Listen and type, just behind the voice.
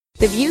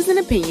The views and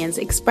opinions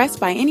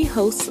expressed by any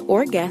hosts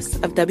or guests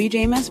of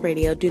WJMS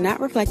Radio do not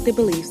reflect the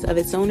beliefs of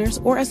its owners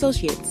or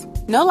associates.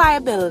 No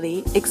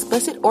liability,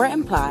 explicit or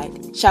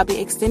implied, shall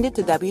be extended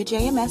to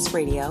WJMS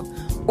Radio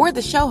or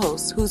the show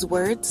hosts whose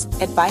words,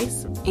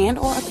 advice, and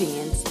or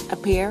opinions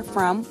appear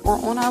from or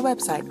on our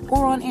website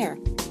or on air.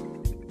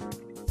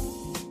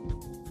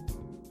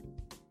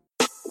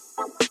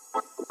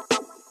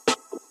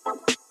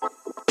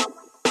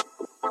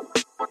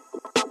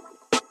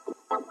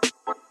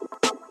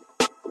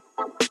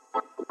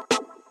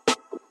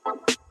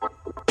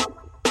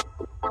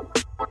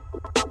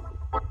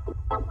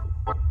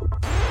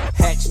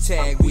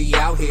 Hashtag we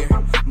out here,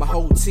 my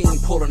whole team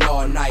pulling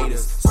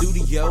all-nighters.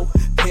 Studio,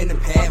 pen and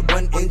pad,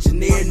 one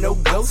engineer, no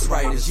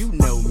ghostwriters. You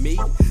know me,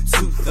 2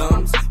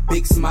 thumbs,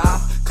 big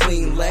smile,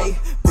 clean lay,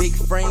 big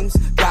frames,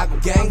 goggle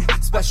gang,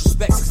 special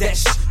specs,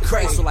 that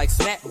crazy. So like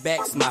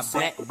snapbacks, my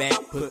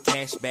backpack, put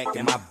cash back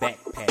in my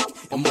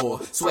backpack and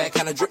more. Swag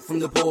kinda drip from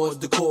the boards,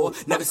 decor,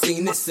 never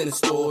seen this in the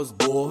stores,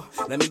 boy.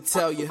 Let me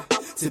tell you,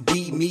 to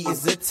be me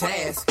is a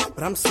task,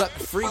 but I'm sucker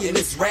free in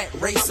this rat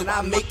race and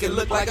I make it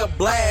look like a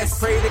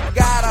blast. Pray to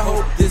God I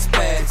hope this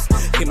pass.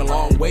 Came a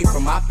long way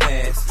from my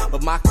past,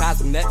 but my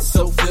cosmic net's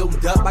so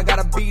filled up I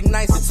gotta be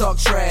nice to talk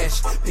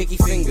trash. Pinky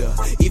finger,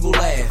 evil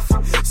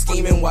laugh,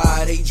 scheming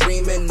while they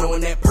dreaming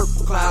on that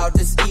purple cloud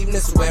this evening.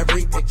 So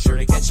every picture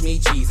they catch me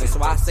cheesing,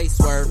 so I say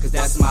swerve cause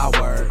that's my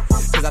word.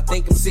 Cause I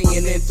think I'm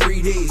seeing in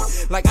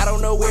 3D, like I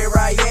don't know where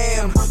I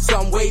am, so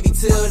I'm wavy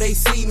till they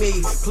see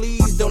me.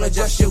 Please don't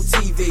adjust your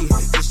TV,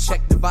 just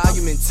check the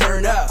volume and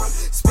turn up.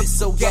 Spit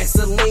so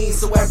gasoline,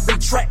 so every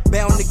track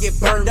bound to get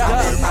burned up.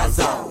 I'm in my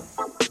zone,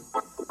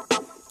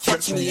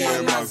 catch me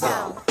in my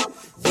zone.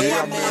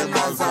 Yeah, I'm in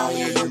my zone,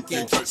 yeah, you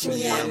can catch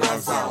me in my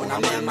zone.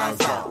 I'm in my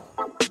zone,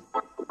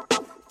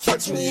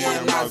 catch me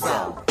in my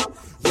zone.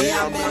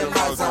 Yeah, I'm in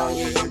my zone,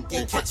 yeah, you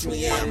can catch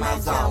me in my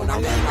zone.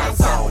 I'm in my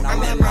zone,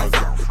 I'm in my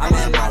zone, I'm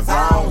in my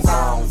zone,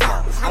 zone,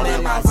 zone. I'm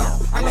in my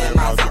zone, I'm in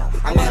my zone,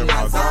 I'm in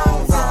my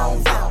zone,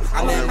 zone, zone.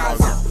 I'm in my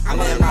zone, I'm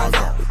in my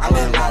zone, I'm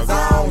in my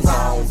zone,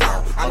 zone,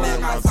 zone. I'm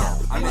in my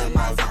zone, I'm in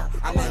my zone,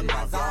 I'm in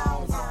my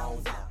zone,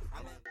 zone, zone.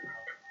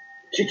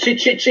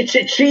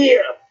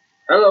 Cheer!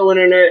 Hello,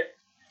 Internet.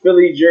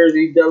 Philly,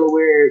 Jersey,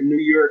 Delaware, New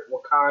York,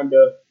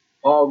 Wakanda,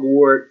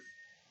 Hogwarts,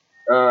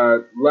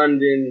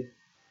 London,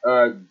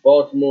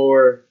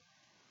 Baltimore,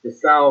 the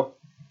South,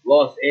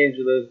 Los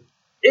Angeles.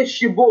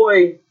 It's your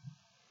boy,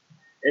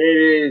 and it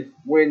is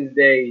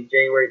Wednesday,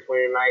 January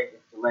 29th.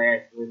 It's the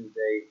last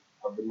Wednesday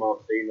of the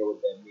month, so you know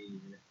what that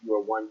means. And if you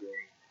are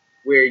wondering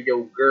where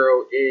your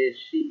girl is,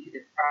 she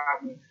is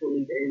probably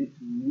tuned in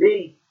to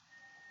me.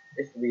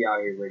 It's the We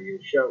Out Here Radio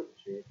Show.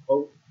 It's your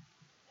host,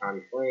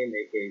 Tommy Flame,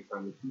 a.k.a.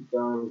 Tommy Two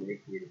Thumbs,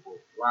 a.k.a. the Voice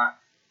of Lots.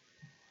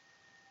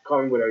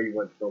 Call me whatever you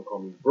want, don't call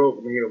me broke.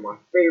 I'm here with my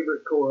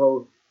favorite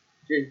co-host,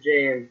 Just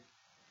Jam.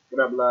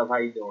 What up, love? How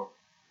you doing?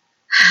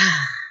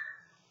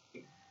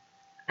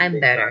 I'm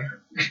better.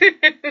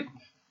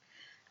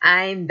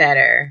 I'm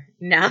better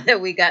now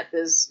that we got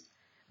this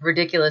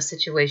ridiculous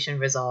situation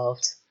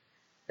resolved.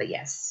 But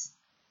yes.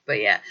 But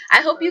yeah.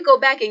 I hope you go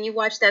back and you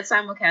watch that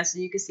simulcast so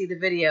you can see the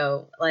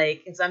video.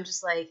 Like, because I'm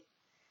just like,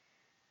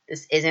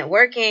 this isn't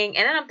working.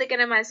 And then I'm thinking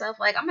to myself,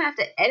 like, I'm going to have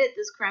to edit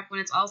this crap when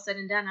it's all said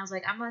and done. I was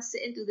like, I'm not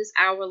sitting through this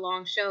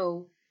hour-long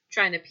show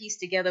trying to piece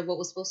together what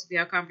was supposed to be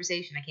our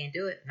conversation. I can't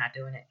do it. I'm not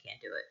doing it.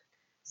 Can't do it.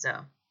 So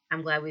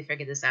I'm glad we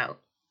figured this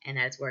out and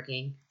that it's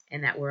working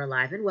and that we're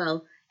alive and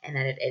well and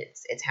that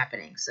it's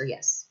happening. So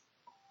yes.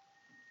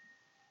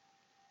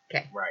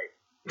 Okay. Right.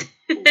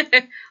 Cool.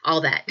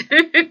 All that.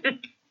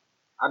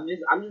 I'm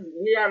just,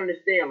 you gotta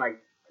understand, like,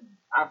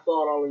 I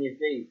saw it all in your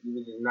face. You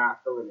were just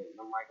not feeling it. And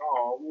I'm like,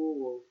 oh,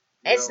 woo.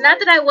 It's not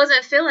that I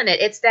wasn't feeling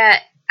it. It's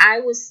that I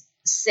was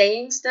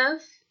saying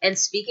stuff and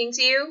speaking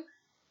to you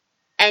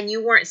and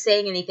you weren't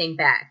saying anything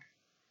back.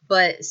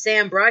 But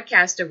Sam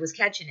Broadcaster was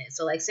catching it.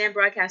 So, like, Sam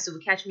Broadcaster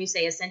would catch me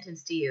say a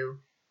sentence to you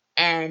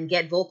and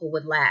get vocal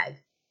with lag.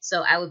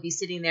 So I would be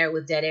sitting there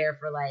with dead air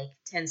for, like,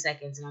 10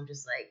 seconds. And I'm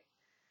just like,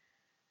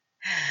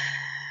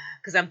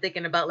 because I'm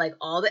thinking about, like,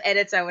 all the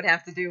edits I would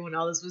have to do when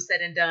all this was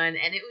said and done.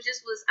 And it was,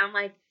 I'm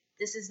like,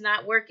 this is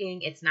not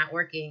working. It's not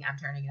working. I'm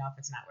turning it off.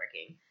 It's not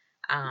working.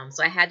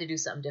 So I had to do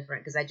something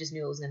different because I just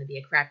knew it was going to be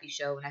a crappy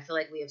show. And I feel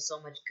like we have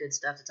so much good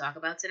stuff to talk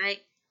about tonight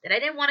that I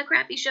didn't want a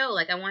crappy show.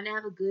 Like, I wanted to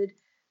have a good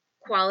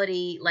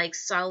quality, like,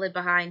 solid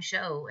behind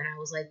show. And I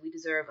was like, we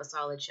deserve a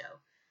solid show.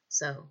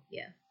 So,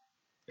 yeah.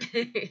 This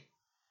is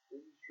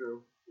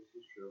true.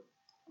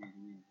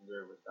 We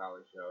deserve a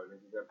solid show. This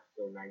is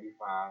episode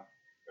 95.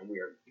 And we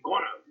are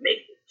going to make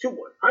it to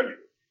 100.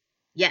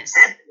 Yes.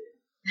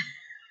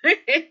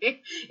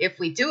 If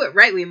we do it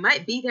right, we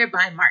might be there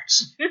by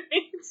March.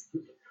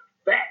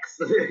 Facts.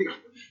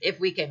 If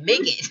we can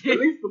make it. At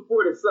least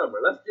before the summer.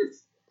 Let's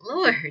just...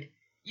 Lord,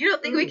 you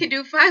don't think we can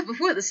do 5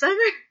 before the summer?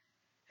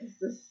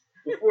 Just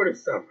before the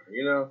summer,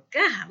 you know?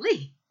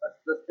 Golly.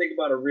 Let's think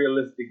about a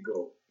realistic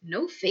goal.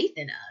 No faith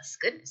in us.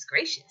 Goodness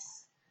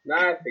gracious. No,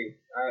 I have faith.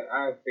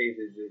 I have faith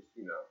is just,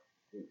 you know...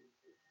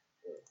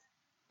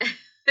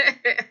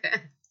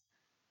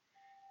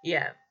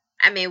 Yeah.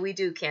 I mean, we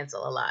do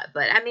cancel a lot,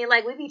 but I mean,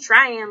 like, we be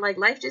trying. Like,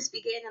 life just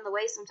be getting in the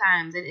way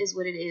sometimes. It is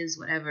what it is.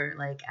 Whatever.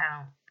 Like,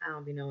 I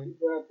don't be knowing.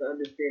 People have to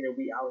understand that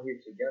we out here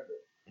together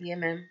Yeah,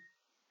 man.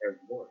 as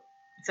one.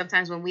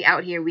 Sometimes when we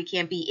out here, we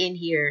can't be in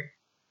here,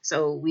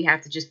 so we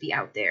have to just be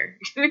out there.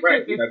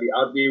 Right, we gotta be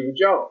out there with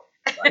y'all.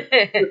 Like,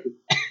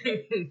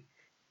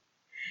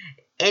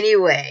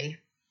 Anyway,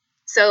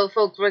 so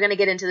folks, we're gonna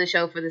get into the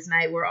show for this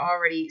night. We're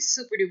already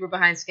super duper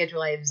behind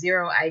schedule. I have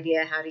zero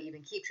idea how to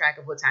even keep track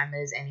of what time it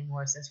is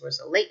anymore since we're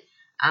so late.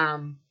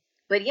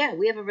 But yeah,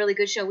 we have a really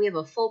good show. We have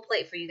a full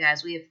plate for you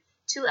guys. We have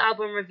 2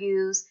 album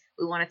reviews.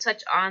 We want to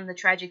touch on the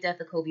tragic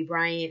death of Kobe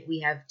Bryant. We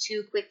have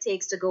 2 quick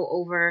takes to go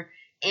over,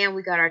 and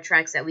we got our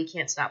tracks that we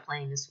can't stop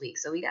playing this week.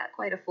 So we got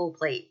quite a full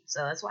plate.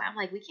 So that's why I'm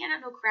like, we can't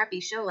have no crappy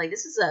show. Like,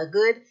 this is a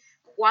good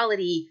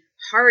quality,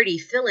 hearty,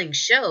 filling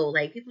show.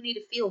 Like, people need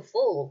to feel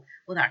full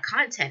with our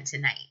content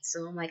tonight.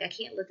 So I'm like, I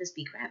can't let this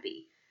be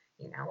crappy.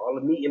 You know, all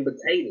the meat and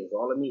potatoes.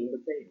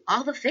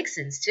 all the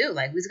fixins too.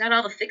 Like, we've got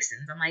all the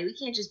fixins. I'm like, we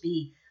can't just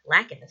be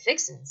lacking the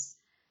fixins.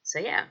 So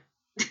yeah.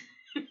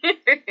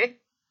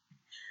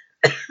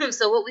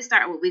 So what we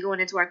start with? We going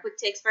into our quick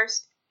takes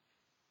first?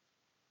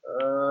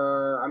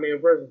 I mean,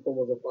 first and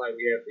foremost, I feel like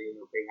we have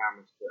to, pay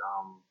homage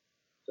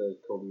to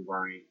Kobe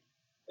Bryant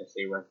and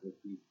say rest in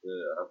peace to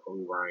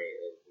Kobe Bryant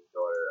and his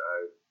daughter,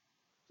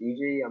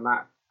 Gigi.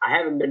 I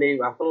haven't been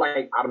able. I feel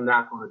like I'm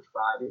not going to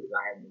try it because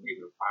I haven't been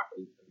able to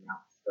properly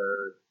pronounce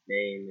her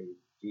name, and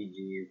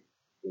Gigi is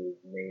the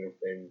name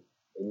and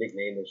the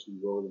nickname that she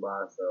goes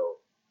by.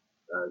 So,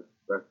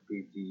 rest in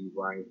peace, Gigi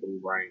Bryant,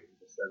 Kobe Bryant,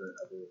 and the 7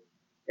 other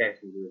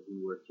passengers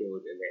who were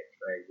killed in that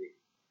tragic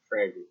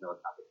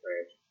helicopter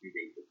crash a few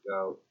days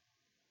ago.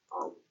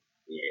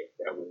 Yeah,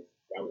 that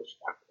was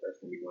shocking.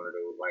 That's gonna be one of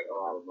those like,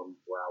 I remember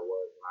where I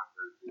was when I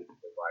heard this.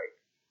 But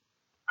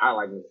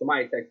like when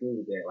somebody texted me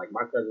with that, like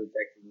my cousin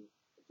texted me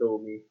and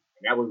told me,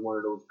 and that was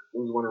one of those. It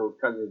was one of those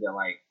cousins that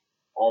like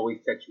always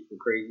text you for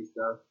crazy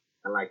stuff,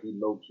 and like he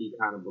low key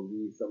kind of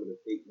believes some of the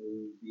fake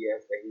news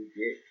BS that he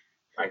get.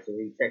 Like so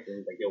he texted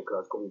me, he's like, "Yo,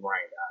 cuz Kobe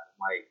Bryant died." I'm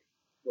like,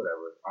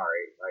 whatever, all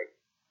right, like.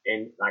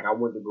 And like I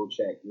went to go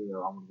check, I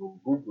went to go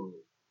Google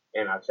it,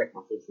 and I checked my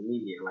social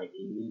media, and like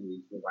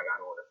immediately, as soon as I got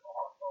on, that's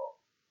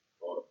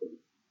all the footage,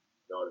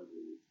 all the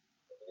news,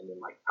 and then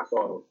like I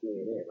saw it on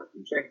CNN. Like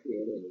you check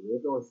CNN, and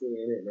it's on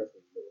CNN, that's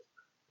what it is.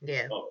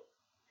 Yeah. Oh,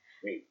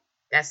 wait.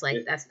 That's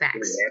facts.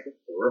 It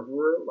happened for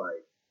real,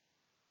 like,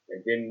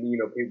 and then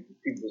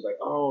people was like,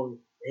 oh,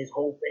 his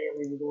whole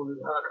family was on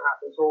this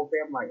helicopter. His whole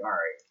family, like, all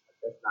right,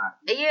 that's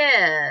not.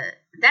 Yeah,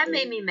 that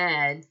made me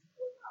mad.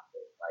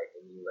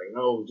 Like,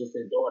 no, just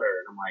his daughter.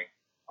 And I'm like,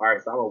 all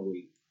right, so I'm gonna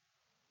wait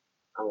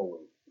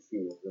to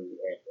see what's really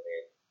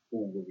happening.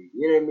 Who really,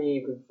 you know what I mean?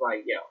 Because it's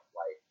like,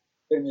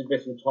 there's just been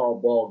some tall,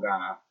 bald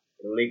guy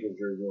in the Lakers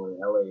jersey on in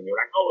LA, and they're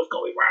like, oh, it's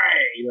Kobe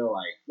Bryant,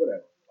 like,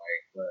 whatever.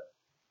 Like, but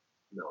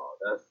no,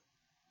 that's.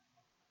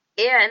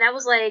 Yeah, and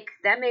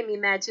that made me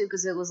mad too,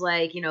 because it was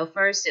like,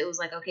 first it was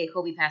like, okay,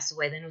 Kobe passed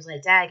away. Then it was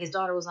like, Dag, his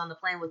daughter was on the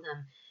plane with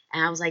him.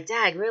 And I was like,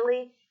 Dag,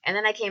 really? And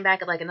then I came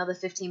back at like another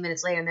 15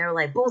 minutes later, and they were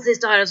like, both his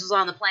daughters was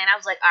on the plane. I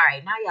was like, all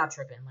right, now y'all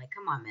tripping. Like,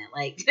 come on, man.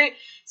 Like,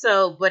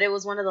 so, but it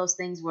was one of those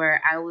things where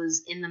I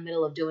was in the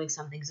middle of doing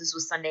something, because this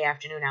was Sunday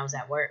afternoon. I was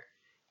at work,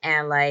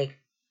 and like,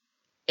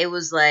 it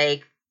was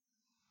like,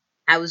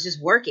 I was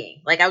just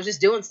working. Like, I was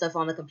just doing stuff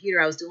on the computer.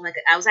 I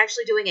was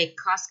actually doing a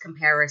cost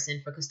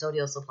comparison for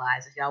custodial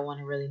supplies, if y'all want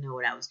to really know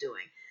what I was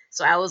doing.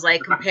 So I was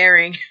like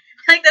comparing,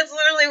 like, that's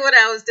literally what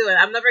I was doing.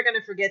 I'm never going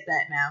to forget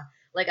that now.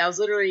 Like, I was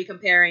literally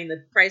comparing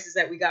the prices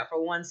that we got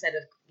for one set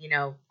of,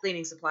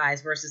 cleaning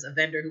supplies versus a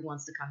vendor who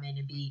wants to come in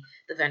and be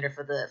the vendor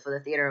for the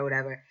theater or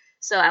whatever.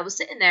 So I was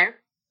sitting there,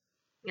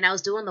 and I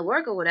was doing the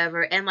work or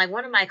whatever, and like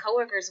one of my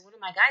coworkers, one of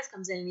my guys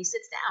comes in, and he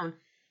sits down,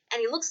 and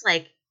he looks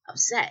like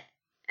upset.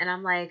 And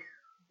I'm like,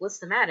 what's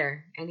the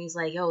matter? And he's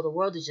like, yo, the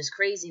world is just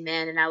crazy,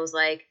 man. And I was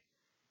like,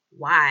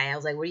 why? I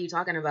was like, what are you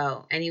talking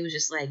about? And he was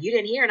just like, you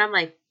didn't hear? And I'm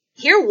like,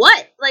 hear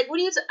what? Like, what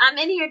are you, I'm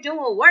in here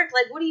doing work.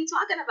 Like, what are you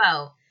talking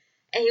about?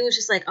 And he was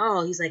just like,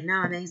 oh, he's like,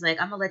 nah, man. He's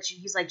like, I'm going to let you,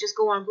 he's like, just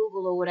go on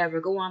Google or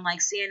whatever. Go on like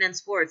CNN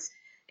Sports.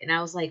 And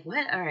I was like,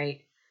 what? All right.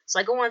 So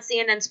I go on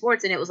CNN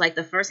Sports, and it was like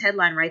the first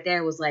headline right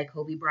there was like,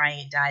 Kobe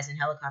Bryant dies in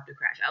helicopter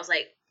crash. I was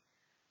like,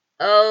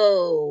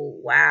 oh,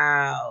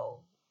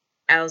 wow.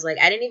 I was like,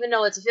 I didn't even know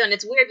what to feel. And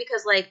it's weird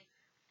because like,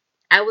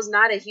 I was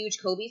not a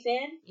huge Kobe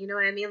fan. You know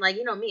what I mean? Like,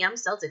 me, I'm a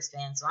Celtics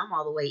fan. So I'm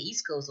all the way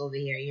East Coast over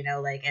here,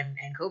 like,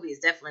 and Kobe is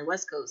definitely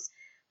West Coast.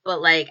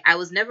 But like, I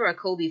was never a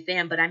Kobe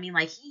fan. But I mean,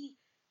 like,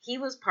 he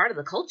was part of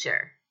the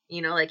culture,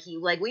 like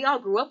we all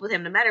grew up with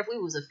him, no matter if we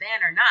was a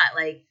fan or not.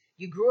 Like,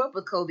 you grew up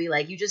with Kobe,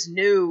 like you just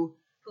knew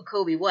who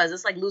Kobe was.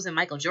 It's like losing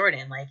Michael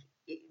Jordan. Like,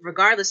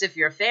 regardless if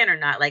you're a fan or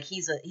not, like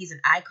he's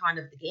an icon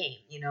of the game,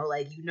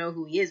 like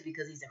who he is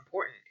because he's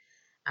important.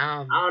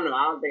 I don't know.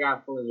 I don't think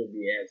our feelings would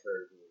be as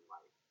hurt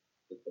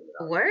as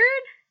like.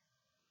 Word?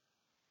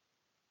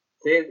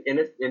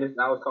 And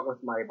I was talking to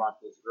somebody about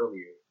this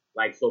earlier.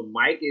 Like, so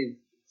Mike is,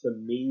 to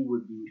me,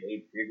 would be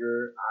a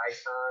bigger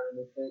icon in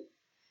a sense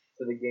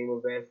to the game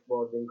of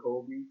basketball than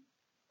Kobe.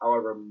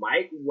 However,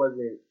 Mike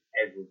wasn't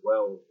as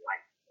well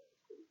liked.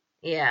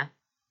 Yeah.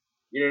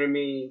 You know what I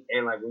mean?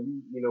 And like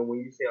when when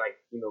you say like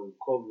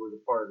Kobe was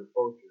a part of the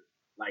culture,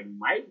 like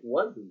Mike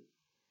wasn't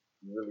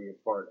really a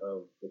part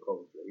of the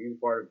culture. He was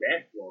part of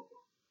basketball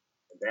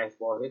culture,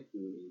 basketball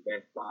history,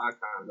 basketball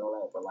icon, and all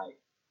that. But like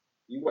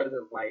he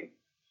wasn't like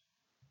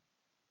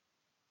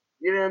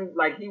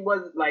like he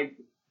wasn't like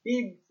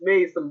he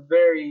made some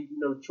very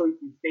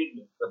choicy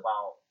statements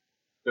about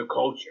the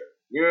culture.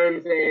 You know what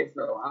I'm saying?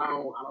 So I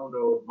don't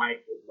know if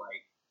Mike was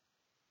like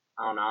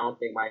I don't know. I don't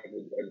think Mike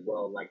was as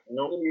well. Like,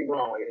 don't get me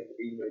wrong. It'd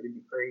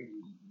be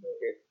crazy,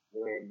 if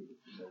when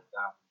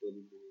God forbid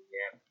it didn't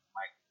have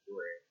Mike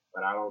Jordan.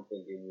 But I don't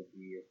think it would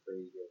be as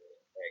crazy of an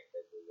impact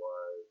as it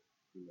was,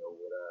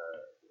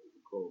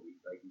 with Kobe.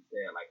 Like you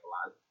said, like a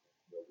lot of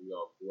we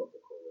all grew up with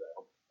Kobe. Like,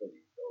 I'm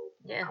Philly, so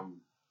Yeah. I'm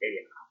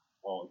there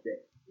all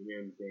day. You know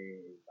what I'm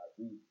saying? Like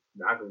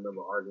I can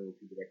remember arguing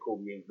with people that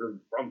Kobe ain't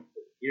really from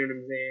Philly. You know what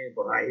I'm saying?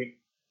 But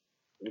like.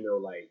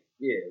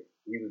 Yeah,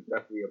 he was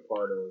definitely a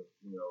part of,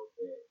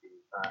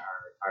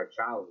 our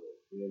childhood.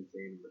 You know what I'm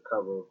saying? The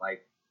cover of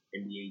like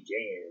NBA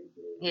jams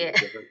and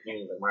different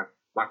things. Like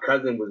my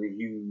cousin was a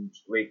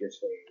huge Lakers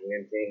fan. You know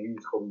what I'm saying? He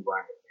was Kobe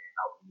Bryant fan.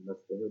 I was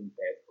listening to him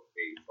basketball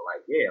days. So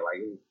like, yeah,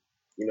 like it was,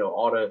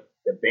 all the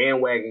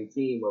bandwagon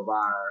team of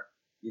our,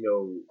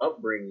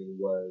 upbringing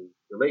was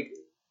the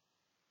Lakers.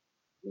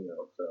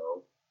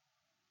 So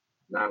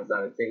 9 out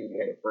of 10 you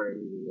had a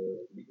friend who was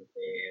a Lakers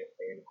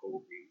fan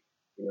Kobe.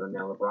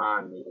 Now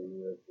LeBron making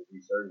the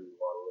resurgence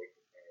of all the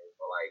Lakers fans.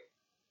 But like,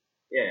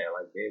 yeah,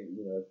 like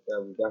that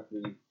was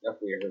definitely a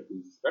hurt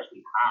piece,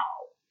 especially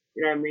how.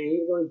 You know what I mean? He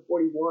was only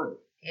 41.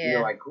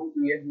 Yeah. Like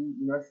Kobe,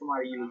 that's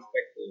somebody you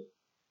expect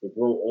to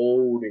grow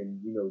old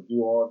and do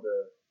all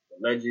the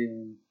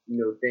legend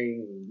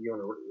things and be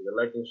on the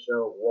legend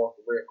show, walk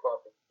the red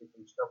carpet,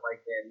 and stuff like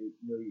that. And,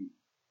 we're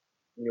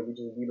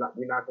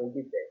not gonna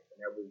get that.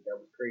 And that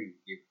was crazy.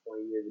 He had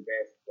 20 years of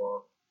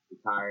basketball,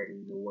 retired,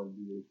 and wanted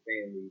to be with his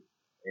family.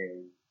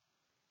 And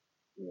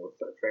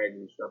some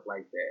tragedy stuff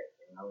like that.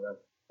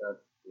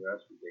 That's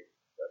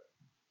ridiculous.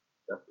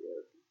 That's the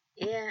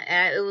Yeah,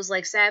 and it was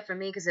like sad for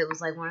me because it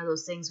was like one of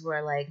those things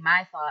where like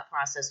my thought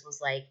process was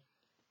like,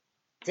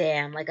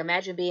 damn, like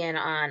imagine being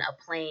on a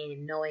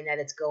plane knowing that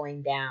it's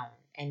going down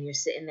and you're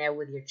sitting there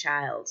with your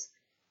child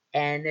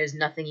and there's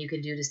nothing you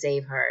can do to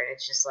save her. And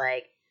it's just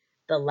like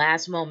the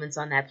last moments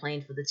on that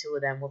plane for the two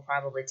of them were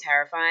probably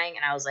terrifying.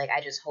 And I was like,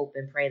 I just hope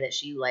and pray that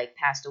she like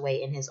passed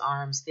away in his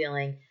arms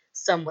feeling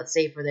somewhat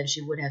safer than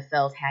she would have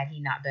felt had he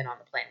not been on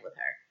the plane with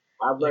her.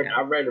 I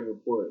read a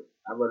report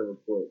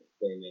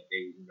saying that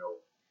they,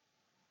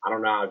 I don't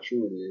know how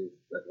true it is.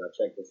 Like I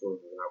checked the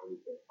sources and I really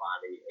couldn't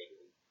find a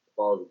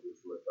plausible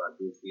source. So I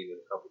did see it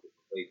in a couple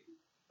different places.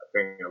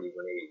 Apparently,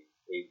 when they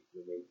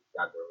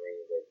got the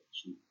remains, that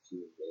she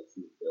was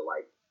still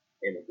like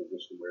in a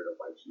position where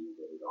like she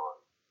was really gone.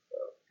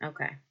 So.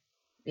 Okay.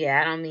 Yeah,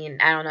 I don't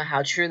know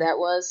how true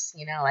that was.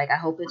 Like I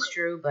hope it's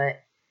true,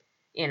 but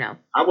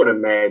I would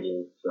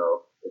imagine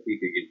so if he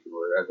could get to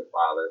her as a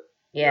father.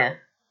 Yeah.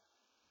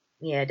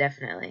 Yeah,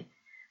 definitely.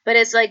 But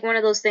it's like one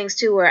of those things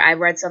too where I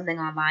read something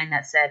online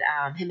that said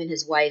him and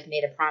his wife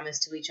made a promise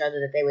to each other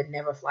that they would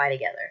never fly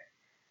together.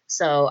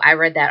 So I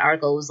read that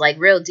article. It was like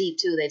real deep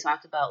too. They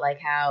talked about like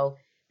how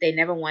they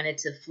never wanted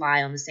to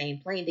fly on the same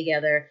plane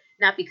together,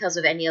 not because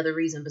of any other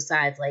reason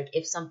besides like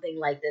if something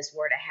like this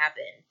were to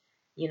happen,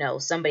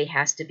 somebody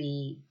has to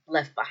be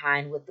left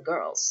behind with the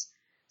girls.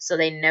 So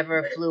they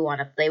never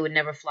they would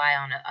never fly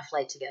on a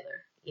flight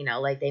together.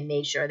 Like they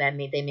made sure that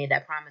they made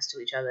that promise to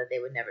each other that they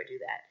would never do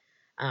that.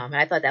 And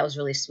I thought that was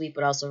really sweet,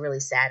 but also really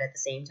sad at the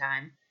same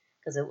time.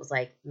 Because it was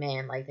like,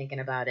 man, like thinking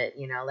about it,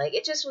 like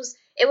it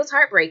was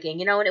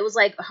heartbreaking, and it was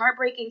like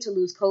heartbreaking to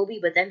lose Kobe,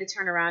 but then to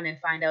turn around and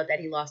find out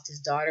that he lost his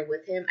daughter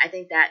with him. I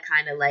think that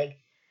kind of like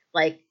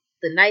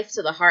the knife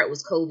to the heart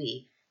was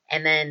Kobe,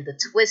 and then the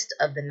twist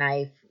of the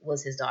knife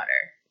was his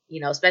daughter,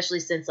 especially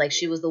since like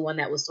she was the one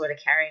that was sort of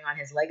carrying on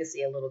his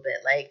legacy a little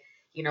bit. Like,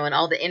 in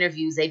all the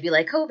interviews, they'd be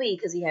like, Kobe,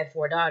 because he had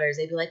 4 daughters,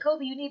 they'd be like,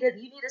 Kobe, you need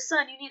a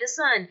son.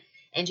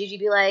 And Gigi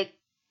be like,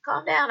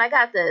 calm down, I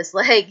got this.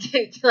 Like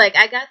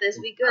I got this.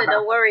 We good.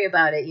 Don't worry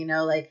about it.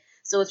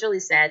 So it's really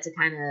sad to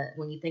kind of,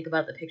 when you think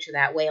about the picture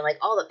that way, like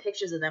all the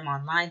pictures of them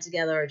online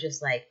together are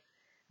just like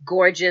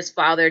gorgeous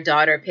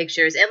father-daughter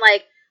pictures. And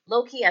like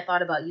low key, I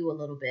thought about you a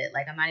little bit.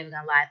 Like I'm not even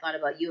gonna lie, I thought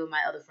about you and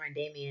my other friend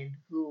Damien,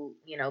 who,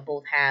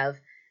 both have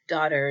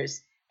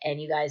daughters, and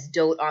you guys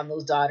dote on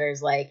those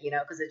daughters, like,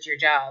 because it's your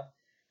job.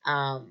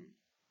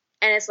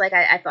 And it's like,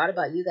 I thought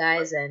about you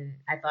guys, and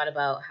I thought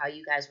about how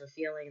you guys were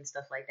feeling and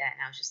stuff like that. And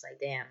I was just like,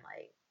 damn,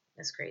 like,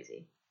 that's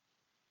crazy.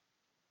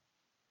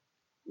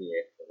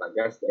 Yeah, like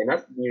that's the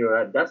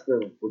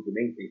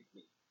main thing.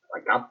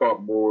 Like I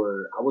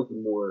was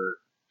more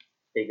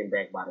taken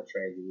back by the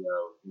tragedy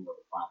of, the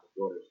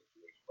father-daughter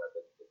situation,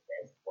 rather than the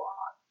basketball.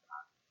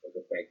 Like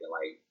the fact that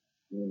like,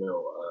 you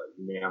now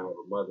have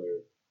a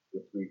mother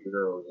with 3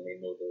 girls and they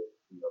know that,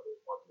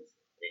 there's one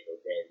missing, they know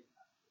daddy.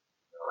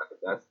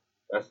 Like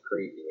that's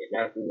crazy. And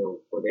that's,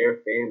 for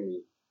their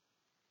family,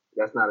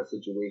 That's not a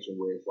situation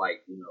where it's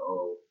like,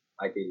 oh,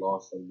 like they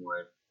lost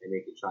someone and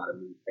they could try to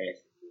move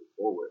past and move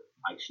forward.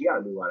 Like, she got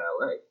to move out of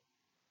LA.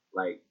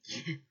 Like,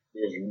 she's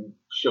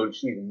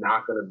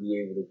not going to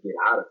be able to get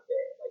out of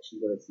that. Like,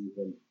 she's going to see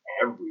him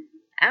everywhere.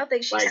 I don't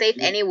think she's safe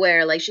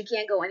anywhere. Like, she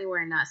can't go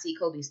anywhere and not see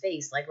Kobe's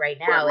face. Like, right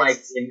now, but, like,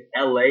 in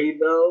LA,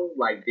 though,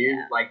 like,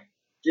 there's, like,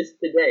 just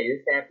today,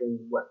 this happened,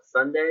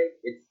 Sunday?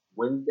 It's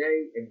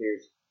Wednesday, and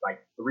there's, like,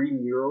 3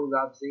 murals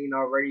I've seen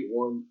already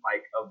on,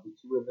 like, of the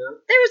two of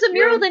them. There was a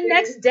mural the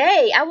next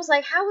day. I was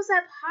like, how is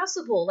that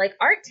possible? Like,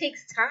 art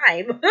takes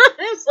time.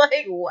 It's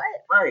like, what?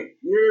 Right.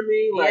 You know what I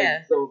mean?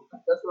 Like, so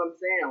that's what I'm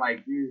saying.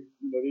 Like,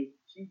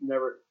 she's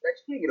never, like,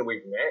 she can't get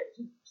away from that.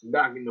 She's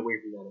not getting away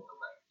from that in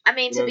LA. I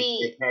mean, to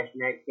be passing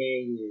that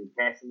king and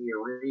passing the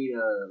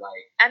arena,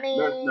 like, I mean,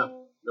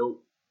 no.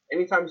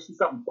 Anytime you see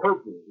something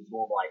purple, it's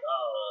more like,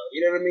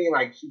 you know what I mean?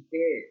 Like, she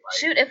can't. Like,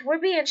 shoot, if we're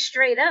being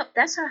straight up,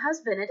 that's her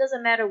husband. It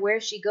doesn't matter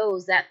where she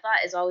goes. That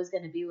thought is always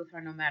going to be with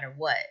her no matter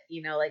what.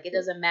 Like, it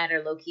doesn't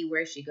matter low key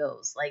where she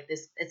goes. Like,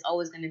 it's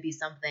always going to be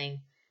something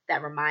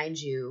that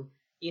reminds you,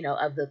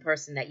 of the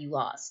person that you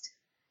lost.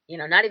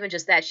 Not even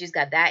just that, she's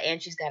got that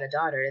and she's got a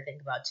daughter to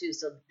think about too.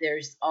 So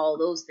there's all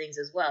those things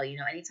as well.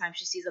 Anytime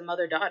she sees a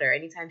mother-daughter,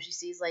 anytime she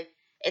sees, like,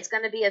 it's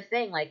going to be a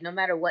thing. Like, no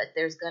matter what,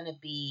 there's going to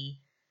be,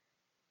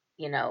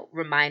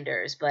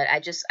 reminders. But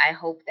I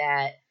hope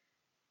that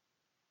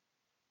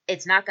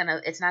it's not going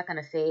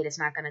to fade. It's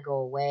not going to go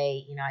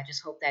away. I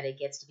just hope that it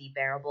gets to be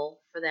bearable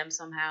for them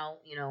somehow,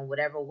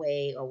 whatever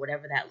way or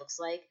whatever that looks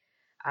like.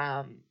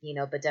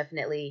 But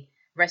definitely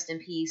rest in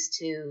peace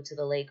to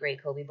the late,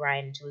 great Kobe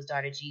Bryant and to his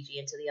daughter Gigi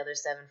and to the other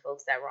 7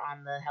 folks that were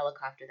on the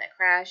helicopter that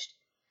crashed.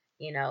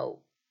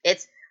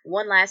 It's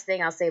one last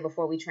thing I'll say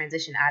before we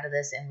transition out of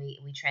this and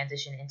we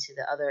transition into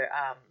the other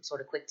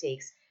sort of quick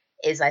takes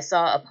is I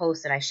saw a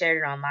post and I shared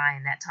it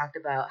online that talked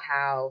about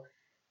how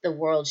the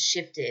world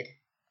shifted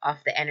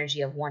off the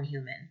energy of one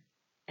human.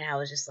 And I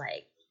was just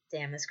like,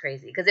 damn, that's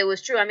crazy. Because it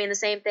was true. I mean,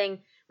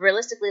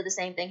 realistically, the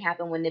same thing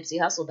happened when Nipsey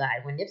Hussle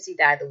died. When Nipsey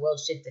died, the world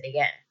shifted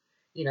again.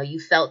 You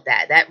felt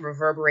that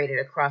reverberated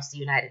across the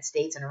United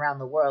States and around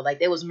the world. Like,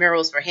 there was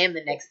murals for him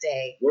the next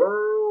day.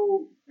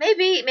 World.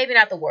 Maybe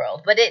not the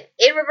world, but it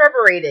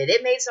reverberated.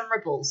 It made some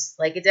ripples.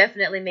 Like, it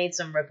definitely made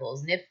some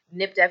ripples.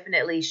 Nip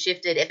definitely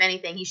shifted. If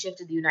anything, he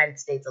shifted the United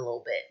States a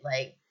little bit.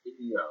 Like, the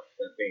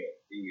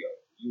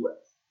U.S.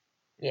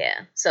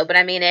 Yeah. So, but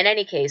I mean, in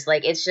any case,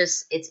 like, it's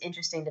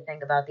interesting to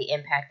think about the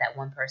impact that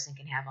one person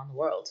can have on the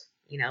world.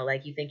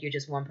 Like, you think you're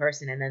just one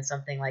person and then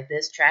something like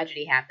this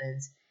tragedy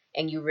happens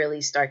and you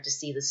really start to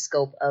see the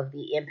scope of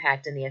the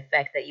impact and the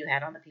effect that you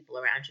had on the people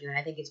around you. And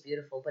I think it's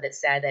beautiful, but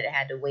it's sad that it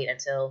had to wait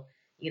until,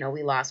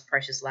 we lost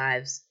precious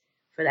lives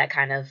for that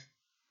kind of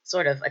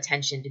sort of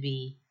attention to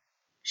be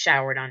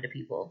showered onto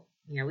people.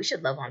 We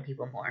should love on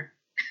people more.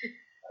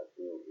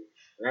 Absolutely.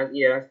 That's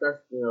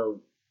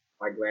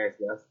like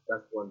lastly,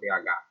 that's one thing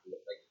I got from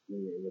it. Like,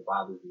 it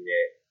bothers me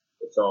that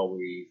it's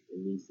always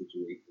in these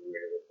situations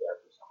where there's death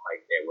or something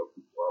like that where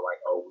people are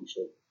like, oh, we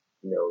should,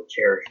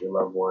 cherish your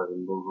loved ones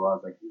and blah, blah,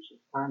 blah. Like, you should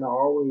kind of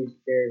always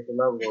cherish your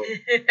loved ones.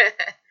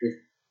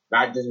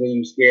 Not just when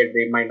you're scared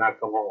they might not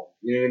come home.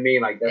 You know what I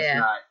mean? Like, that's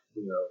not,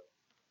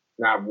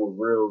 not what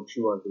real,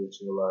 true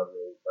unconditional love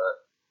is. But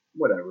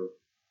whatever.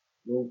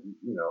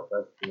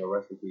 That's,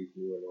 rest in peace,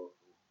 and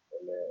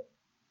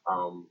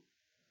that.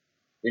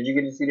 Did you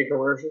get to see the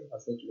commercial? I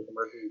sent you the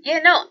commercial. Yeah,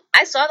 no,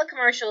 I saw the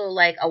commercial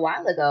like a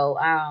while ago.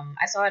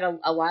 I saw it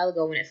a while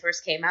ago when it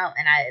first came out,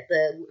 and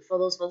for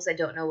those folks that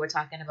don't know, we're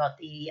talking about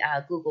the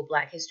Google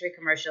Black History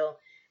commercial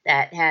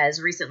that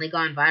has recently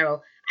gone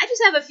viral. I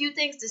just have a few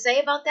things to say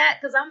about that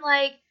because I'm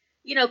like,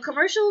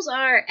 commercials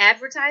are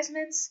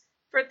advertisements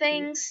for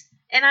things,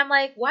 and I'm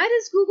like, why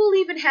does Google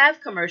even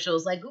have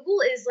commercials? Like, Google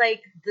is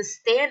like the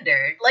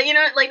standard. Like,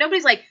 like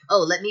nobody's like,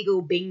 oh, let me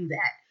go Bing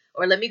that.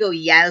 Or let me go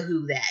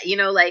Yahoo that.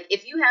 Like,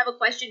 if you have a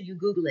question, you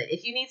Google it.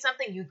 If you need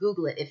something, you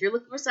Google it. If you're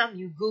looking for something,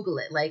 you Google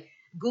it. Like,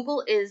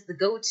 Google is the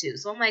go-to.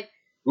 So I'm like,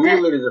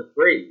 Google it is a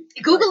phrase.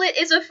 Google it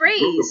is a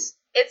phrase. Google.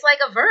 It's like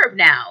a verb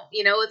now.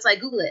 It's like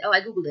Google it. Oh, I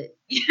Googled it.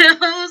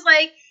 It's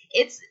like,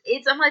 it's.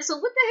 I'm like, so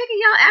what the heck are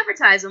y'all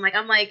advertising?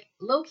 I'm like,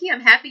 low key,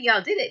 I'm happy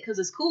y'all did it because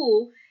it's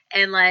cool.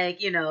 And like,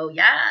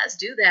 yes,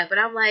 do that. But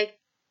I'm like,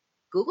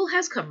 Google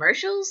has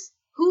commercials?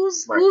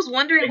 Who's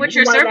wondering what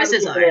your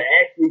services are?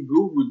 Actually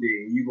Googled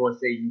it, and you're gonna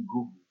say you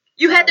Googled.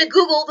 You had to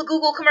Google the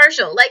Google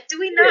commercial. Like, do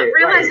we not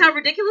realize how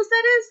ridiculous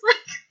that is?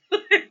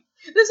 Like,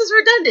 this is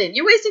redundant.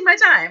 You're wasting my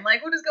time.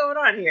 Like, what is going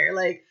on here?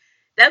 Like,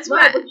 that's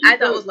what I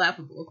thought was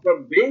laughable.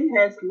 But Bing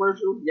has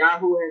commercials.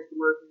 Yahoo has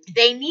commercials.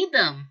 They need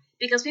them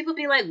because people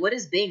be like, "What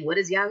is Bing? What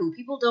is Yahoo?"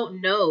 People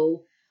don't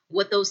know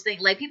what those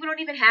things. Like, people don't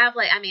even have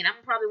like. I mean,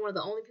 I'm probably one of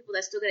the only people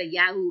that still get a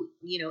Yahoo,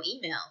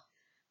 email.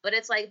 But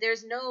it's like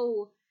there's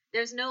no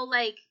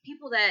like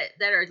people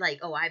that are like,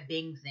 oh, I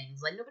Bing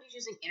things. Like, nobody's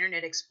using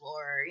Internet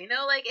Explorer,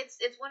 like it's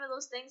one of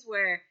those things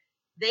where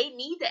they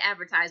need the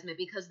advertisement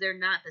because they're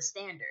not the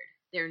standard.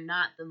 They're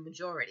not the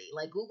majority.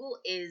 Like, Google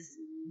is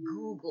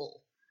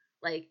Google.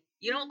 Like,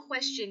 you don't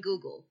question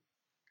Google.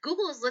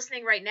 Google is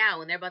listening right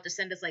now, and they're about to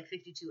send us like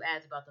 52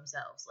 ads about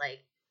themselves.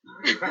 Like,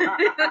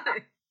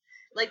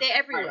 like they're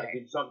everywhere. Like,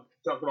 you talk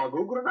about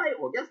Google tonight?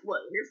 Well, guess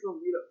what? Here's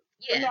some,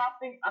 Yeah. But no,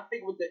 I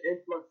think with the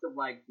influx of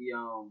like the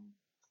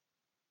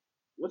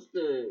what's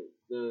the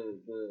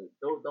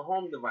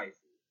home devices,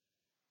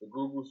 the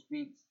Google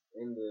Speaks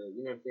and the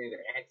you know what I'm saying,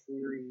 the X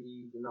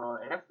series and all,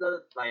 and that's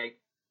the like.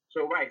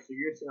 So right, so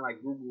you're saying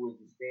like Google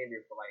is the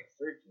standard for like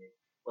searching,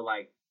 but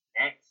like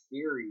X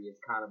Siri has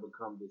kind of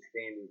become the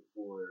standard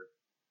for,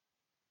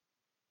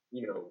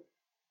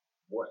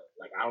 what?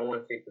 Like I don't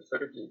want to say for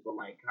searches, but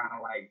like kind of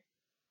like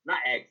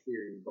not X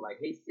Siri, but like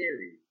Hey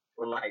Siri,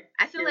 or like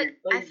I feel Siri,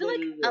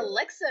 like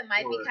Alexa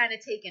might be kind of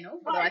taking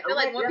over though. I feel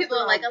like more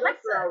people are like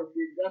Alexa.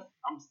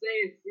 I'm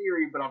saying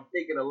Siri, but I'm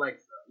thinking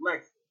Alexa.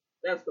 Alexa,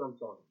 that's what I'm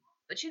talking about.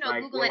 But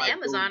like, Google and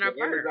Amazon are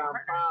part of Amazon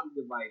Prime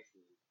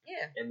devices.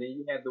 Yeah. And then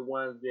you have the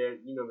ones that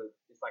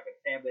it's like a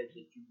tablet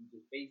that you can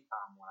just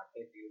FaceTime on. I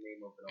can't think of the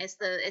name of it. It's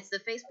the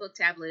Facebook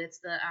tablet.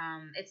 It's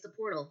the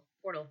portal.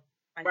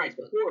 Right,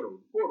 Facebook.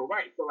 the portal.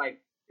 Right. So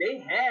like they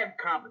have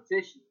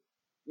competition.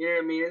 You know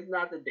what I mean? It's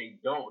not that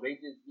they don't.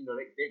 They just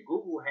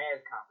Google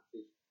has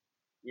competition.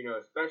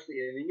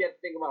 Especially, and then you have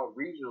to think about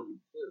regionally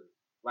too.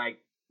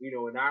 Like in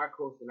our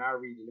coast, in our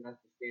region,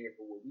 that's the standard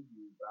for what we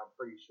do. But I'm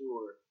pretty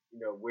sure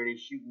where they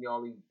shooting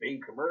all these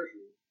big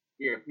commercials,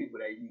 there are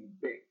people that use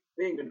Bing.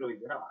 Bing annoys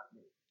the hell out of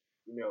me,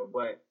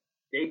 but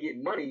they get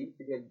money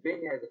because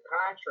Bing has a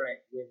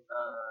contract with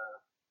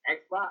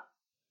Xbox.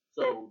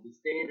 So the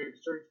standard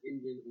search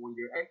engine on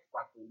your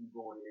Xbox when you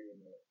go on the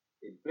internet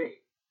is Bing,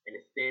 and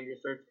the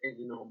standard search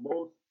engine on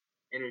most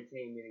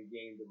entertainment and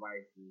game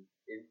devices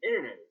is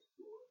Internet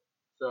Explorer.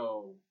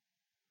 So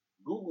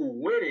Google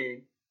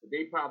winning, but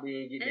they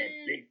probably ain't getting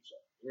that big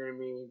check. You know what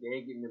I mean? They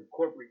ain't getting the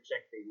corporate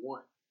check they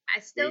want. I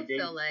still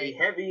feel like they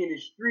heavy in the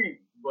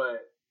street,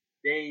 but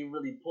they ain't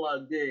really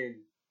plugged in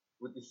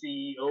with the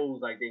CEOs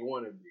like they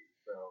want to be.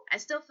 So I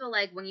still feel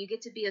like when you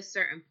get to be a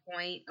certain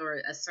point or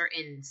a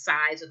certain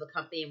size of a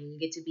company, and when you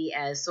get to be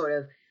as sort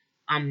of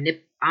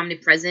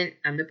omnipresent,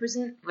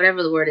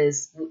 whatever the word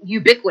is,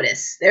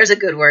 ubiquitous. There's a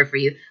good word for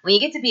you. When you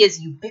get to be as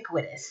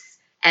ubiquitous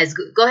as,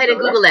 go ahead and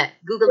Google that.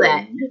 Google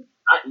that.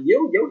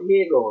 Your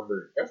head gonna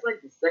hurt. That's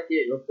like the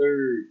second or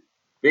third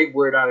big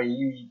word out of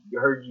you.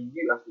 Heard you.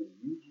 I said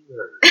you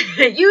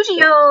heard.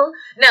 Yu-Gi-Oh!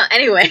 No,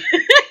 anyway.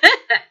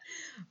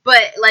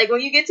 But like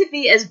when you get to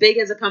be as big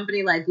as a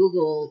company like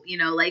Google,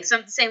 like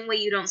the same way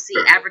you don't see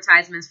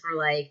advertisements for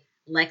like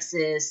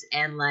Lexus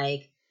and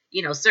like,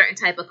 certain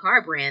type of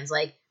car brands.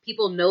 Like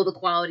people know the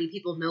quality,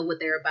 people know what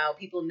they're about,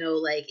 people know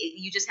like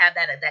you just have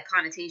that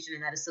connotation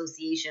and that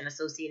association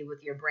associated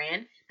with your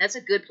brand. That's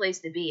a good place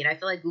to be, and I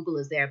feel like Google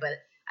is there. But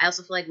I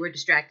also feel like we're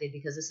distracted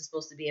because this is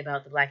supposed to be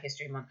about the Black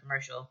History Month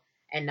commercial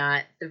and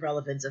not the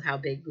relevance of how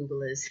big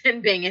Google is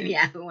and Bing and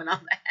Yahoo and all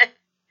that.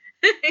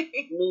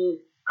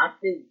 I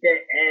think that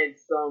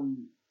adds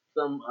some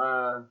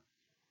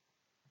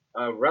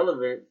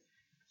relevance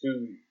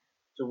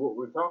to what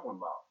we're talking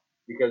about,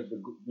 because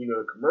the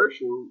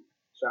commercial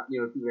shop,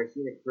 people that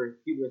seen the commercial,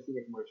 people haven't seen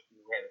the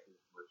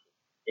commercial.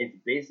 It's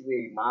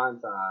basically a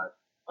montage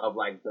of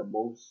like the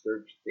most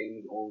searched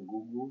things on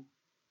Google,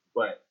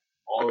 but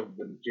all of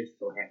them just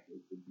so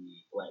happen to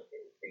be Black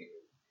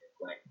entertainers and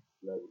Black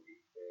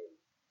celebrities and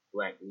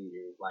Black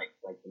leaders. Like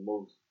the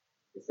most,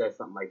 it says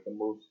something like the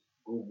most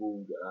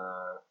Googled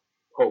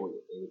poet,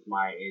 and it's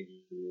Maya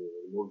Angelou,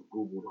 the most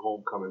Googled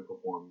homecoming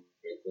performance,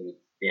 and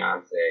it's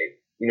Beyonce.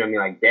 You know what I mean?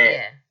 Like that.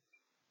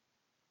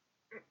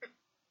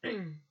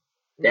 Yeah.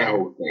 That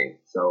whole thing.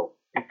 So,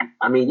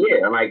 I mean,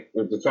 yeah, like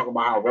to talk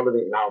about how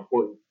relevant and how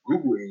important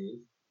Google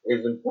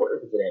is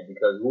important to that,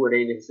 because who are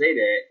they to say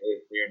that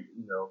if they're,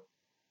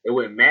 it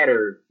wouldn't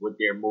matter what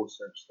their most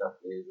searched stuff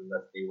is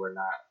unless they were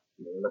not,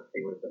 unless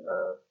they were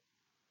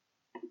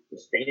the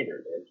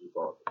standard, as you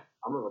call it.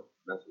 I'm gonna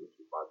mess with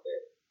you about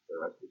that.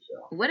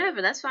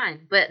 Whatever, that's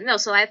fine. But no,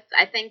 so I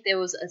think there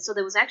was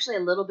actually a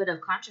little bit of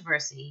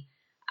controversy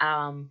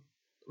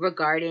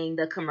regarding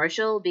the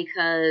commercial,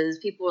 because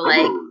people were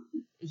like,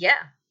 yeah.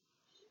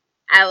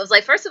 I was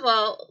like, first of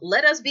all,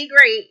 let us be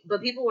great,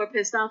 but people were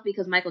pissed off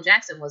because Michael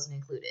Jackson wasn't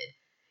included.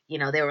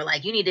 They were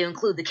like, you need to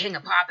include the King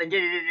of Pop and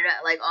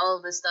like all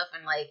of this stuff,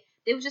 and like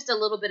there was just a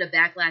little bit of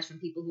backlash from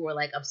people who were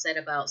like upset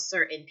about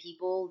certain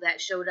people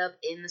that showed up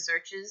in the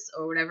searches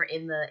or whatever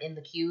in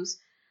the queues.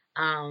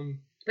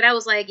 But I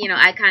was like,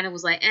 I kind of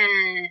was like,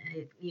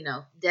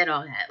 dead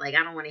on that. Like,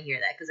 I don't want to hear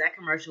that, because that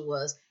commercial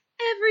was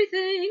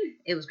everything.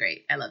 It was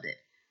great. I loved it.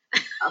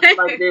 I feel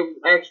like they were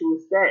actual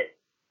stats,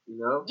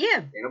 Yeah.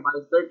 Ain't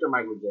nobody searching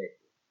Michael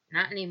Jackson.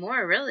 Not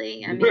anymore,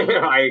 really. I mean,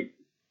 like,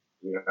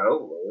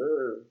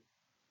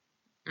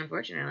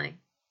 unfortunately.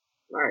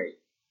 Right.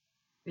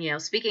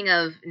 Speaking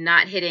of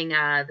not hitting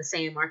the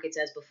same markets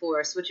as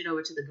before, switching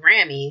over to the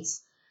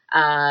Grammys.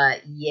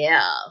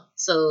 Yeah.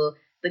 So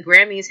the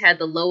Grammys had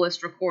the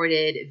lowest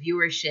recorded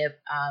viewership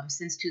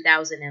since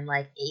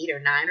 2008 or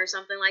 9 or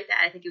something like that.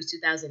 I think it was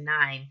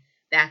 2009,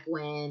 back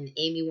when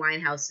Amy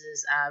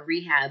Winehouse's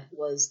Rehab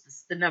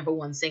was the number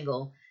one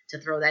single, to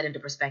throw that into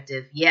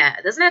perspective. Yeah,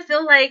 doesn't that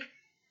feel like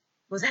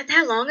was that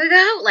long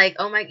ago? Like,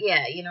 oh my,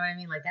 yeah, you know what I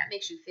mean? Like, that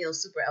makes you feel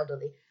super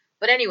elderly.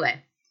 But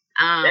anyway,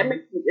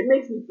 it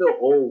makes me feel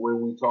old when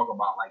we talk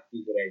about like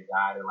people that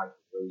died in like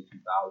the early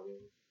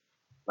 2000s.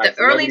 Like,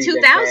 the early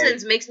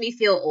 2000s makes me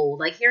feel old.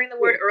 Like, hearing the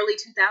word early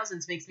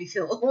 2000s makes me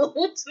feel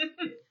old.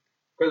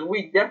 Because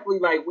we definitely,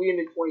 like, we in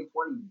the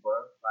 2020s, bro.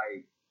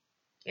 Like,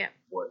 yeah.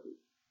 What?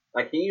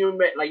 Like, can you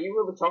imagine, like, you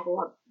ever talk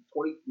about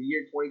the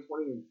year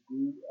 2020 in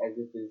school as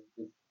if it's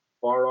this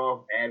far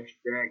off,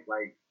 abstract,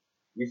 like,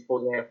 we're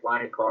supposed to have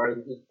flying cars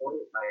at this point?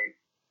 Like,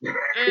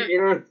 you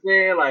know what I'm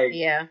saying? Like,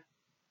 yeah.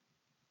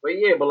 But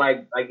yeah, but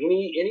like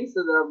any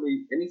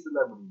celebrity,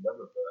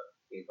 never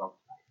can't talk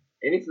about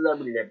it. Any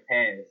celebrity that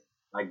passed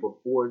like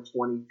before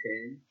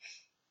 2010,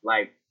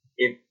 like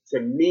it to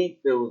me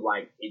feels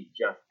like it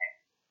just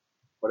happened.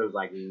 But it was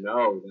like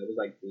no, that was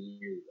like 10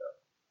 years ago.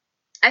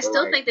 I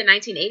still think the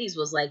 1980s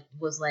was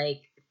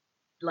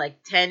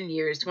like 10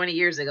 years, 20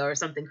 years ago or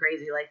something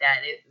crazy like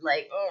that.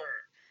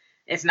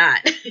 It's not.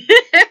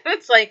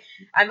 It's like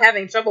I'm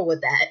having trouble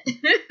with that.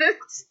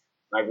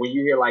 Like when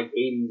you hear like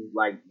 80s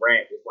like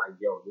rap, it's like,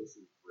 yo, this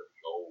is really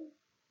old.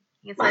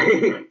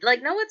 It's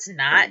like no, it's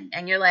not.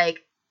 And you're like,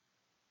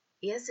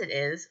 yes, it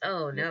is.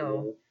 Oh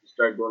no. You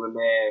start doing the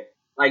math.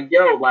 Like,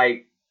 yo,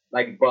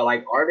 but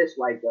like artists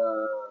like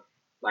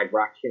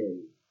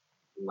Rakim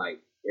and like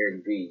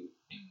Eric B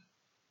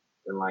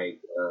and like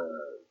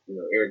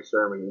Eric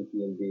Sermon,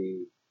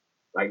 EPMD,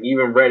 like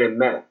even Red and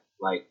Meth.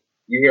 Like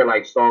you hear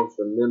like songs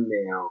from them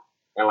now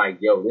and like,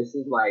 yo, this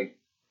is like,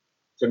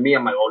 to me,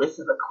 I'm like, oh, this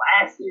is a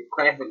classic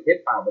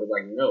hip hop, but it's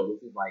like, no,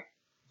 this is like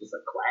just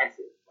a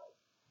classic.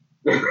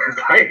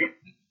 Like,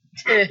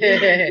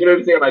 you know what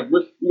I'm saying? Like,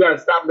 you gotta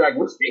stop and be like,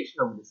 what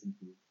station are we listening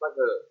to? It's like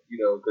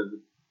because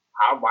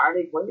why are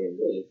they playing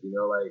this?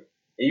 Like,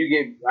 and you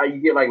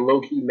get like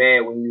low key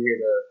mad when you hear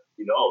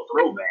the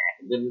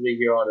throwback, and then you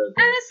hear all the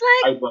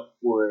hype up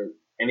for it,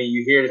 and then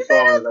you hear the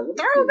song and it's like,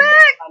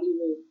 throwback.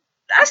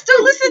 I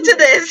still listen to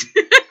this.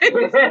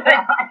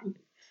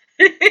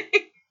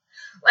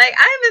 Like,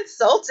 I'm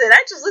insulted. I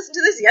just listened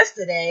to this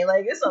yesterday.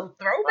 Like, it's a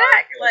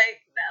throwback.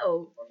 Like,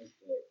 no.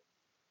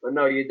 But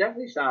no, you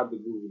definitely shout out to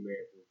Google,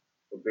 man,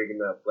 for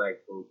bigging up black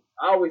folks.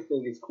 I always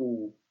think it's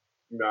cool,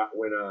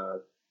 when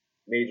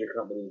major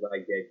companies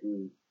like that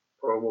do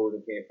promos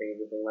and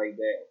campaigns and things like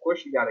that. Of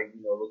course, you gotta,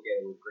 look at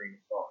it with a grain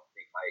of salt.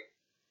 Think like,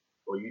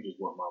 well, you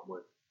just want my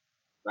money.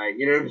 Like,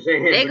 you know what I'm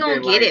saying? They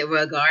gonna get it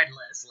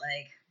regardless.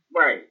 Like,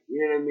 right. You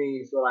know what I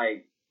mean? So,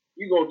 like,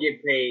 you gonna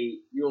get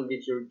paid, you gonna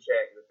get your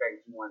check, the fact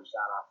that you want to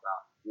shout out,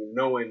 you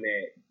knowing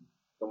that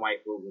some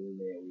white folks in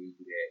there when you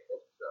do that,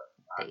 that's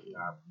what's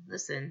up.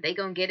 Listen, they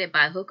gonna get it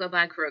by hook or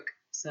by crook,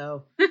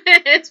 so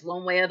it's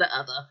one way or the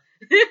other.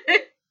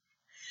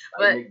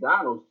 But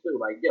McDonald's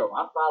too, like, yo,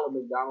 I follow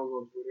McDonald's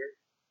on Twitter,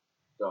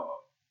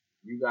 so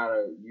you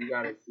gotta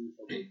see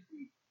some of the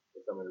tweets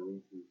and some of the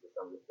retweets and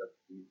some of the stuff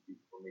that these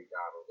people from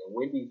McDonald's and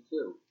Wendy's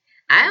too.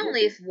 I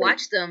only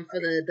watch them for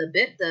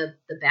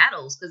the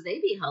battles because they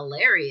be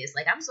hilarious.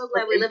 Like, I'm so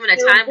glad we live in a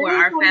time where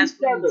our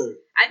fast foods.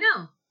 I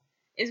know,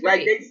 it's great.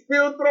 Like, they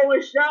still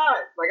throwing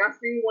shots. Like, I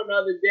seen one the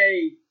other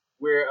day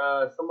where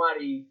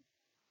somebody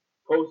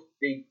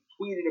they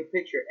tweeted a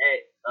picture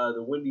at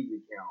the Wendy's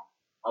account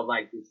of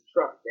like this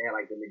truck. They had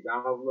like the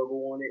McDonald's logo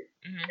on it,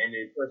 and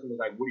the person was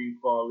like, "What do you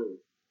call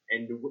this?"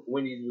 And the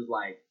Wendy's was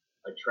like,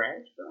 "A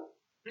trash truck,"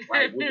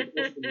 like with the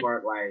question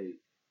mark, like.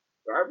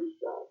 Garbage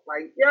truck?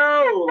 Like,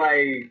 yo,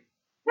 like,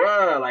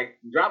 bruh, like,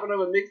 dropping up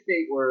a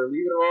mixtape or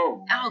leave it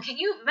alone. Oh, can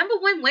you remember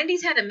when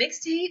Wendy's had a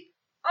mixtape?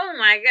 Oh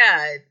my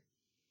god.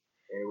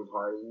 It was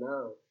hard as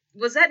no.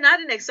 Was that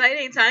not an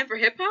exciting time for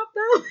hip hop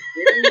though?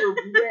 Did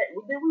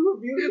we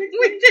review the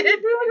mixtape? We did.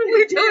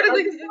 We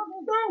totally did.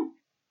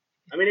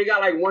 I mean, it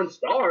got like 1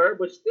 star,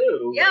 but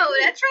still. Yo,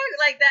 that track,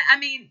 like that, I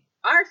mean,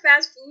 our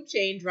fast food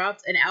chain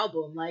dropped an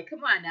album. Like,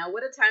 come on now,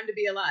 what a time to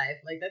be alive.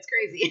 Like, that's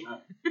crazy.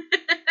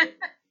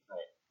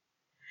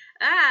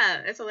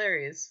 That's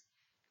hilarious.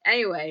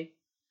 Anyway,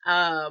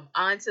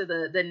 on to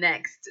the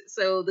next.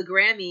 So the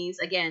Grammys,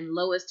 again,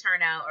 lowest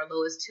turnout or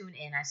lowest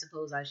tune-in, I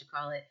suppose I should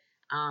call it,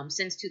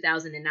 since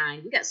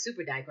 2009. We got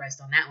super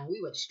digressed on that one.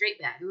 We went straight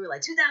back. We were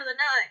like,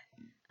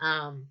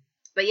 2009.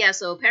 But yeah,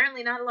 so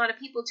apparently not a lot of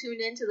people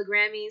tuned into the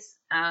Grammys,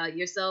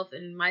 yourself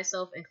and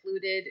myself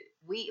included.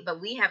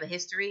 But we have a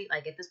history.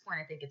 Like, at this point,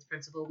 I think it's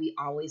principle. We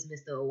always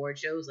miss the award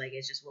shows. Like,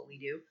 it's just what we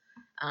do.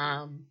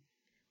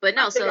 But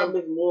no, I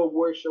miss more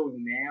award shows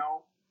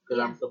now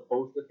because I'm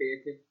supposed to pay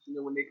attention to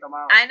them when they come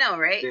out. I know,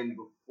 right? Than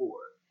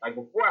before. Like,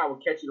 before I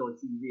would catch it on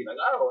TV. Like,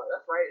 oh,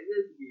 that's right, it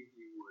is the BET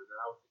Awards. And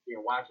I would sit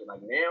there and watch it.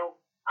 Like, now,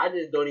 I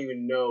just don't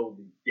even know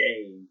the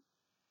day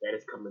that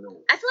it's coming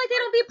on. I feel like they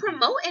don't be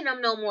promoting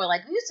them no more.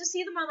 Like, we used to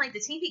see them on, like,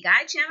 the TV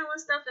Guide channel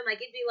and stuff, and, like,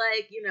 it'd be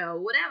like,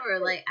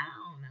 whatever. Like, I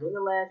don't know. When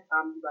the last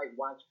time you, like,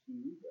 watched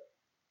TV,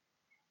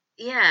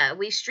 though? Yeah,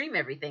 we stream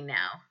everything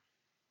now.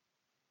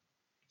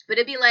 But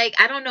it'd be like,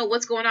 I don't know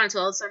what's going on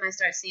until all of a sudden I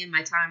start seeing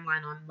my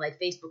timeline on like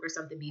Facebook or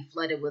something be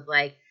flooded with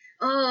like,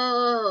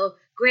 oh,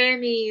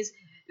 Grammys,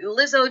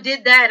 Lizzo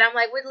did that. I'm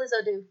like, what did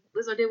Lizzo do?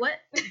 Lizzo did what?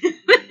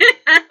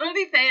 I don't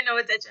be paying no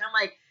attention. I'm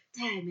like,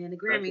 Dang, man, the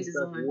That's Grammys the is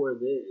stuff on. war is.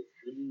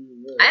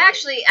 I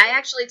actually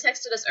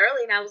texted us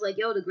early and I was like,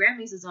 yo, the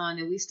Grammys is on,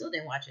 and we still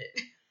didn't watch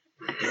it.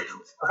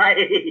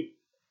 Right.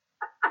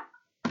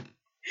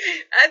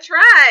 I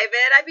try,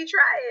 man. I be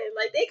trying.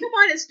 Like, they come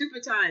on at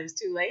stupid times,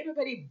 too. Like, ain't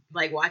nobody,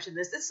 like, watching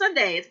this. It's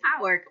Sunday. It's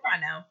Power. Come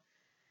on now.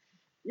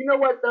 You know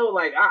what though?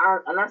 Like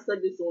I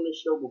said this on the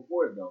show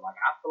before though. Like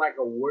I feel like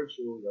award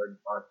shows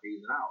are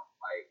phasing out.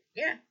 Like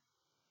Yeah.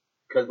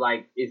 because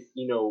like it's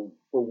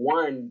for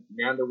one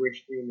now that we're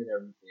streaming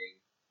everything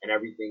and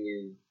everything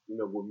is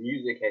where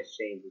music has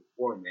changed its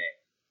format.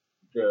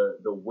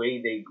 The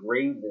way they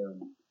grade them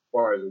as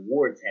far as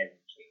awards hasn't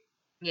changed.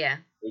 Yeah.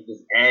 They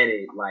just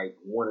added like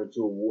one or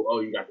two awards. Oh,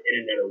 you got the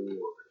internet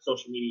award,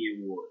 social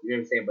media award. You know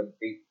what I'm saying?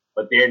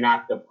 But they're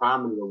not the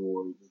prominent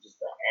awards. It's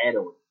just an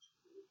add-on.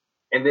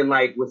 And then,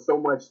 like, with so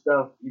much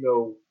stuff,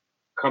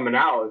 coming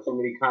out, and so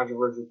many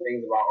controversial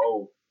things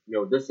about,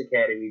 this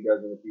academy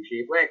doesn't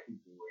appreciate black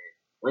people.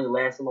 When's the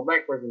last time a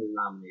black person was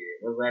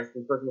nominated? When's the last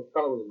time a person of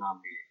color was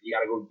nominated? You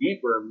gotta go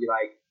deeper and be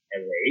like,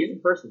 has an Asian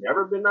person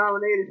ever been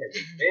nominated? Has a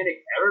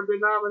Hispanic ever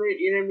been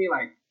nominated? You know what I mean?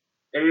 Like,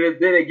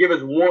 and then they give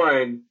us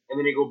one, and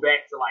then they go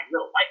back to, like,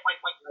 no, white.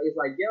 It's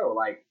like, yo,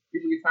 like,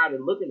 people get tired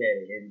of looking at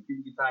it, and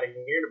people get tired of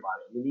hearing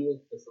about it. And then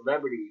even the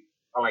celebrities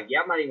are like,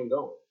 yeah, I'm not even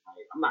going.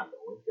 Like, I'm not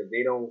going because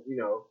they don't,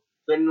 So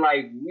then,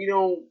 like, we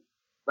don't,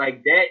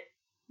 like, that,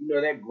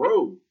 that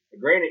grows.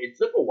 Granted, it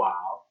took a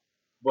while,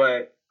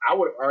 but I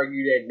would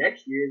argue that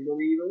next year is going to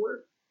be even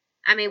worse.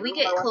 I mean, we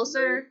get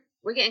closer.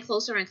 We're getting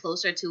closer and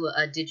closer to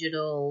a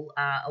digital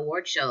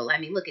award show. I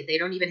mean, look, they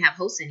don't even have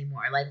hosts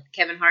anymore. Like,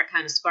 Kevin Hart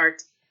kind of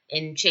sparked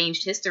and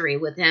changed history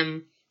with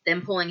them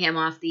pulling him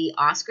off the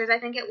Oscars, I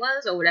think it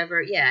was, or whatever,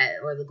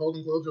 or the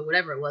Golden Globes or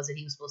whatever it was that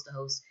he was supposed to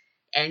host,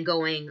 and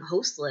going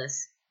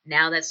hostless.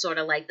 Now that's sort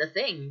of like the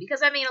thing.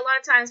 Because, I mean, a lot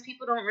of times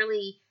people don't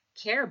really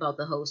care about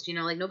the host.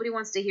 Like, nobody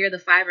wants to hear the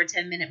 5 or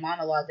 10 minute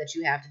monologue that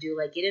you have to do.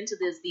 Like, get into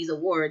these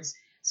awards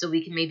so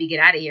we can maybe get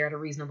out of here at a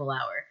reasonable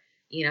hour.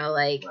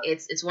 Like,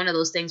 right. It's one of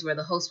those things where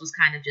the host was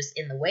kind of just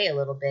in the way a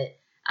little bit.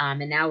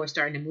 And now we're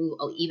starting to move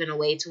even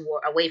away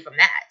from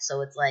that.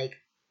 So it's like,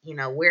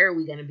 where are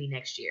we going to be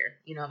next year?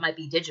 It might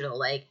be digital.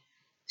 Like,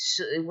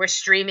 we're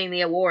streaming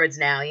the awards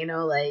now,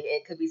 like,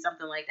 it could be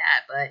something like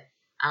that. But,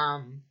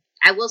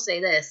 I will say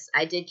this.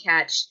 I did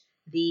catch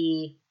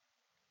the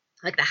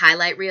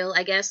highlight reel,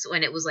 I guess,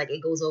 when it was like,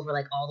 it goes over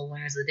like all the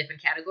winners of the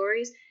different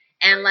categories.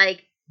 And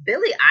like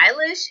Billie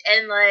Eilish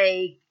and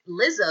like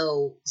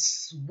Lizzo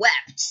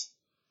swept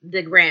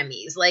the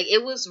Grammys. Like,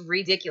 it was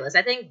ridiculous.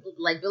 I think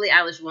like Billie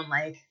Eilish won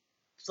like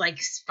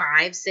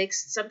 5,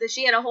 6, something.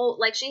 She had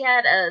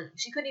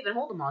she couldn't even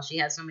hold them all. She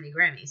had so many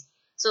Grammys.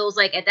 So it was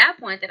like at that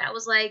point that I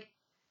was like,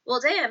 well,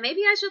 damn,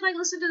 maybe I should, like,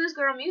 listen to this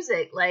girl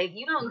music. Like,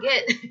 you don't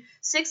get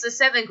 6 or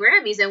 7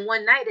 Grammys in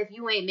one night if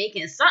you ain't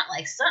making something.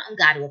 Like, something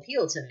got to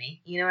appeal to me.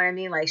 You know what I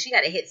mean? Like, she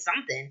got to hit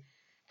something.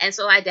 And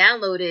so I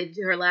downloaded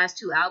her last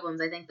 2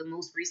 albums. I think the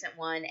most recent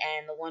one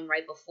and the one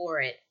right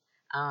before it.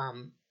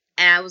 And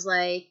I was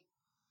like,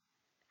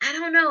 I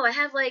don't know. I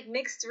have, like,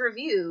 mixed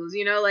reviews.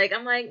 Like,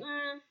 I'm like,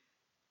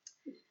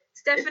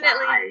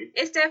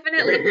 It's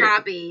definitely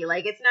poppy.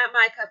 Like, it's not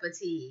my cup of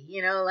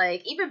tea,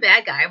 like, even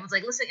Bad Guy. I was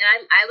like, listen,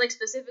 and I like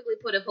specifically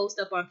put a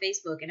post up on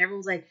Facebook and everyone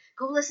was like,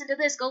 go listen to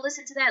this, go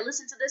listen to that,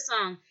 listen to this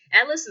song.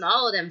 And I listened to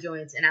all of them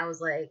joints and I was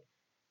like,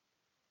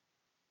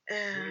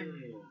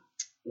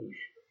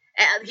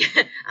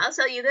 I'll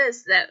tell you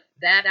this,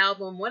 that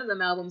album, one of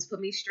them albums put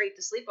me straight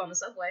to sleep on the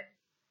subway.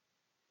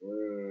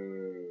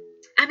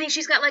 I mean,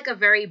 she's got like a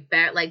very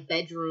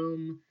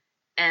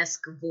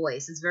bedroom-esque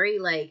voice. It's very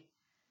like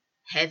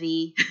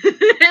heavy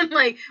and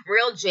like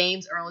real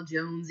James Earl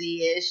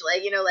Jonesy-ish,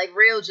 like, like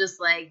real just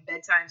like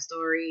bedtime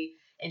story.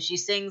 And she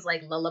sings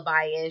like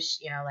lullaby-ish,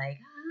 like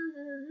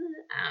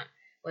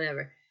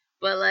whatever.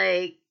 But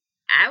like,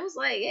 I was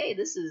like, hey,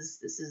 this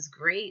is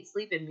great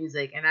sleeping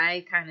music. And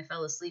I kind of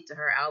fell asleep to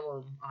her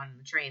album on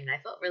the train, and I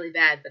felt really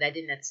bad, but I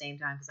didn't at the same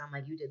time because I'm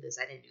like, you did this,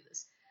 I didn't do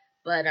this.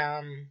 But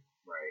right.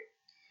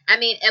 I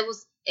mean, it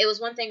was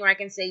one thing where I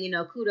can say,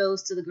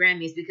 kudos to the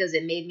Grammys because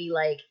it made me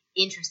like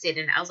interested,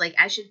 and I was like,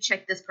 I should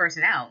check this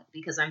person out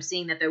because I'm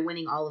seeing that they're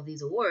winning all of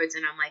these awards,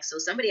 and I'm like, so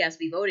somebody has to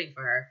be voting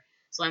for her.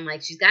 So I'm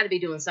like, she's got to be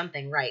doing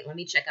something right. Let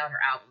me check out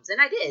her albums,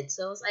 and I did.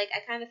 So I was like,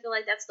 I kind of feel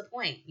like that's the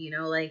point,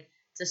 like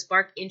to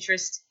spark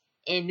interest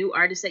in new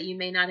artists that you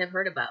may not have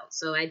heard about.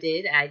 So I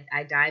did.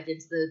 I dived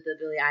into the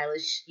Billie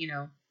Eilish,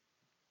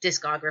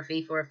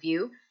 discography for a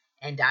few,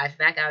 and dived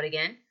back out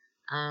again.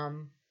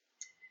 And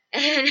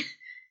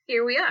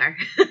here we are.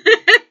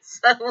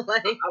 So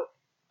like,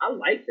 I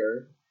like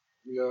her.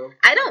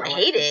 I don't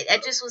hate it.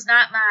 It just was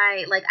not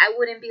my, like, I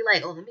wouldn't be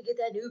like, oh, let me get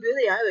that new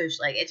Billie Eilish.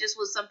 Like, it just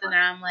was something that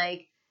I'm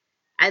like,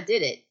 I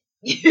did it.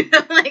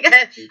 Like,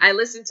 I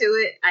listened to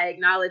it. I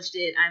acknowledged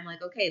it. I'm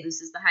like, okay,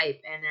 this is the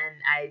hype. And then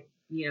I,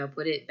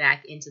 put it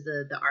back into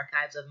the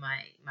archives of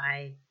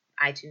my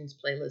iTunes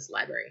playlist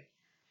library.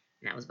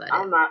 And that was about it.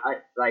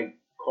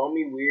 Call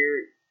me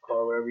weird,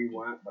 call whatever you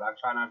want, but I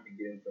try not to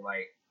get into,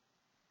 like,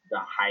 the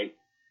hype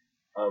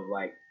of,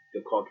 like,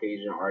 the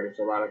Caucasian artists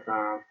a lot of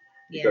times.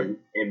 Because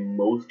in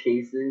most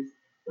cases,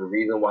 the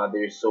reason why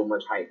there's so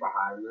much hype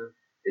behind them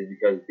is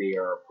because they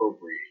are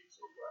appropriating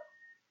so well.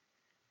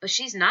 But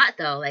she's not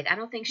though. Like I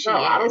don't think she is.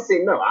 I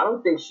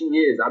don't think she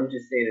is. I'm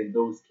just saying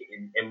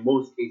in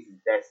most cases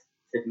that's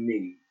to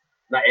me.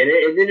 Now, and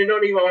then it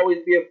don't even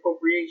always be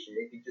appropriation.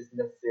 It could just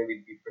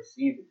necessarily be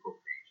perceived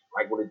appropriation,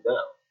 like with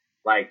Adele.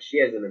 Like she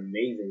has an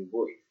amazing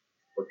voice,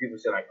 but people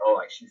say like, oh,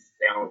 like she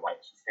sounds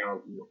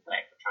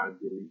black for trying to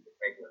do it,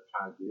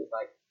 trying to do it.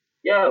 Like,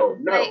 yo,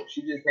 no, like,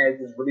 she just has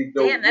this really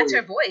dope. Damn, that's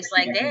her voice.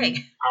 Like, dang.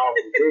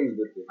 Powerful things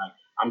with it. Like,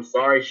 I'm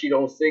sorry she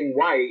don't sing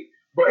white,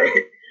 but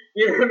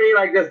you know what I mean.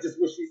 Like that's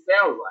just what she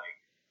sounds like.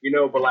 You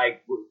know, but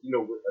like with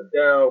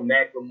Adele,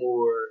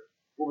 Macklemore,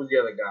 what was the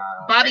other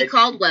guy? Bobby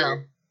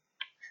Caldwell.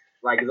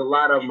 Like, there's a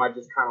lot of them I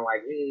just kind of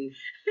like,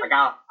 like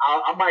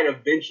I might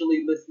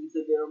eventually listen to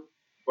them,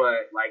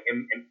 but like,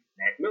 and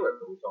Mac Miller,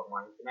 who we're talking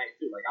about tonight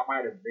too, like I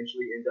might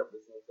eventually end up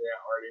listening to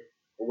that artist,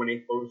 but when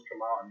they first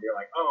come out and they're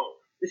like, oh,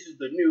 this is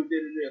the new,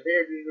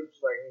 I'm just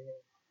like,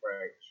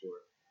 right,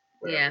 sure.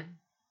 Whatever. Yeah.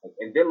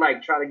 And then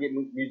like try to get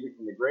music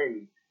from the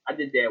Grammys. I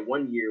did that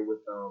one year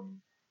with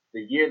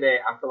the year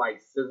that I feel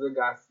like SZA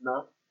got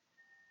snuffed.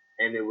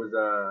 And it was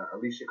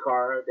Alicia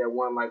Cara that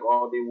won like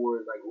all the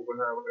awards, like over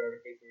her, whatever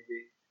the case may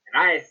be. And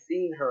I had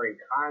seen her in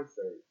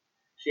concert.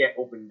 She had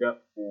opened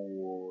up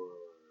for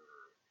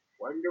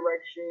One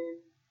Direction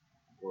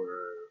or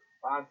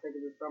 5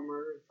 Seconds of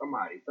Summer.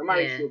 Somebody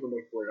she opened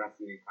up for it. I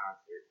seen in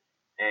concert,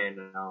 and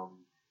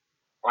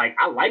like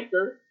I liked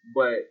her,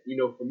 but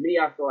for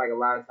me, I feel like a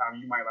lot of times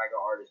you might like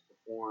an artist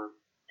perform,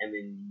 and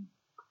then you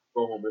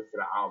go home and listen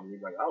to the album.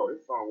 You're like, oh,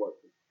 this song was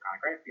kind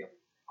of crappy.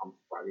 I'm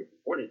probably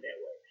supported that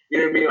way. You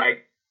know what I mean?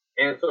 Like,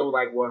 and so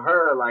like with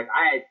her, like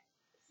I had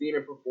seen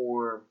her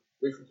perform,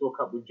 listened to a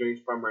couple of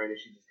joints from her, and then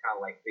she just kind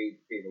of like fade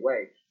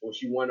away. When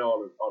she won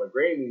all the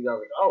Grammys, I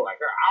was like, oh, like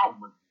her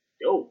album was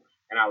dope,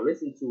 and I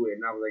listened to it,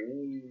 and I was like,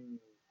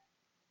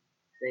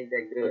 this ain't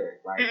that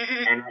good. Like,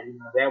 and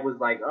that was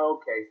like,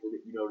 oh, okay, so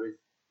that,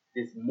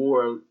 this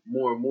more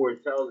and more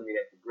tells me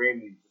that the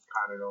Grammys just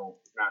kind of don't,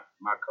 it's not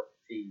my cup of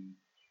tea.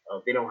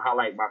 They don't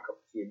highlight my cup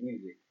of tea of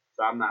music,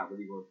 so I'm not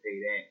really gonna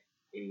pay that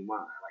any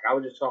mind. Like I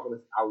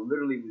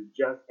literally was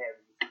just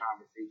having this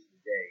conversation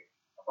today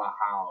about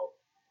how,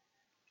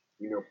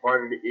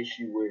 part of the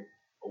issue with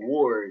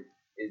awards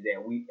is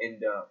that we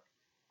end up,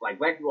 like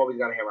black people always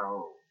gotta have our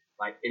own.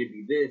 Like it'd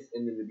be this,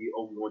 and then it'd be,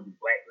 oh, we want to do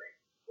black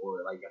Grammys,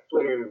 or like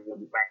Twitter, we want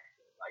to do black.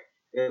 Like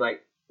they're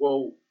like,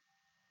 well,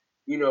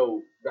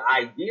 the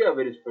idea of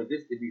it is for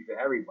this to be for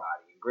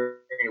everybody. And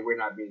granted, we're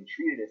not being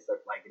treated as such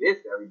like it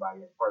is for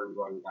everybody. As part of it,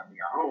 we gotta make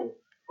our own.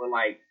 But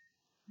like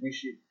we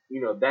should,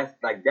 that's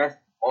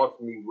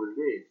ultimately what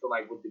it is. So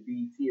like with the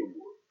BET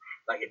Awards,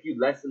 like if you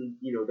lessen,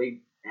 they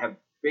have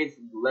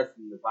basically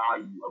lessened the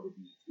value of a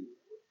BET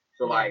Award.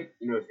 So like,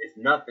 it's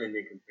nothing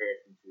in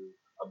comparison to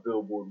a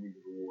Billboard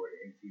Music Award,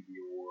 an MTV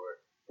Award,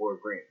 or a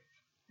Grammy.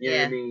 You know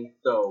what I mean?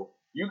 So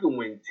you can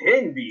win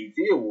 10 BET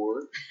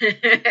Awards. You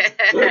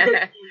know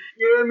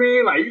what I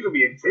mean? Like you could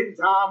be a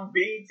 10-time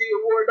BET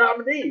Award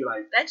nominee.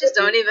 Like that just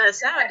don't even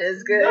sound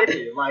as good.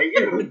 Nothing. Like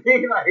you know what I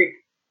mean? Like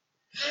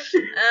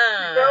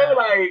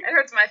it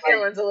hurts my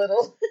feelings a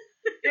little.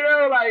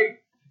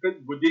 Like,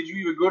 but did you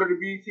even go to the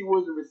BET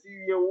Awards and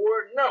receive your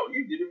award? No,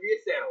 you did it via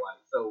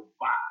satellite. So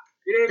bye.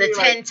 You know what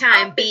I mean?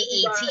 10-time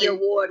BET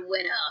Award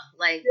winner.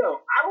 Like,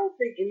 I don't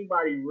think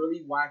anybody really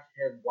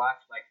has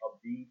watched like a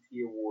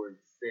BET Award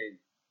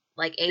since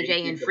like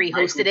AJ and Free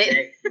hosted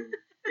it.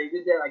 They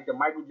did that like the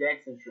Michael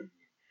Jackson tribute.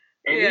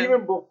 And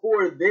even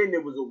before then,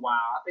 it was a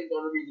while. I think the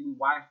only reason we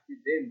watched it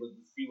then was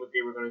to see what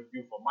they were going to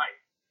do for Mike.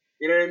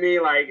 You know what I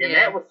mean? Like, and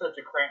that was such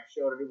a crap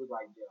show that it was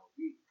like,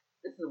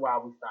 this is why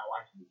we stopped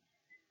watching it.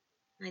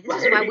 Like,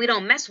 this is why we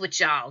don't mess with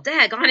y'all.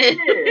 Daggone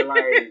it. Yeah,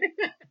 like,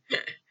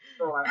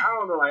 so like, I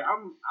don't know, like,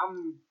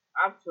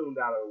 I've tuned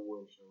out of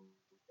award shows.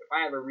 If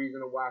I have a reason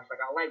to watch, like,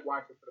 I like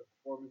watching for the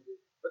performances,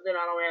 but then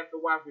I don't have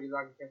to watch because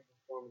I can catch the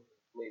performances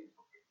later.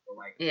 So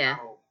like, I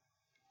don't,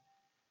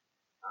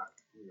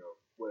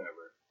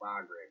 whatever.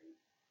 5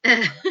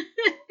 Grammys.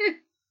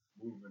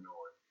 Moving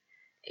on.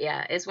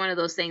 Yeah, it's one of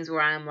those things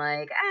where I'm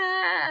like,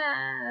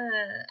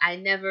 I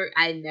never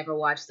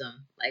watch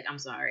them. Like, I'm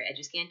sorry, I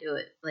just can't do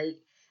it. Like,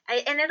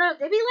 they'd be like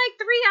 3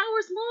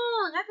 hours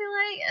long. I'd be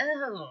like,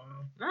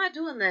 I'm not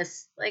doing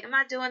this. Like, I'm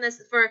not doing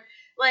this for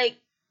like.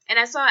 And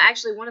I saw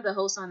actually one of the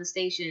hosts on the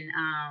station,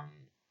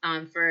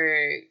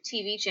 for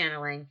TV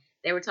channeling.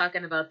 They were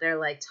talking about their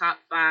like top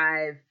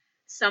 5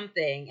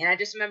 something, and I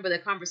just remember the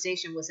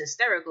conversation was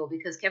hysterical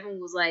because Kevin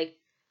was like,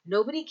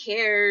 nobody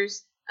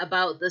cares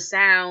about the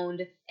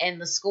sound and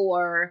the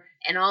score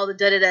and all the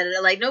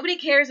da-da-da-da. Like, nobody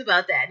cares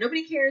about that.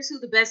 Nobody cares who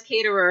the best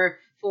caterer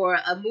for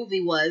a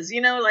movie was,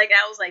 like,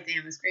 I was like,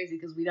 damn, it's crazy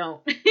because we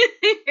don't.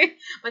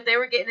 But they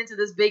were getting into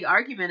this big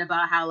argument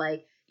about how,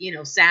 like,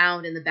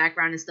 sound and the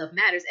background and stuff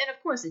matters. And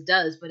of course it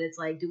does, but it's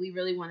like, do we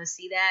really want to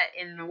see that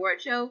in an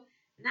award show?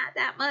 Not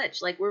that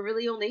much. Like, we're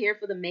really only here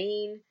for the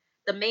main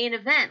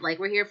event. Like,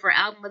 we're here for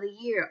album of the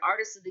year,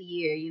 artist of the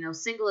year,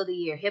 single of the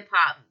year, hip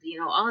hop,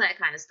 all that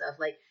kind of stuff.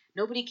 Like,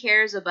 nobody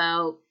cares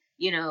about,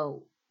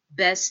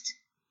 best,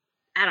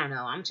 I don't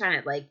know, I'm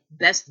trying to, like,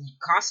 best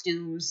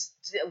costumes,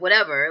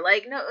 whatever.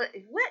 Like, no,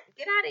 what?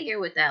 Get out of here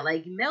with that.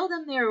 Like, mail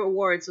them their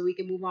awards so we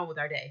can move on with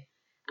our day.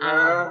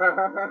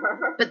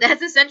 But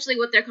that's essentially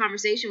what their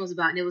conversation was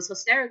about. And it was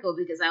hysterical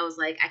because I was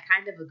like, I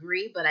kind of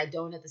agree, but I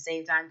don't at the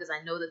same time because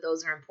I know that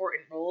those are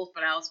important roles,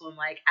 but I also am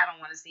like, I don't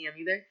want to see them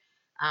either.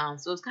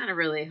 So it's kind of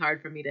really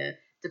hard for me to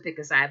pick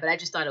a side. But I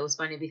just thought it was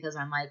funny because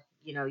I'm like,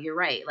 you're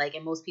right. Like,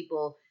 and most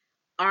people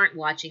aren't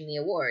watching the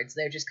awards.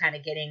 They're just kind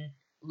of getting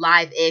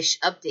live-ish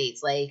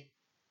updates. Like,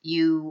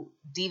 you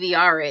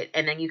DVR it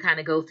and then you kind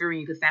of go through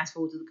and you could fast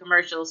forward through the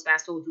commercials,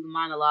 fast forward through the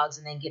monologues,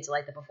 and then get to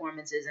like the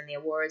performances and the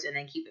awards and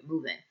then keep it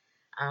moving.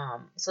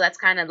 So that's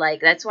kind of like,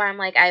 that's why I'm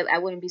like, I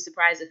wouldn't be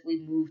surprised if we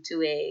move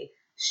to a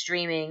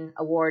streaming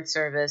award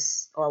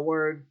service or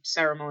award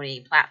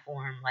ceremony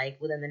platform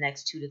like within the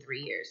next 2 to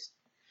 3 years.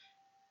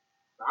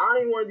 I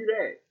don't even want to do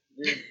that.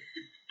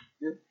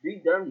 Just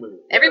be done with it.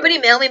 Everybody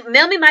mail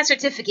me my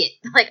certificate.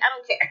 Like, I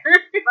don't care.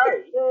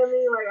 Right, you know what I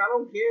mean? Like, I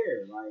don't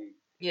care. Like,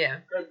 yeah.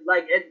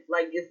 Like,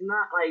 it's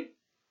not like,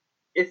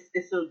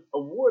 it's a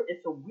award.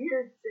 It's a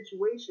weird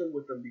situation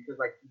with them because,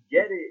 like, you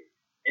get it,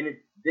 and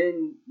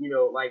then,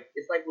 like,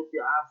 it's like with the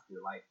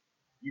Oscar. Like,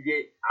 you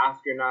get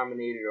Oscar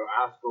nominated or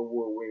Oscar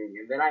award winning,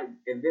 and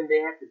then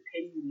they have to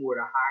pay you more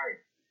to hire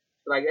you.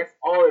 So, like, that's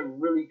all it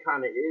really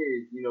kind of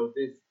is.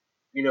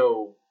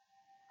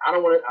 I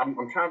don't want to. I'm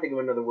trying to think of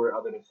another word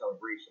other than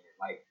celebration.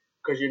 Like,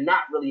 because you're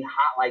not really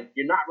highlighting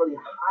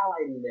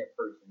that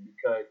person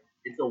because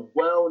it's a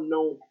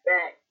well-known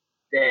fact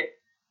that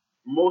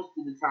most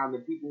of the time the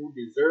people who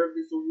deserve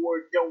this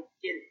award don't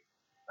get it.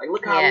 Like,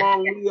 look how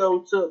long Leo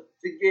took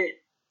to get.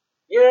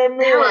 You know what I mean?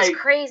 That was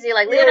crazy.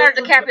 Like,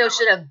 Leonardo DiCaprio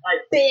should have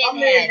been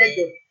had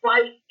to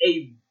fight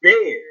a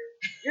bear.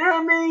 You know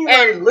what I mean?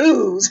 And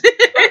lose.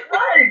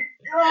 Right.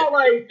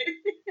 Like,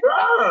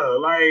 bruh,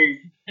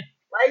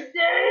 like,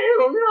 damn,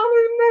 what was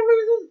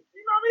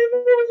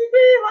he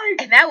doing?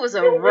 Like, and that was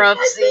a rough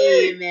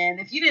scene, man.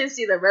 If you didn't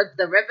see the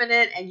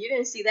Revenant and you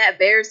didn't see that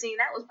bear scene,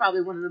 that was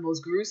probably one of the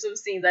most gruesome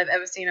scenes I've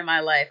ever seen in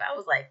my life. I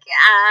was like,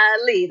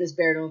 golly, this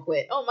bear don't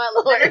quit. Oh, my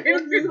Lord. I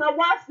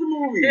watched the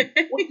movie.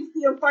 What to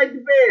see him fight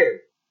the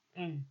bear?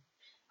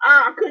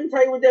 I couldn't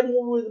tell you what that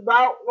movie was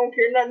about. I don't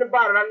care nothing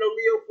about it. I know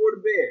Leo for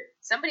the bear.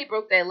 Somebody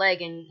broke their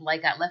leg and,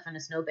 like, got left in a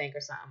snowbank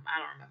or something. I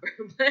don't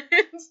remember.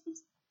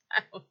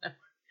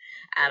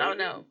 I don't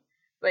know.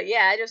 But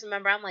yeah, I just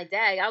remember I'm like,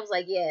 dang, I was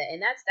like, yeah,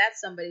 and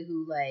that's somebody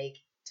who like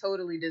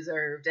totally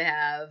deserved to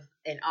have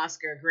an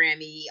Oscar,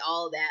 Grammy,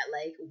 all that,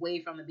 like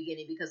way from the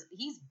beginning because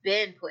he's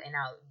been putting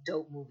out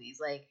dope movies,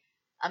 like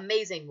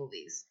amazing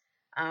movies.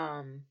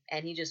 And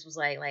he just was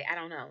like I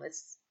don't know,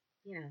 it's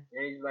And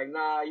he's like,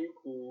 nah, you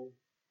cool.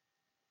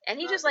 And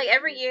he just like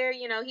every year,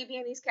 he'd be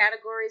in these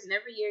categories, and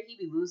every year he'd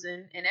be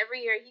losing, and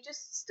every year he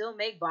just still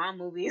make bomb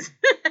movies.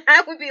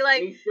 I would be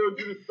like, he still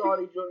do the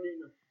Saudi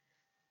Jonina.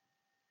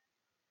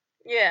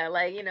 Yeah,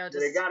 like, just...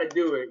 They gotta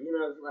do it.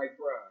 It's like,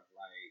 bro,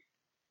 like...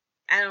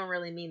 I don't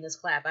really mean this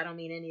clap. I don't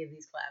mean any of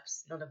these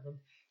claps. None of them.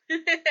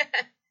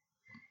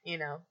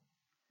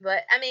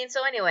 But,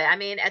 so anyway,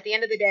 at the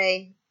end of the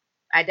day,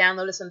 I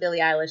downloaded some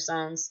Billie Eilish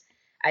songs.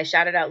 I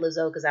shouted out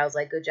Lizzo because I was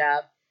like, good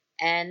job.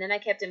 And then I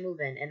kept it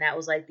moving. And that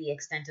was, like, the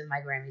extent of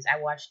my Grammys. I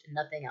watched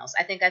nothing else.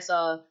 I think I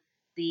saw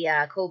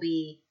the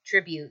Kobe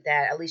tribute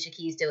that Alicia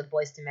Keys did with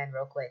Boyz II Men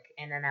real quick.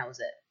 And then that was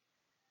it.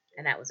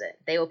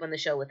 They opened the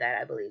show with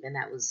that, I believe, and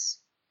that was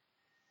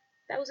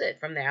it.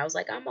 From there, I was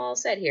like, I'm all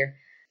set here.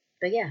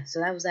 But yeah, so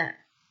that was that.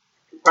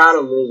 I'm proud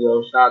of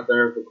Lizzo. Shout out to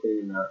her for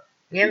cleaning up.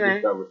 Yeah, man.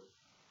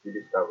 We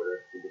discovered her.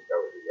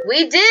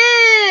 We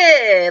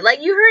did.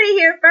 Like, you heard it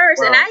here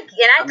first, well, and I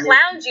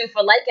clowned you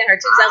for liking her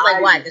too. Because I was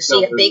like, why? Because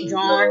she a big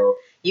drawn.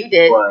 You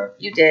did.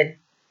 You did.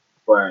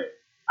 But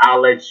I'll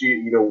let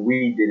you.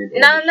 We did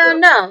it.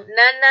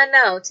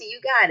 No. Till you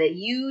got it.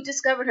 You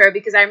discovered her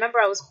because I remember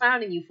I was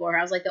clowning you for her.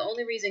 I was like, the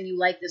only reason you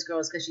like this girl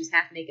is because she's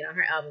half naked on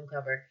her album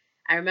cover.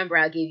 I remember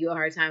I gave you a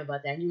hard time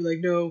about that, and you were like,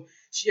 no,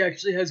 she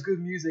actually has good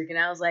music. And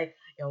I was like,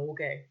 yo,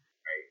 okay.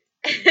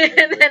 Right.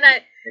 and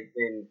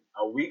then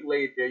a week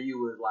later, you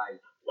was like,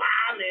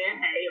 wow,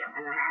 man, hey.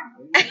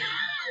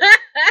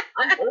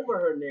 I'm over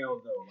her now,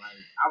 though. Like,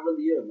 I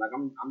really am. Like,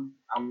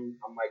 I'm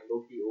like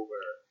low key over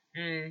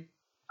her.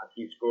 I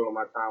keep scrolling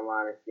my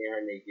timeline and seeing her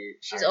naked.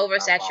 She's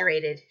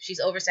oversaturated. She's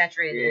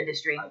oversaturated the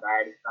industry. Like,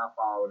 I had to stop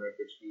following her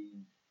because she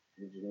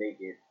was just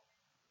naked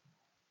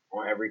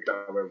on every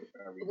cover.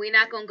 We're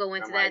not going to go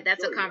into that.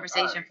 That's a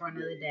conversation for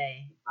another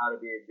day. How to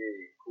be a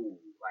big, cool,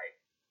 like,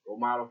 go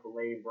model for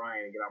Lane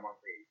Bryant and get out my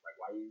face. Like,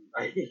 why you,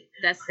 like,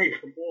 that's, like,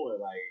 come on,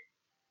 like,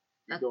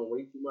 you're doing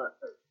way too much.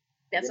 Like,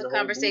 that's a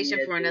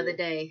conversation for another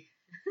day.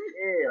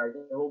 Yeah, like,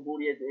 the whole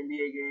booty at the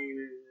NBA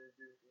game is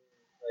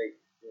like,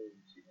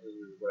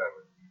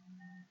 whatever.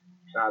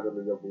 Shout out to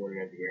Lizzo for winning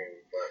at the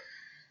Grammy, but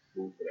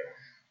move to that.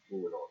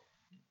 Moving on.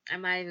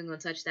 I'm not even going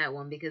to touch that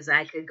one because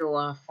I could go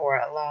off for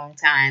a long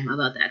time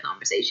about that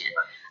conversation.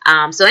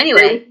 So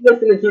anyway.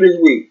 What are you listening to this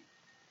week?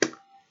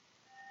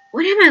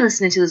 What am I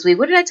listening to this week?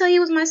 What did I tell you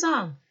was my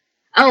song?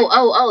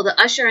 Oh,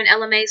 the Usher and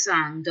LMA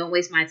song, Don't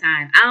Waste My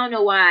Time. I don't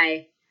know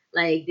why.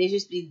 Like, there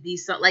just be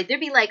these songs. Like, there'd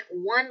be like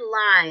one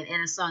line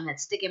in a song that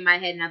stick in my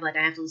head, and I'm like,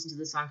 I have to listen to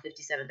the song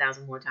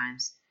 57,000 more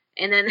times.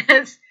 And then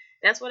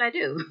that's what I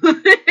do.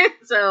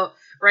 So,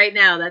 right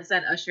now, that's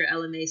that Usher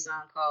LMA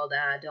song called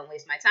Don't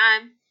Waste My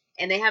Time.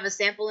 And they have a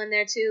sample in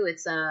there, too.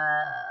 It's,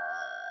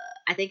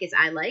 I think it's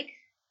I Like,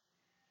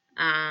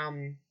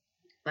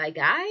 by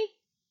Guy.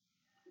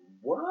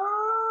 What?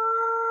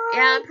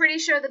 Yeah, I'm pretty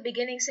sure the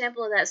beginning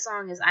sample of that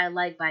song is I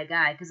Like by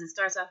Guy, because it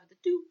starts off with the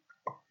doo,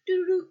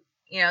 doo, doo.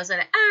 You know, so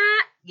that,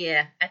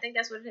 yeah, I think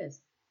that's what it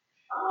is.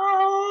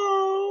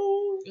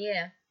 Oh.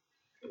 Yeah.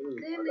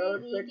 Oh.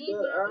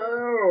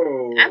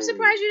 I'm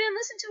surprised you didn't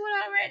listen to it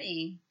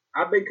already.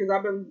 I've been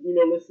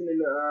listening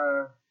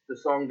to the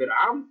song that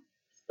I'm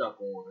stuck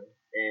on,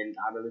 and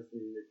I've been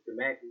listening to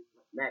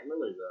Mac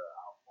Miller's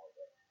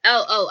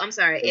album. Oh, I'm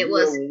sorry. So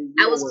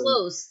I was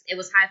close. It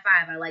was High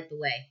Five. I Like the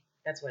Way.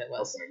 That's what it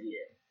was. Okay,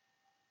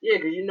 yeah,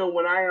 because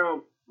when I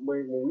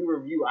when we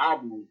review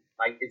albums,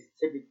 like it's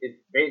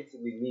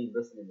basically me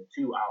listening to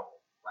two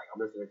albums. Like I'm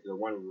listening to the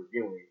one we're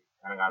reviewing,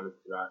 and I gotta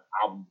listen to the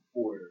album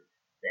before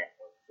that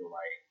one. So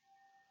like,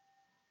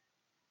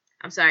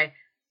 I'm sorry.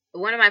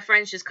 One of my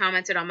friends just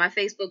commented on my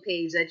Facebook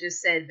page that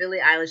just said Billie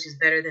Eilish is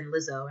better than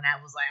Lizzo, and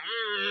I was like,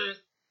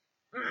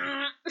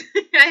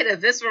 I had a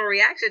visceral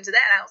reaction to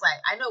that. I was like,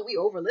 I know we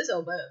over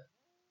Lizzo, but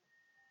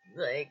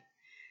like,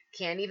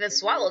 can't even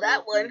swallow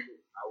that one.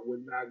 I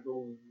would not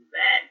go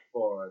that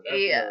far. That's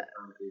another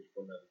conversation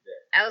for another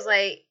day. I was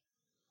like,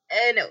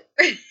 no.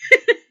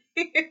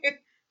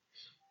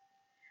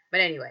 But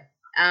anyway,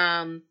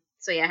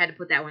 so yeah, I had to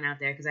put that one out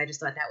there because I just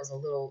thought that was a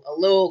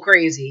little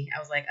crazy. I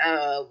was like,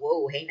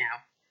 whoa, hey now.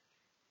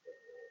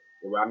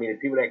 Well, I mean, the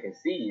people that can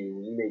see you,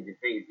 when you made your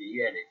face,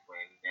 you had to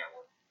explain that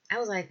one. I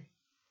was like,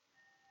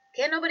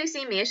 can't nobody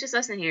see me? It's just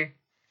us in here.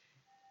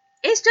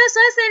 It's just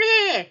us in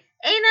here.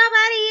 Ain't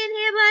nobody in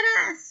here but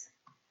us.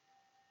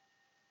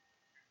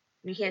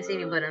 You can't see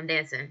me, but I'm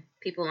dancing.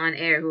 People on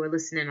air who are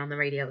listening on the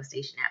radio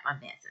station app,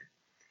 I'm dancing.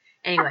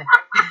 Anyway,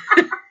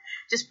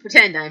 just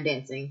pretend I'm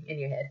dancing in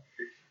your head.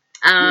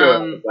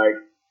 Like,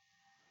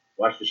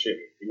 watch the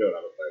shimmy. You know what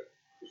I look like.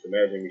 Just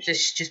imagine me.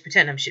 Just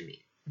pretend I'm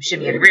shimmying. I'm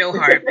shimmying real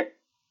hard.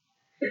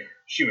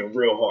 Shimmying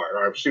real hard.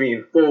 Or I'm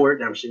shimmying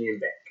forward and I'm shimmying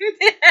back.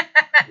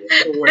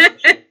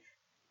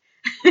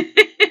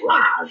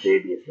 Live,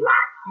 baby, it's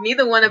live.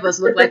 Neither one of us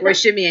look like we're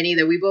shimmying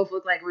either. We both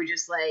look like we're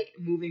just like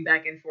moving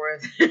back and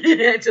forth to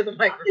the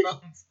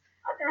microphones.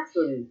 I got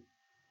some.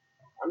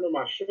 I know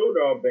my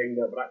shoulder all banged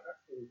up, but I got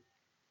some.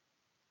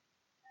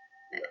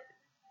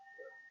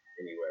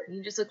 Anyway,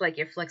 you just look like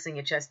you're flexing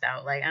your chest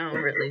out. Like I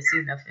don't really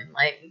see nothing.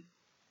 Like.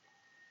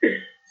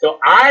 So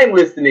I'm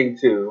listening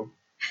to.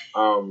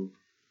 I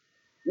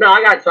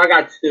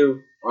got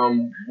two.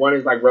 One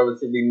is like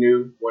relatively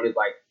new. One is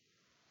like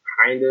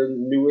kind of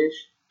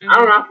newish. Mm-hmm. I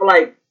don't know. I feel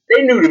like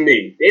they new to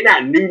me. They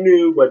not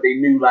new, but they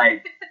knew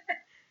like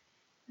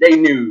they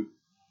knew.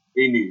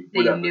 They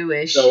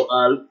newish. So,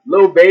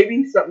 Lil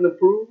Baby, Something to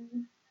Prove.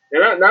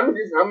 And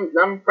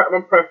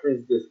I'm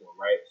preference this one,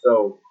 right?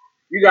 So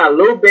you got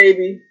Lil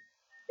Baby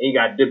and you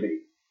got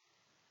DaBaby,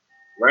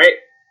 right?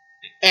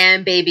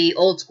 And Baby,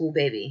 old school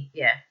Baby,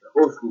 yeah.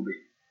 The old school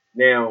Baby.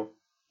 Now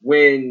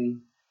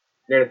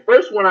the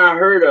first one I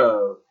heard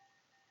of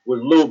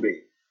was Lil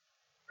Baby.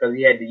 Because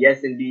he had the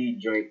Yes Indeed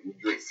joint with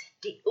Drake.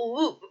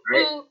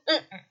 Right?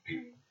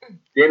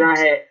 Then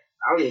I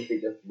don't even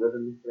think that's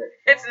rhythm for that.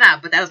 It's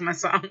not, but that was my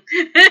song.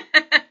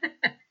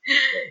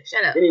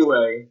 Shut up.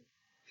 Anyway,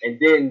 and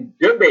then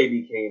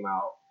DaBaby came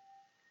out.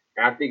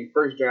 And I think the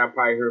first joint I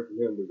probably heard from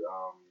him was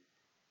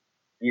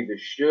either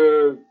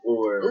Suge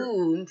or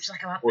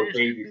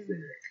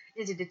Babysitter.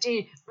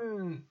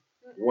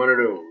 One of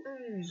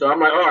those. So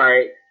I'm like,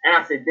 alright. And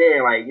I said,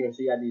 damn, like, so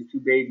you got these two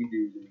baby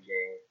dudes in the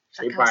game.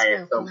 They probably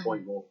at some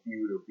point gonna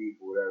feud or beef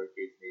or whatever the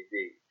case may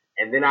be.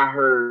 And then I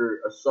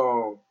heard a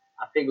song,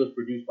 I think it was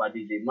produced by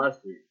DJ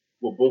Mustard,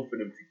 with both of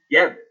them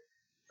together.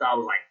 So I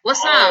was like, what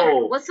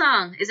song? What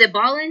song? Is it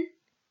Ballin'?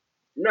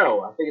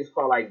 No, I think it's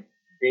called like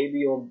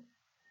Baby on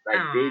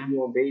Baby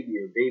or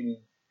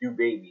Baby Do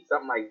Baby,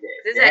 something like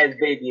that. It has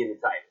Baby in the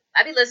title.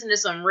 I be listening to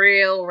some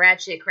real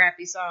ratchet,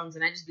 crappy songs,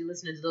 and I just be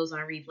listening to those on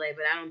replay,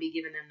 but I don't be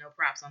giving them no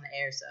props on the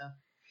air. So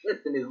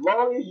listen, as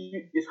long as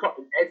it's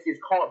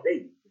called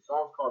Baby. The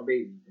song's called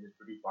Baby, and it's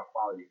produced by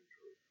Quality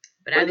Control.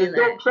 But it's a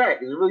dope track.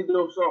 It's a really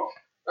dope song.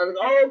 I was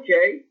like, oh,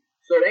 okay.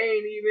 So they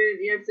ain't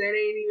even, you know what I'm saying? They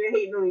ain't even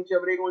hating on each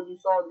other. They gonna do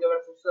songs together.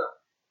 That's what's up.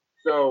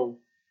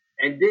 So,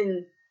 and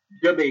then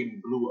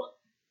DaBaby blew up.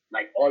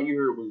 Like, all you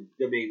heard was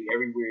DaBaby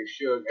everywhere.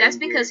 Suge. That's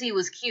because he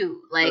was cute.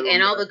 Like,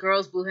 and all the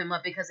girls blew him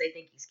up because they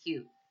think he's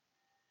cute.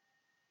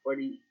 But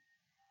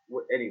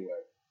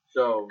anyway.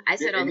 So. I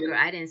said all the girls.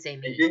 I didn't say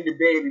me. And then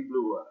DaBaby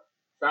blew up.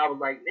 So I was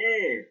like,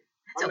 man.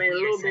 I mean,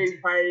 Lil Baby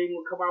probably ain't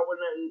gonna come out with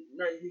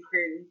nothing too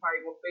crazy. He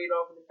probably gonna fade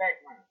off in the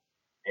background.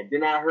 And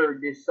then I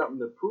heard this Something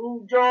to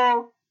Prove,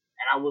 y'all.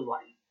 And I was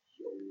like,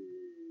 yo.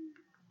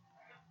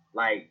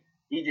 Like,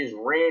 he just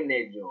ran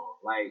that joint.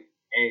 Like,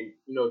 And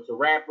to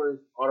rappers,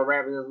 all the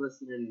rappers that's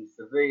listening,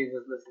 civilians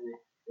that's listening,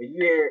 when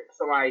you hear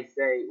somebody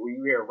say, when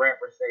you hear a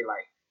rapper say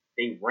like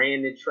they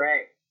ran the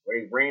track or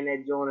they ran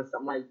that joint or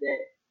something like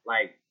that,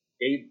 like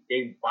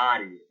they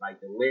bodied it, like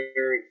the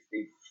lyrics,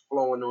 they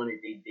flowing on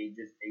it,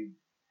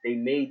 they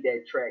made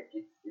that track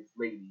it's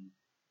lady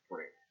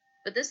friend.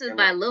 But this is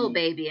by Lil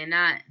Baby and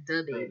not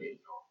the Baby.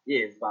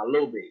 Yeah, it's by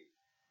Lil Baby.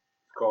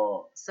 It's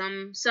called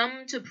Some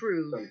to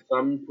Prove.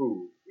 Some to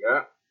Prove.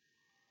 Yeah,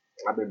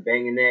 I've been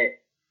banging that.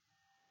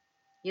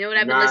 You know what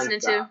I've been listening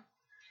to?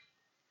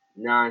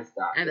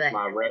 Non-stop. It's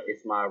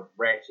my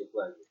ratchet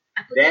pleasure.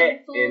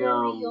 That and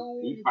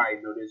you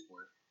probably know this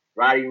one.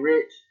 Roddy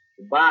Ricch,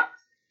 The Box.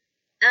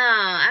 Oh,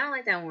 I don't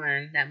like that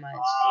one that much.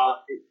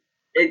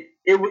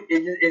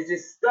 It's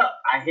just stuck.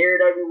 I hear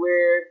it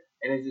everywhere,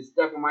 and it's just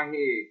stuck in my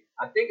head.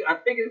 I think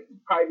it's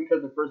probably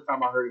because the first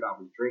time I heard it, I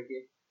was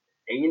drinking,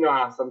 and you know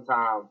how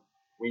sometimes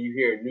when you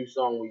hear a new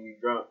song when you're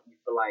drunk, you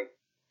feel like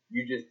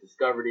you just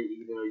discovered it,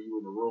 even though you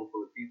were in a room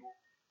full of people,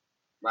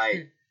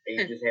 like, and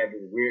you just have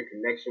this weird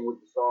connection with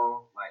the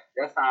song. Like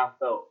that's how I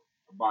felt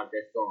about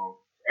that song.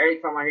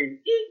 Every time I hear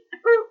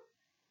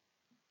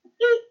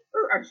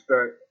I just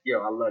start,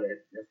 I love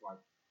that. That's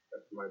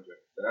my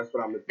drink. So that's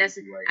what I'm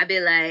listening to right now. I be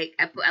like,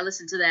 I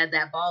listen to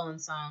that Ballin'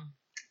 song.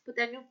 Put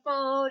that new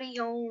 40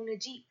 on the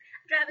Jeep.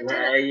 Driving to the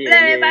I be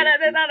in my car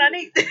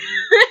getting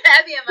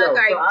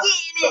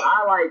it.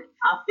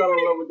 I fell in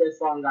love with that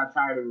song. Got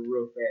tired of it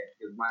real fast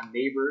because my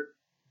neighbor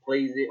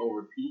plays it on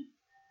repeat.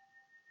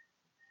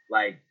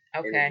 Like,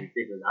 okay, it's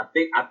ridiculous. I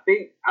think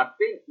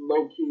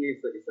low key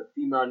it's a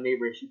female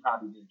neighbor and she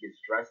probably just gets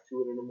dressed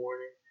to it in the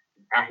morning.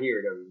 I hear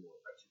it every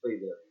morning. Like she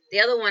plays it every morning.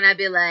 The other one, I'd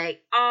be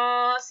like,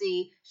 oh,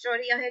 see,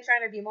 shorty out here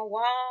trying to be my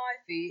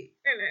wifey.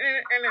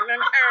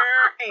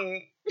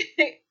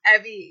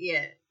 I'd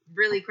be,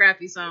 really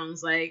crappy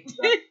songs, like.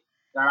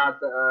 Shout out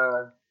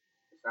to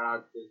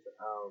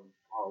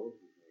what's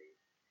his name?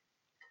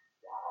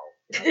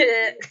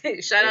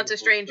 Wow. Shout out to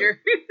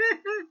Stranger.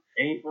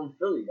 Ain't from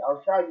Philly. I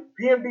was trying to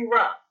PNB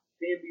Rock.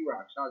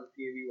 Shout out to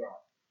PNB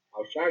Rock. I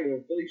was trying to give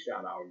a Philly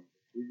shout out.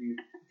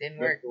 Didn't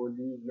work. Dude's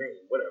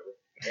name, whatever.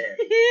 Yeah.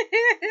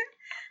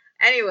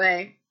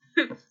 Anyway,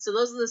 so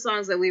those are the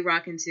songs that we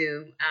rock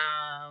into.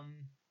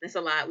 That's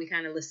a lot. We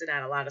kind of listed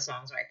out a lot of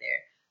songs right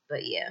there.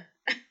 But yeah.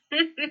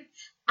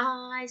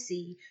 I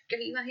see. Girl,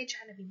 you out here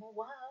trying to be my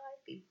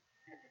wifey.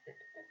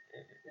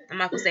 I'm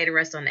not going to say the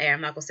rest on the air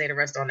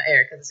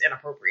because it's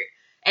inappropriate.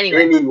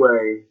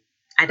 Anyway,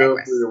 I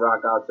digress. Feel free to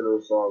rock out to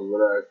those songs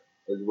with us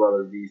as well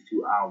as these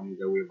two albums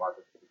that we're about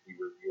to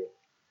review.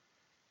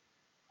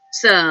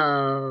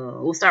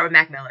 So, we'll start with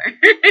Mac Miller.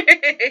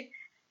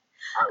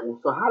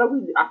 So how do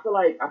we? I feel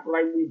like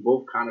we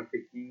both kind of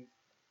picked these.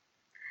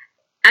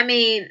 I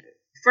mean,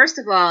 first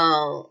of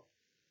all,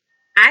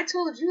 I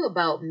told you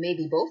about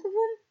maybe both of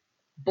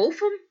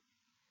them,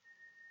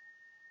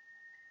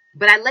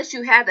 but I let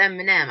you have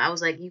Eminem. I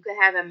was like, you could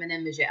have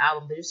Eminem as your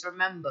album, but just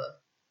remember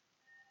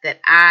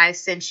that I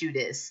sent you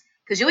this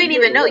because you ain't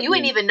even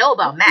know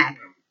about Mac.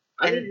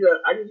 I need you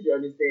to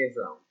understand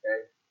something.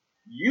 Okay?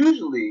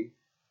 Usually,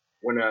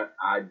 when a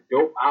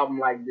dope album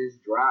like this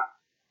drops,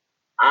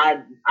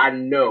 I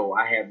know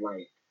I have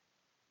like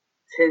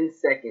 10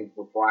 seconds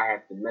before I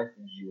have to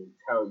message you and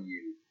tell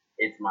you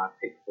it's my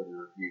pick for the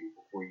review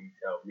before you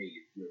tell me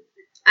it's your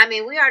pick. I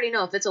mean, we already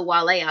know if it's a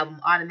Wale album,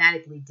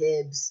 automatically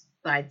dibs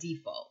by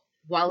default.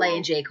 Wale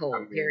and J.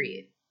 Cole,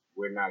 period.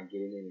 We're not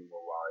getting any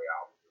more Wale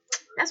albums.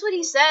 That's what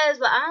he says,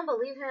 but I don't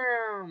believe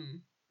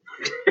him.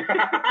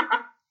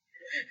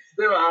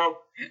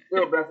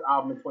 Still best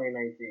album in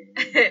 2019.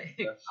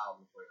 Best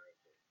album in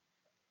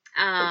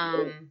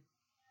 2019.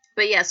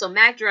 But yeah, so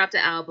Mac dropped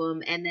the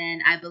album, and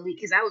then I believe,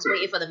 because I was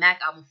waiting for the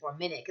Mac album for a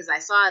minute, because I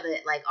saw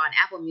that, like, on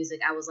Apple Music,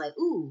 I was like,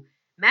 ooh,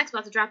 Mac's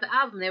about to drop the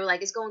album. They were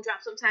like, it's going to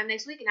drop sometime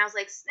next week, and I was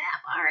like,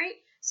 snap, all right.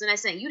 So then I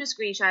sent you the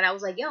screenshot. I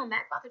was like, yo,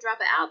 Mac about to drop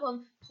an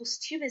album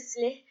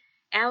posthumously,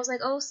 and I was like,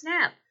 oh,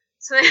 snap.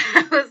 So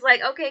I was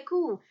like, okay,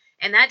 cool.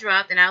 And that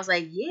dropped, and I was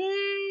like,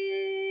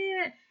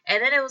 yeah.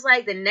 And then it was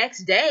like the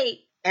next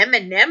day,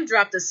 Eminem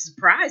dropped a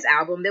surprise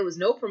album. There was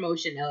no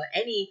promotion or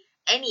any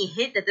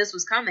hint that this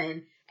was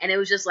coming. And it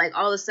was just like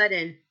all of a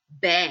sudden,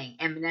 bang,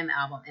 Eminem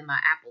album in my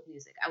Apple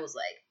Music. I was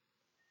like,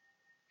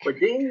 but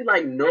didn't you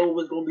like know it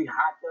was gonna be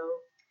hot though?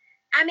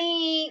 I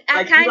mean,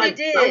 I kind of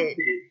did.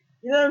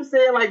 You know what I'm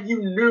saying? Like you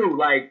knew,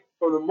 like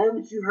from the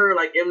moment you heard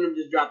like Eminem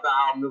just dropped the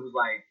album, it was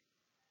like,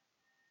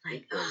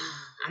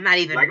 I'm not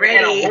even like, ready.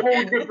 It had a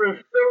whole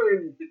different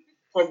feeling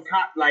from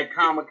like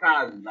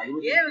Kamikaze. Like it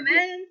was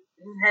man.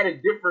 It just had a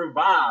different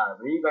vibe.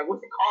 And he's like,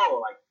 what's it called?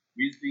 Like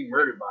Music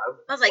Murder Vibe.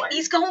 I was like,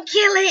 he's gonna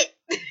kill it.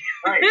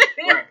 Right.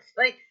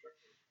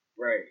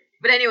 Right.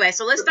 But anyway,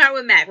 so let's start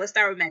with Mac.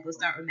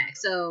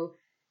 So,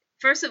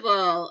 first of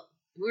all,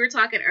 we were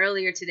talking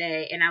earlier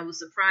today, and I was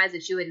surprised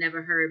that you had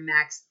never heard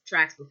Mac's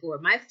tracks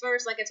before. Like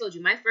I told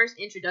you, my first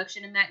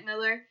introduction to Mac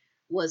Miller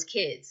was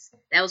Kids.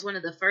 That was one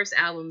of the first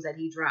albums that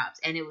he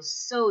dropped, and it was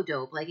so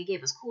dope. Like, it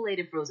gave us Kool-Aid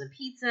and frozen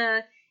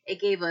pizza. It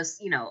gave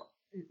us,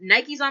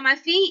 Nikes on my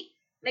feet.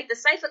 make the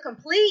cipher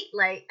complete.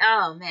 Like,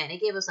 oh man,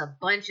 it gave us a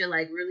bunch of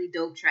like really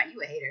dope tracks.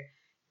 You a hater.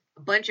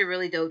 A bunch of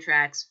really dope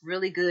tracks,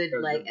 really good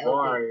like the LP.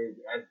 bar is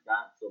that's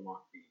not so my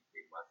feet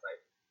make my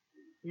cipher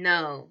complete.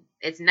 No,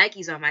 it's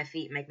Nike's on my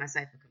feet make my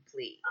cipher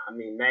complete. I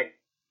mean, Mac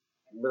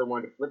really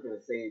wanted to flip it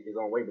and say it his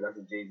own way, but that's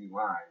a Jay-Z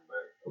line.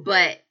 But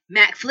But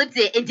Mac flipped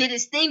it and did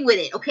his thing with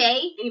it, okay?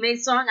 And he made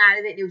a song out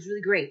of it, and it was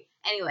really great.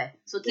 Anyway,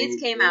 so Kids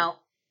came out,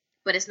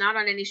 but it's not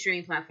on any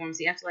streaming platform,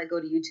 so you have to like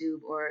go to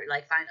YouTube or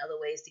like find other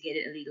ways to get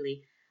it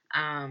illegally.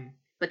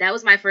 But that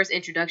was my first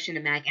introduction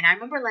to Mac, and I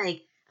remember like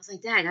I was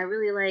like, Dang, I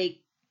really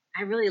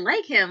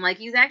like him. Like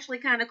he's actually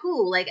kind of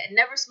cool. Like I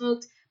never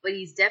smoked, but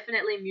he's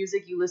definitely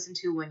music you listen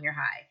to when you're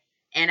high.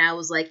 And I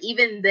was like,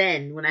 even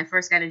then, when I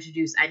first got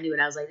introduced, I knew it.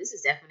 I was like, this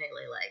is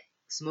definitely like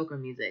smoker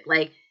music.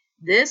 Like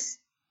this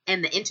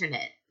and the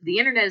internet. The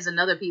internet is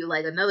another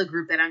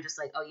group that I'm just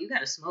like, oh, you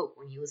gotta smoke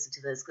when you listen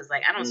to this, because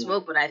like I don't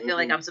smoke, but I feel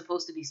like I'm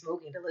supposed to be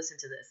smoking to listen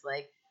to this.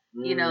 Like,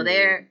 you know,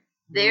 they're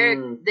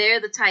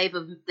the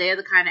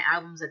kind of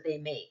albums that they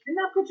make. Did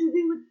I put you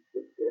in with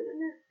the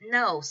internet?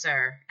 No,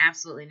 sir,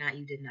 absolutely not.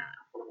 You did not.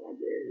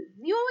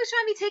 You always try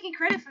to be taking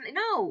credit from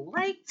no,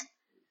 like.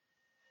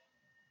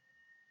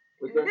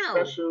 With the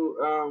special,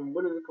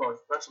 what is it called?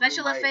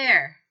 Special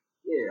affair.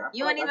 Yeah.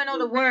 You don't even know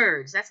the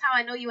words. That's how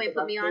I know you ain't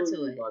put me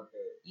onto it.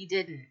 You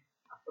didn't.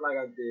 I feel like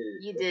I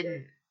did. You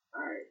didn't.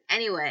 All right.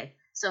 Anyway,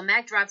 so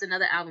Mac dropped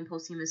another album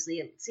posthumously.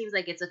 It seems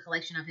like it's a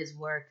collection of his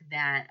work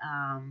that,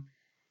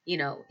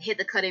 hit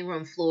the cutting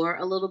room floor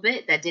a little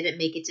bit. That didn't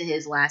make it to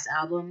his last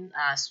album,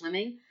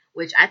 Swimming,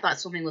 which I thought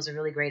Swimming was a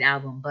really great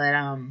album. But,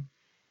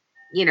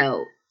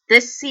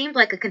 this seemed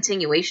like a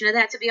continuation of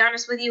that, to be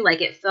honest with you.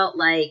 Like, it felt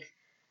like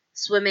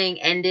Swimming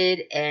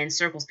ended and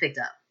Circles picked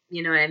up.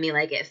 You know what I mean?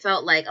 Like, it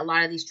felt like a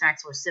lot of these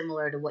tracks were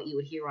similar to what you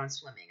would hear on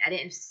Swimming. I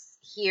didn't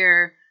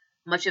hear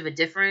much of a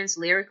difference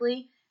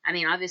lyrically. I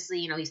mean, obviously,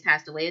 he's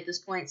passed away at this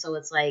point, so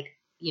it's like,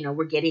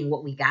 we're getting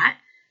what we got.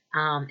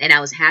 And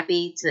I was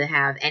happy to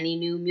have any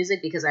new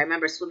music, because I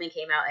remember Swimming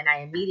came out and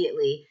I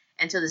immediately,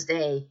 and to this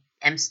day,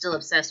 am still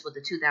obsessed with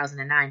the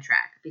 2009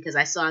 track, because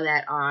I saw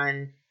that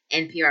on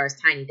NPR's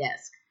Tiny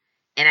Desk.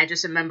 And I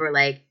just remember,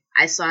 like,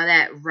 I saw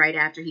that right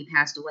after he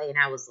passed away, and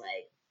I was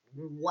like,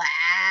 wow.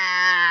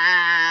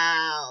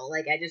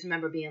 Like, I just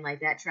remember being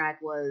like, that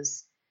track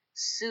was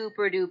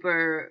super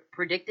duper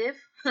predictive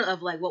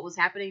of, like, what was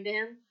happening to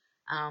him.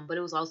 But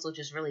it was also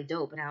just really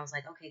dope. And I was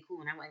like, okay,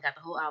 cool. And I went and got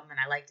the whole album, and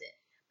I liked it.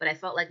 But I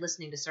felt like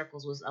listening to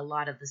Circles was a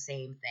lot of the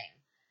same thing.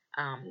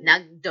 Now,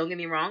 don't get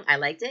me wrong, I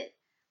liked it,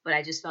 but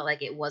I just felt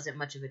like it wasn't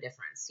much of a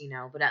difference,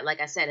 But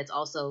like I said, it's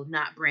also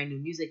not brand new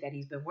music that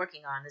he's been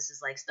working on. This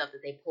is like stuff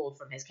that they pulled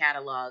from his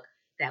catalog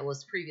that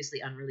was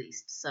previously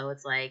unreleased. So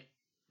it's like,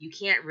 you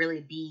can't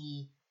really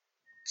be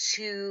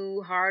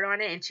too hard on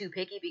it and too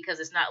picky, because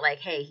it's not like,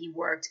 hey, he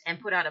worked and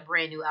put out a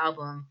brand new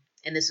album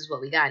and this is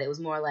what we got. It was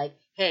more like,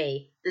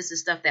 hey, this is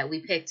stuff that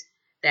we picked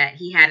that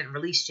he hadn't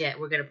released yet.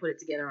 We're going to put it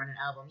together on an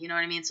album. You know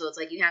what I mean? So it's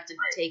like, you have to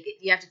take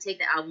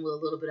the album with a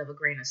little bit of a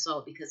grain of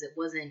salt, because it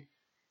wasn't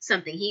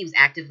something he was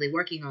actively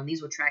working on.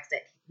 These were tracks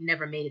that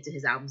never made it to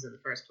his albums in the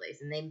first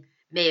place. And they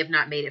may have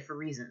not made it for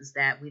reasons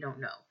that we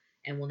don't know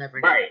and we'll never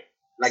know. Right.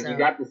 Like, so, you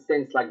got the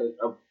sense, like,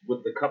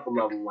 with a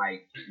couple of them,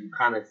 like, you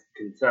kind of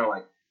can tell,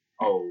 like,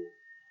 oh,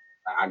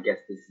 I guess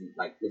this is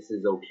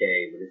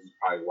okay, but this is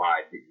probably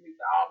why I didn't make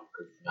the album,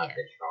 because it's not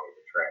that strong of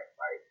a track.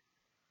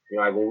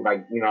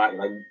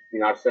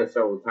 I've said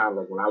several times,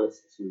 like, when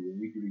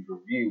we do these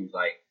reviews,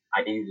 like,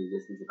 I usually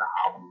listen to the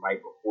album right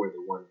before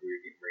the one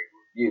we're getting ready to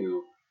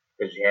review,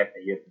 because you have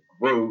to hear the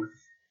growth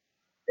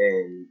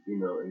and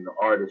the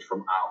artist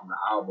from album to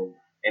album.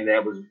 And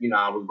that was,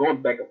 I was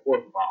going back and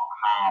forth about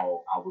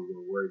how I was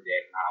going to word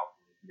that and how I was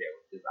going to do that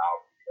with this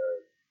album,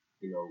 because,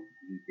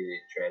 he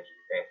did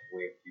tragically pass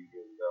away a few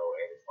years ago.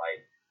 And it's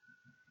like,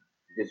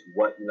 just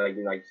what, like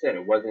you said,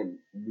 it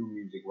wasn't new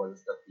music, it wasn't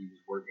stuff he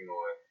was working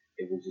on.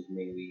 It was just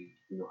mainly,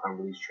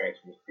 unreleased tracks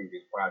from his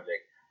previous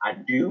project. I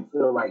do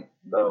feel like,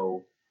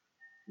 though,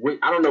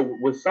 I don't know,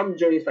 with some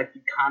joints, like,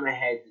 you kind of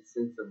had the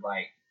sense of,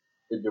 like,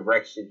 the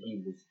direction he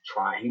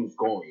was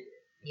going in.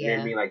 You know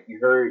what I mean? Like, you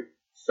heard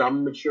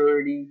some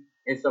maturity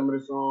in some of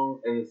the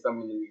songs, and then some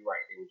of them, you're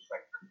right, they were just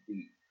like a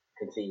complete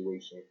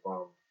continuation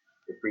from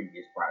the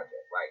previous project.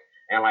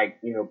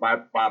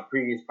 By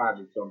previous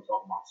project, so I'm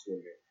talking about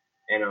Swimming.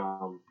 And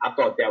I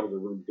thought that was a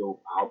really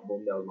dope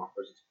album. That was my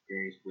first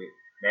experience with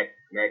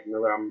Mac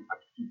Miller. I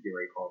keep getting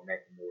ready to call him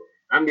Mac Miller.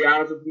 I'm gonna be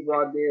honest with people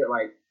out there,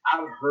 like,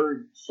 I've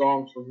heard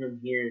songs from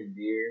him here and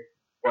there,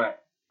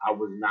 but I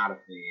was not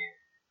a fan.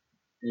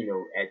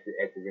 At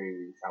the very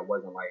least, I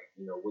wasn't like,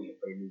 waiting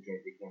for a new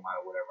drink that came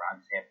out or whatever. I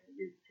just happened to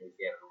hear the drink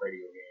he had on the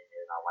radio here and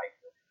there, and I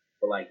liked him.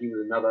 But like, he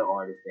was another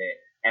artist that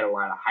had a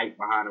lot of hype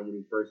behind him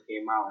when he first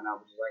came out, and I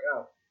was just like,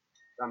 oh,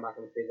 so I'm not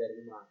gonna pay that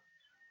in mind.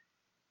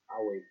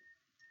 I'll wait.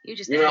 You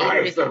just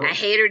a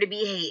hater to be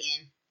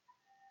hating.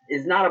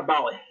 It's not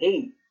about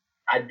hate.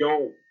 I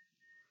don't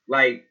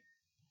like.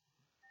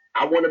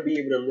 I want to be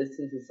able to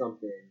listen to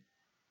something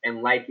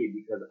and like it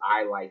because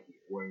I like it,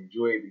 or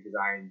enjoy it because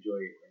I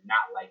enjoy it, or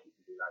not like it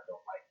because I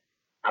don't like it.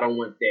 I don't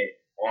want that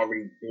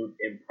already built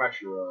in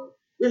pressure of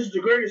this is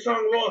the greatest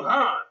song of all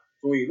time.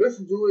 So when you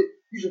listen to it,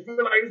 you should feel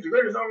like it's the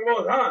greatest song of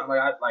all time.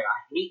 I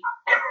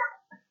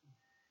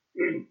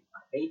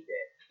hate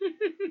that.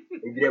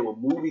 They do that with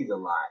movies a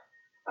lot.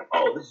 Like,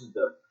 oh, this is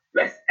the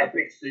best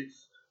epic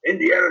since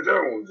Indiana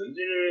Jones. And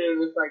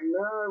it's like,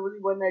 no, it really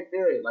wasn't that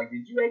good. Like,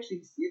 did you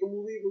actually see the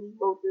movie when you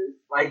wrote this?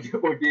 Like,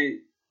 or did,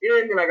 you know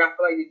what I mean? Like, I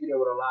feel like they do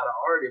that with a lot of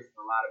artists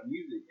and a lot of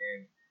music.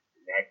 And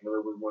Mac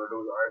Miller was one of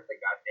those artists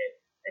that got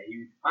that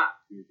huge pop.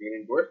 He was being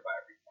endorsed by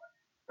everybody.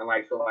 And,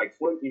 like, so, like,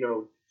 Swimming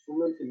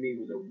to me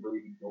was a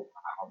really dope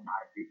album.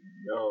 I didn't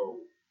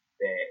know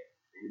that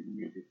his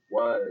music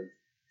was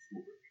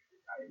smooth.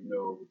 I didn't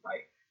know it was,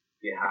 like,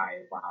 Get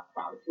High and Bob.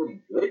 It's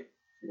really good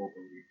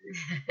smoking music,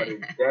 but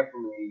it's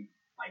definitely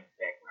like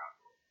background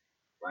noise.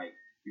 Like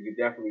you could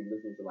definitely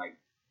listen to like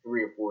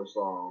 3 or 4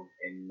 songs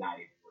and not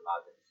even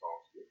realize that the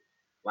song's good.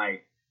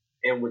 Like,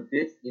 and with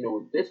this,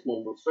 with this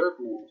one with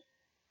Circles,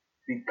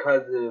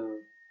 because of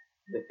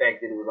the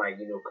fact that it was like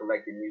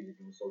collective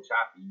music, it was so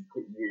choppy, you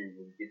couldn't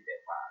really get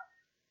that vibe.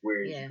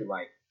 Whereas you could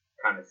like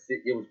kind of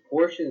sit. It was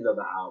portions of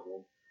the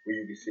album where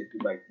you could sit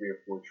through like 3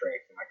 or 4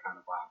 tracks and like kind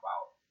of vibe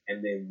out.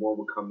 And then one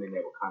would come in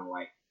that would kind of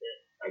like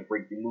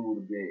break the mood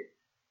a bit,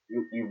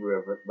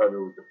 either whether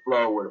it was the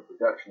flow or the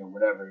production or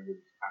whatever, it would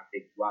just kind of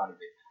take you out of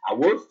it. I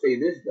will say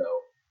this though,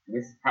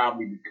 this is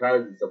probably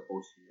because it's a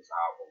posthumous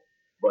album,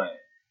 but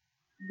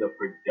the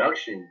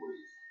production was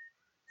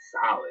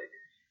solid.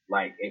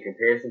 Like in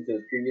comparison to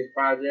his previous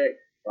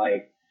project,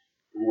 like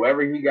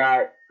whoever he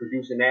got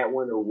producing that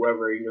one or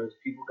whoever his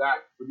people got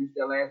produced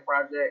that last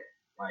project,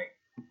 like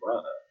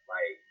bruh,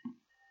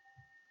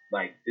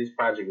 like this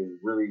project was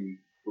really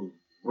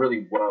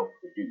well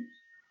produced.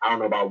 I don't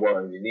know about well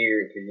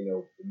engineered because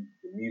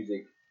the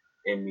music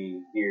in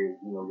me hears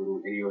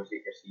little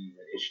idiosyncrasies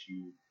and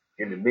issues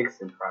in the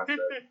mixing process.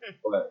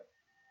 But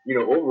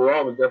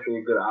overall, it was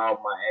definitely a good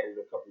album. I added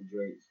a couple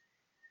drinks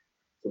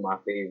to my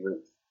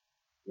favorites.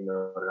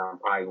 That I'm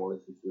probably gonna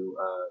listen to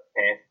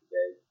past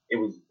today. It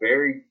was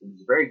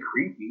very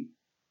creepy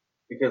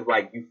because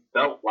like you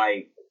felt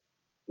like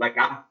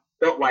I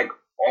felt like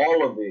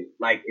all of it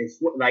like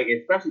it's like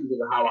especially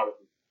because of how I was.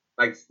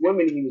 Like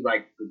Swimming, he was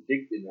like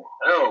predicting the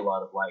hell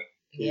out of like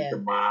his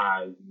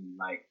demise, and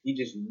like he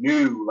just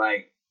knew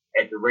like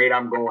at the rate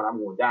I'm going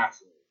to die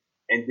soon.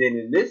 And then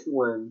in this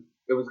one,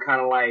 it was kind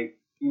of like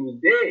he was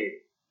dead,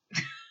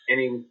 and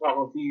he was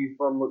talking to you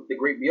from the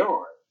great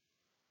beyond.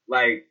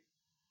 Like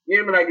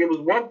like it was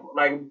one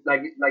like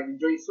the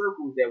Joy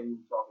Circles that we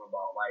were talking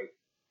about. Like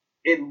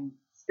it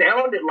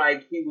sounded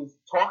like he was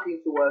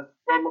talking to us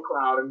from a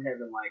cloud in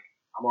heaven. Like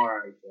I'm all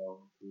right,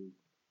 y'all.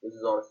 This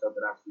is all the stuff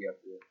that I see up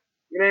here.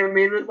 You know what I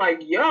mean? It was like,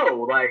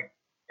 yo, like,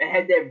 it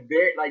had that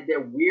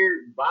that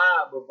weird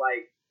vibe of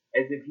like,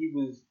 as if he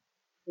was,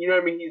 you know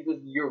what I mean? He's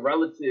just your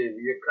relative,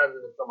 your cousin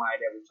or somebody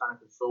that was trying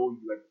to console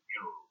you at the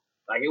funeral.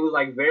 Like, it was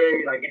like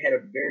very, like, it had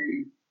a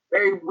very,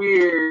 very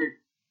weird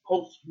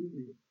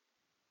post-human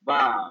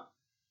vibe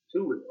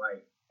to it.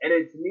 Like, and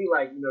then to me,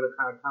 like, to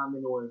kind of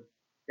comment on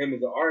him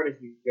as an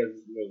artist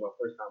because, it was my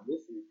first time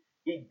listening,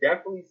 he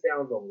definitely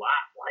sounds a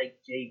lot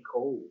like J.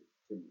 Cole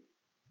to me.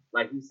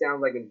 Like he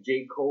sounds like if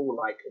J. Cole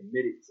like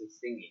committed to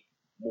singing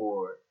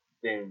more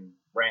than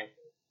rapping,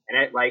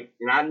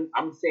 and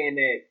I'm saying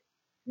that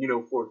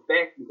for a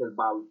fact because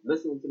by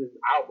listening to this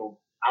album,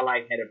 I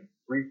like had a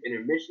brief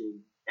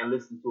intermission and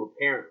listened to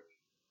Apparently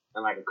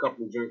and like a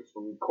couple of drinks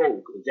from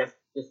Cole just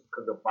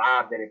because the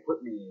vibe that it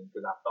put me in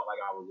because I felt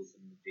like I was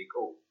listening to J.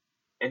 Cole,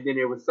 and then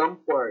there was some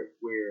part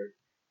where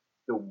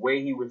the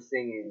way he was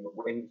singing, the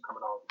way he was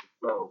coming off the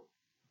flow,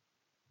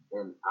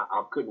 and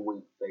I couldn't wait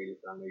to say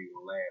this. I know you're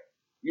gonna laugh.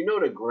 You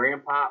know the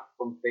grandpa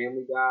from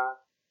Family Guy,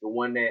 the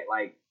one that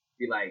like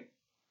be like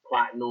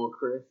plotting on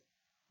Chris.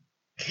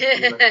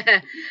 The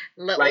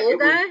old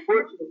guy.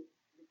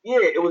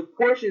 It was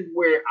portions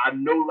where I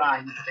no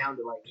lie he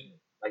sounded like him,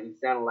 like he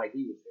sounded like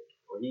he was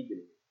singing or he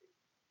could sing,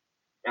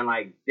 and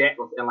like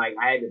that was, and like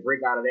I had to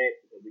break out of that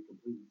because it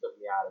completely took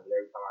me out of it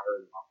every time I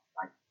heard him.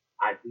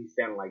 Like he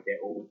sounded like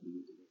that old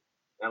dude to me,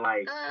 and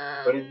like,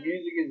 but his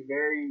music is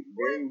very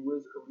very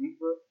Wiz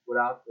Khalifa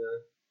without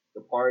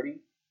the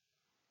party.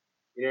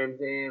 You know what I'm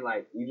saying?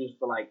 Like, you just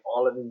feel like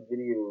all of his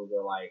videos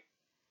are like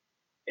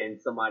in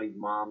somebody's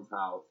mom's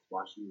house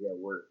while she's at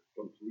work,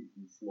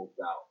 completely smoked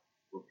out,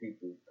 with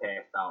people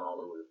passed out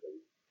all over the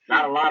place.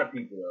 Not a lot of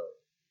people though.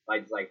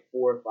 Like, it's like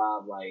 4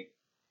 or 5 like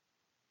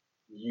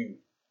youth.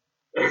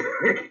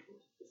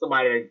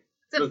 Somebody.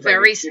 It's a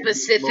very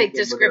specific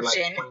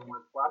description. Like,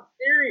 I'm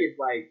serious.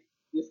 Like,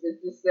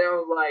 it just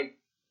sounds like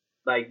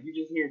you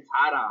just hear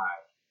tie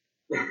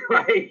dye,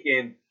 like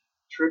and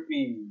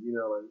trippy.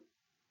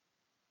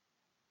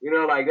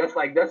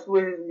 Like that's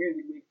what his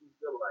music makes me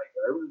feel like.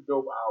 It was a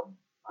dope album.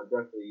 It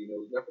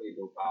was definitely a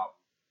dope album.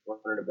 One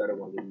of the better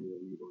ones that we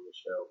reviewed on the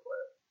show.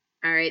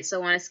 But all right,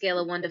 so on a scale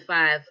of 1 to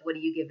 5, what are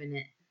you giving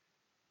it?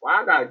 Well,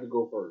 I got to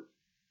go first.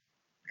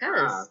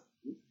 Cause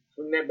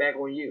swing that back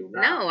on you.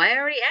 No, I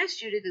already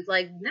asked you to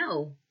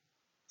no.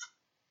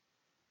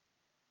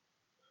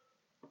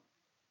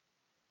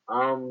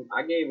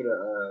 I gave it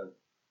a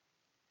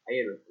I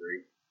gave it a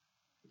 3.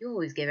 You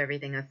always give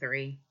everything a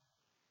 3.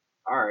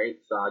 Alright,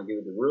 so I'll give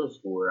it the real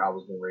score. I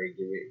was getting ready to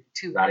give it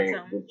 2 I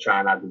points. didn't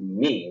try not to be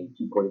mean.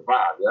 2.5,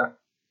 yeah.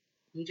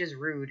 You just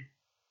rude.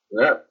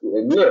 Yep.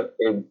 And look,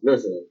 and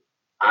listen,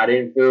 I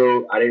didn't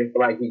feel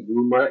like he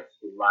grew much.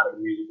 A lot of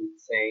the music was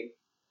the same.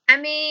 I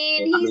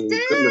mean, he's dead.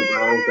 He couldn't have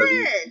grown because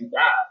he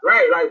died.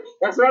 Right, like,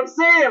 that's what I'm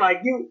saying.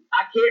 Like,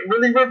 I can't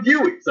really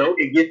review it, so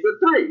it gets a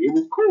 3. It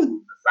was cool. It was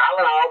a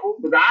solid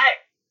album, but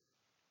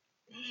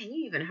Man,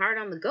 you even hard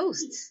on the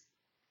ghosts.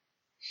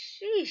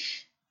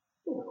 Sheesh.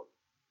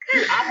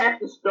 See, I have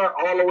to start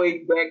all the way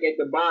back at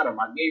the bottom.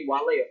 I gave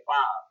Wale a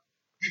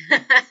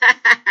 5.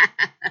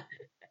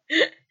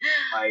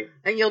 Like,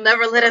 and you'll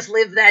never let us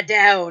live that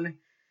down.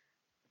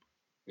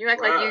 You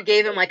act like you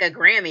gave him like a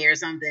Grammy or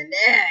something.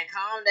 Yeah,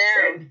 calm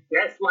down.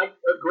 That's like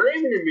a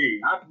Grammy to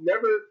me.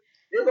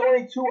 There's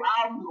only 2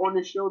 albums on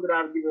this show that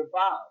I've given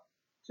 5.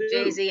 2.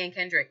 Jay-Z and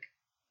Kendrick.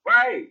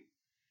 Right.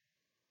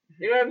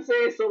 You know what I'm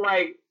saying? So,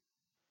 like,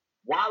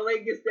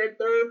 Wale gets that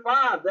third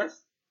 5.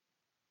 That's,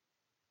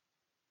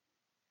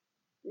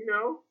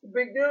 a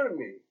big deal to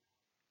me.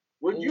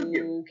 What'd you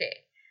give it? Okay.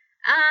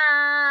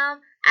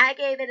 I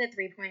gave it a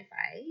 3.5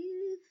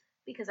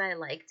 because I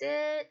liked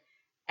it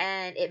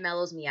and it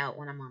mellows me out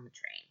when I'm on the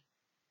train.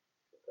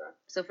 Okay.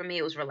 So for me,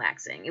 it was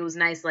relaxing. It was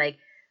nice, like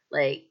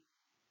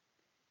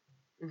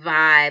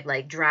vibe,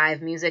 like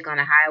drive music on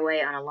a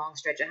highway, on a long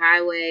stretch of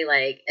highway.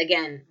 Like,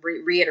 again,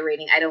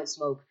 reiterating, I don't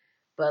smoke,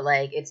 but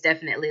like it's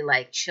definitely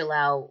like chill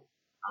out,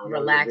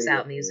 relax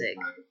out music.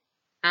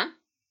 Huh?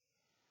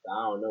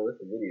 I don't know.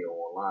 It's a video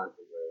online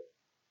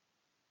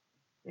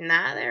today.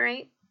 Nah, there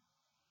ain't.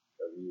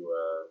 So you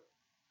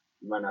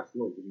might not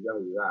smoke, but you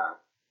definitely lie.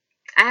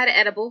 I had an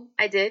edible.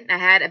 I did. I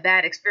had a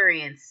bad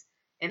experience,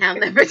 and I'll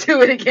never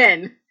do it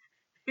again.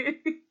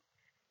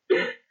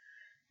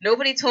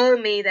 Nobody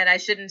told me that I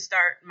shouldn't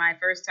start my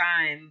first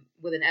time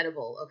with an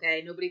edible,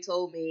 okay? Nobody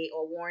told me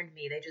or warned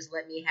me. They just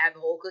let me have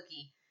the whole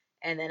cookie,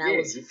 and then I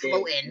was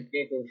floating. You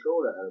can't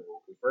control the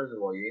edible, because first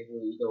of all, you ain't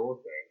going to eat the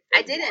whole thing.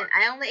 I didn't.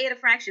 I only ate a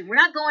fraction. We're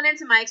not going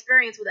into my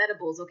experience with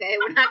edibles, okay?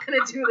 We're not going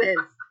to do this.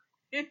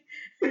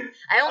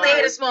 I only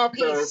ate a small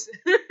piece.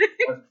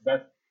 So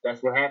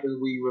that's what happens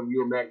when you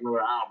review a Mac Miller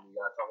album. You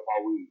gotta talk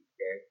about weed,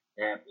 okay?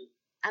 It happens.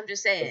 I'm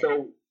just saying.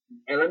 So,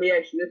 and let me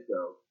ask you this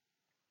though: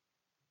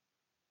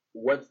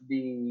 what's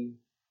the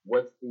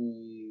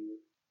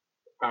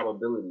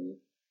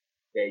probability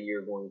that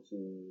you're going to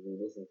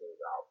re-listen to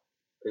this album?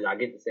 Because I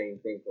get the same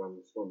thing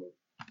from Swimming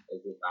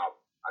as this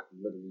album. I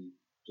can literally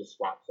just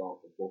swap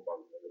songs from both of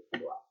them and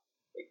listen to it.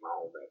 Make my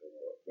own Mac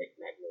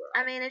Miller.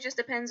 I mean, it just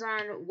depends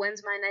on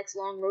when's my next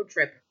long road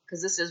trip,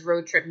 because this is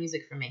road trip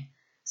music for me.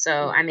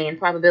 So, I mean,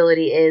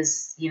 probability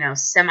is,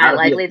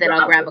 semi-likely that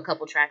I'll grab a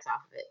couple tracks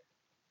off of it.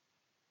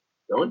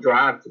 Don't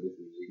drive to this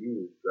music.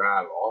 You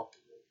drive off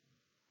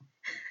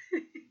of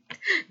it.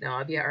 No,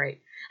 I'll be all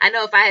right. I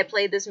know if I had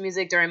played this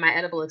music during my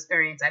edible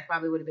experience, I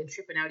probably would have been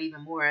tripping out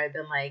even more. I'd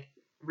been, like,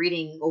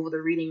 reading over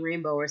the reading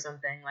rainbow or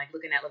something, like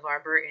looking at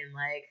LeVar Burton,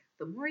 like,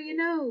 the more you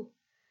know.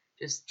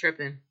 Just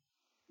tripping.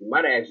 You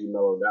might have actually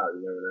mellowed out.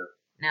 You never know.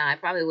 No, I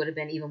probably would have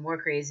been even more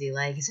crazy.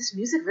 Like, is this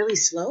music really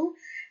slow?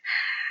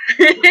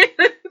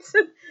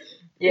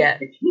 Yeah.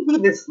 If you be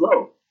this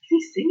slow, is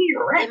he singing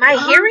right? Am I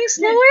hearing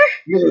slower?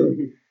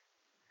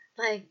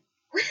 Like,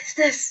 what is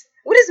this?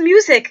 What is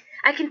music?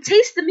 I can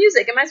taste the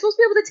music. Am I supposed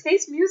to be able to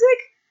taste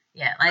music?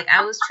 Yeah, like,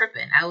 I was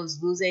tripping. I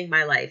was losing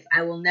my life.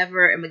 I will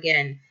never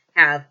again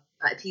have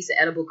a piece of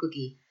edible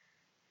cookie.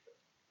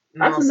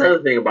 That's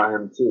another thing about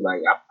him, too.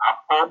 Like, I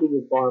probably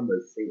would call him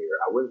a singer.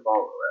 I wouldn't call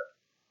him a rapper.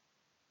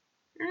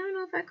 I don't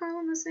know if I call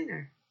him a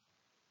singer.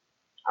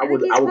 I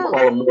would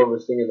call him more of a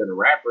singer than a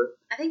rapper.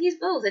 I think he's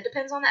both. It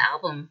depends on the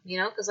album,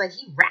 because like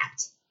he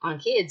rapped on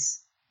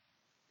Kids,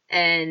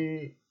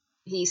 and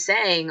he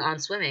sang on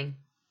Swimming,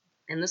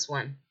 in this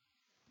one.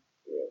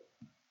 Yeah.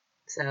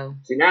 So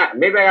see, now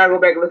maybe I gotta go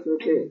back and listen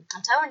to Kids.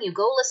 I'm telling you,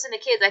 go listen to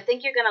Kids. I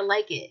think you're gonna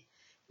like it.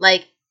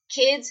 Like,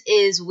 Kids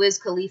is Wiz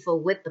Khalifa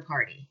with the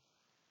party.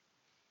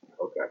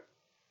 Okay.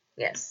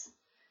 Yes,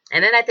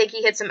 and then I think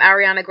he hit some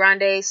Ariana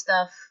Grande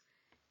stuff,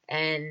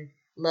 and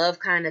Love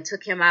kind of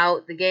took him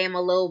out the game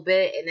a little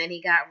bit, and then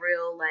he got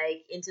real,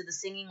 like, into the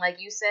singing, like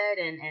you said,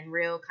 and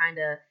real kind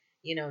of,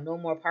 no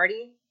more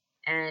party,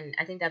 and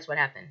I think that's what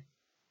happened.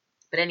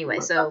 But anyway,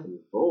 so...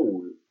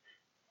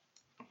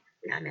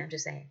 I mean, I'm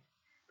just saying.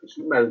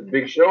 She made a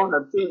Big Sean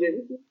up too,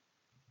 didn't she?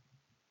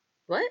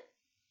 What?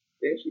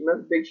 Didn't she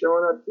mess Big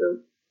Sean up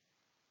too?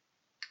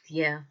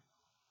 Yeah.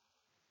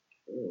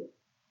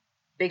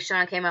 Big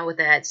Sean came out with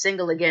that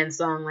Single Again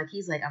song, like,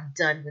 he's like, I'm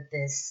done with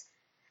this.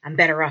 I'm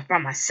better off by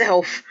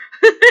myself.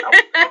 I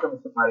was talking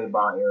to somebody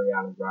about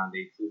Ariana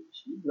Grande too.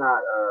 She's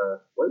not,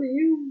 what are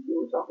you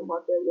were talking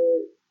about that,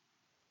 man?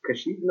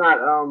 Because she's not,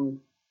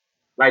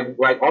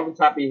 like off the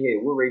top of your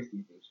head, what race do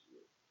you think she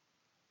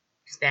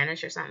is?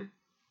 Spanish or something?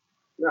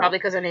 No. Probably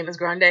because her name is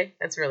Grande.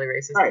 That's really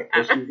racist. Right.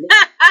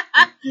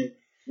 She's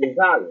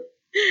Italian.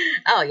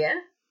 Oh, yeah?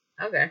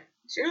 Okay.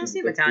 She don't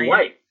seem Italian.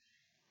 White.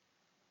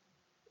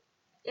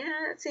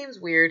 Yeah, that seems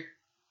weird.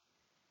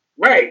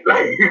 Right,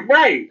 like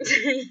right.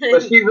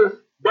 But she's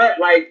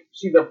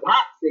a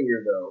pop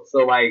singer though.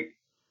 So like,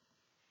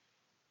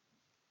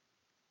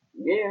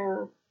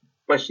 yeah.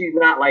 But she's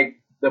not like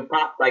the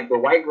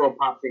white girl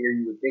pop singer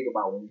you would think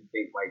about when you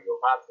think white girl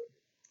pop singer.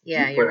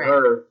 Yeah, you you're put right.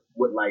 her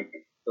with like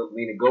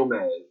Selena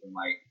Gomez and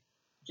like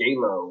J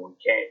Lo and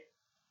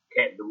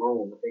Kat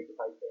Damone. I think it's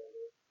like that.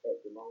 Kat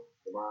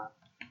Damone.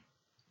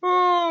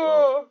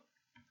 Oh.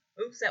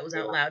 Oops, that was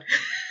out loud.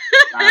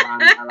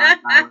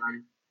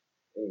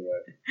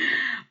 Anyway.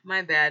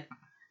 My bad.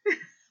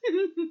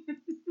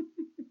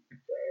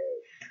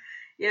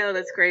 Yo,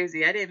 that's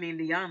crazy. I didn't mean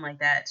to yawn like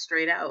that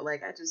straight out.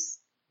 Like I just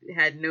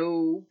had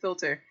no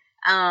filter.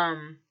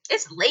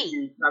 It's late.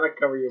 You trying to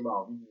cover your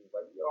mouth.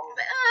 Like,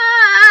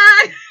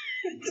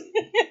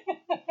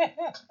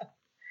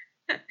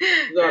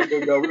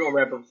 no, we're gonna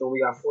wrap up. So we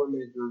got 4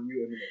 minutes to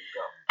review Eminem.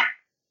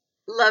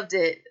 Go. Loved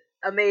it.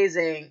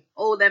 Amazing.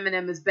 Old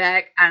Eminem is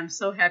back. I'm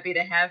so happy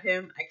to have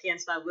him. I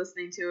can't stop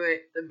listening to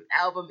it. The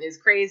album is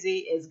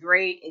crazy. It's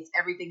great. It's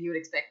everything you would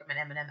expect from an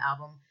Eminem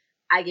album.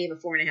 I gave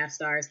it 4.5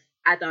 stars.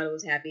 I thought it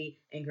was happy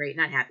and great.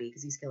 Not happy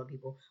because he's killing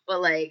people,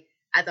 but like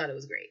I thought it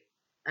was great.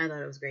 I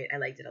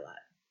liked it a lot.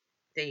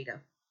 There you go.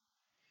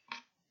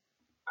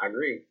 I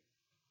agree.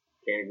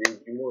 Can't agree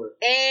with you more.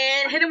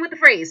 And hit him with the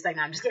phrase. Like,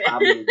 no, I'm just kidding.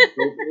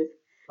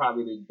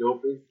 Probably the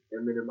dopest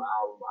Eminem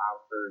album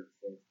I've heard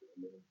since the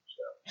Eminem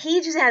show.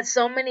 He just had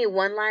so many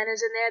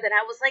one-liners in there that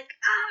I was like,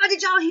 oh,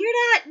 did y'all hear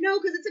that? No,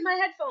 because it's in my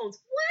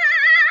headphones.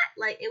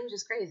 What? Like, it was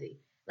just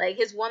crazy. Like,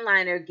 his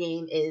one-liner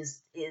game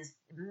is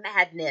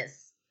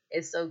madness.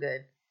 It's so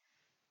good.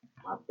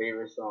 My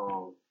favorite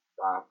song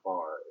by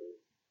far is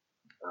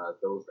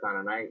Those Kind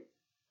of Nights.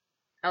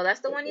 Oh,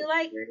 that's the one you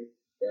like?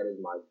 That is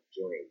my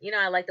joint. You know,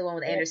 I like the one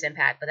with Anderson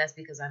 .Paak, but that's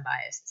because I'm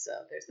biased. So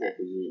there's that.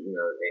 Yeah, you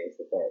know,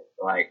 Anderson .Paak.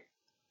 Like,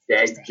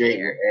 that joint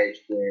with Ed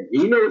Sheeran.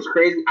 You know what's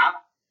crazy?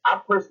 I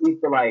personally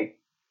feel like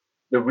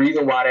the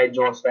reason why that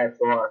joint slapped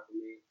so hard for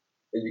me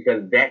is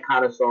because that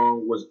kind of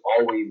song was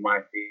always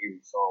my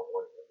favorite song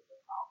on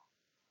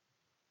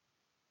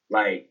the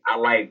album. Like, I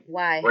like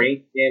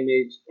Brain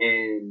Damage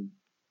and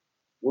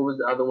what was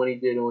the other one he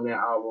did on that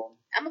album?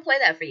 I'm going to play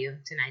that for you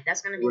tonight.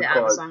 That's going to be the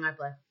album song I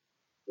play.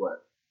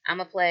 What? I'm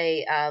going to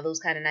play Those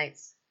Kind of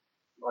Nights.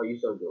 Oh, you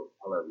so good.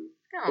 I love you.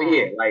 Aww. But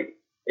yeah, like,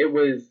 it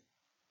was,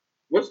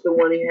 what's the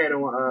one he had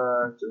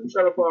on, Two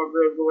Trailer Park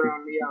Girls Go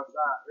Around the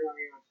Outside.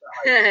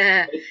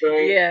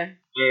 Like, yeah.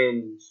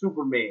 And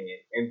Superman.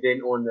 And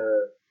then on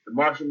the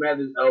Marshall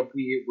Mathers LP,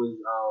 it was,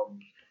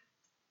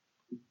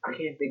 I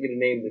can't think of the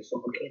name of the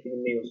song. I can't think of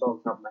the name of the song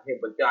off the top of my head,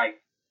 but like,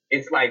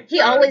 it's like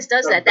he always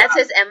does that. That's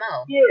his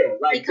MO. Yeah,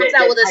 like he comes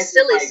out with a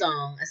silly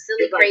song, a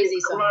silly, crazy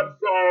like a club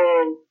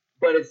song,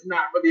 but it's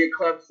not really a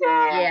club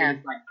song. Yeah, and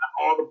it's like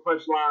all the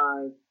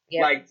punchlines.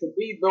 Yep. Like to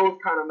me, Those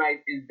Kind of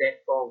Nights is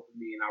that song for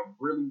me, and I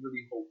really,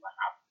 really hope, like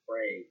I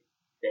pray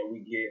that we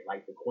get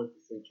like the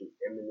quintessential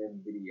Eminem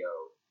video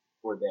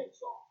for that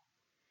song.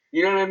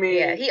 You know what I mean?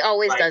 Yeah, he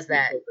always does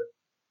that.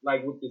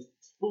 Like with the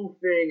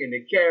spoofing and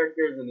the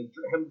characters and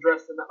him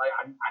dressing up, like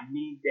I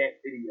need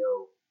that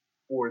video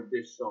for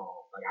this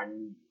song. Like I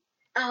need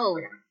it. Oh,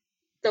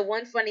 the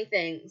one funny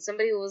thing,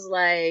 somebody was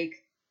like,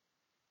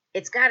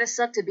 it's gotta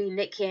suck to be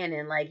Nick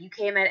Cannon. Like, you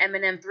came at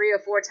Eminem 3 or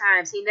 4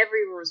 times. He never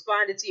even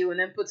responded to you and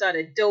then puts out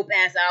a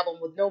dope-ass album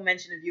with no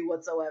mention of you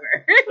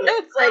whatsoever.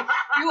 It's like,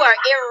 you are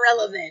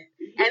irrelevant.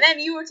 And then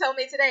you were telling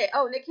me today,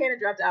 oh, Nick Cannon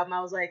dropped the album.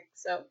 I was like,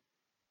 so?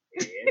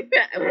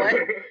 What?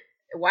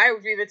 Why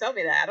would you even tell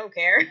me that? I don't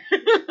care.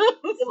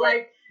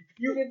 Like,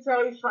 you can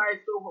tell he's trying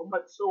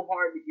so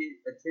hard to get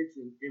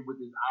attention with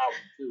his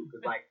album, too.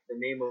 Because, like, the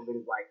name of it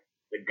is, like,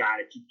 The Guy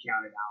That You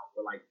Counted Out.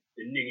 Or, like,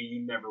 The Nigga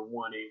You Never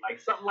Wanted. Like,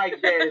 something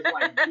like that. It's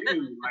like,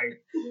 dude,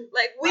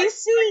 like we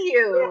see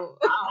you.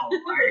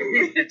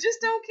 Like,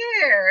 just don't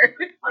care.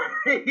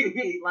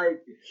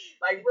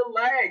 like,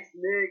 relax,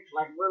 Nick.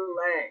 Like,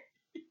 relax.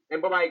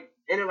 And, but, like,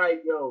 and then,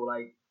 like, yo,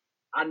 like,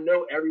 I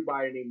know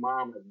everybody and their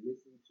mom has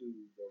listened to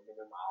the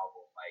Eminem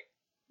album, like,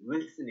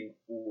 listening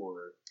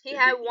for. He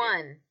had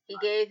one. He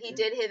did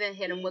hit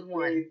him with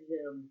one. Gave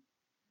him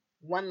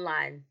one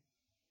line.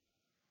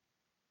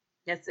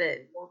 That's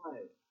it. One.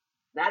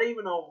 Not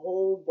even a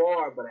whole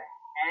bar, but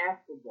a half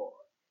a bar.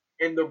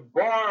 And the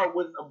bar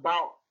was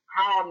about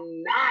how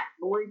I'm not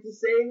going to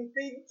say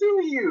anything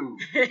to you.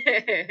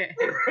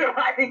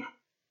 Like,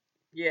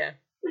 yeah.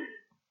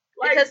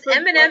 Because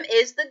Eminem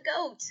is the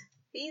GOAT.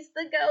 He's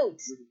the GOAT.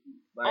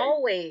 Like,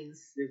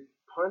 always. This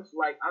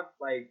punchline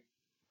after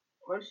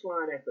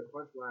punchline after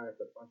punchline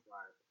after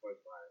punchline after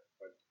punchline.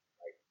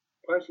 Like,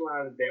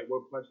 punchlines that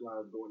were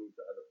punchlines going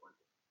into other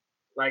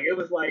punchlines. Like, it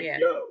was like,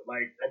 yo,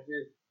 like,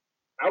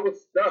 I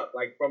was stuck,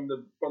 like, from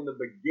the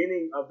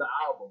beginning of the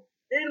album.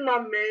 Then my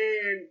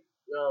man,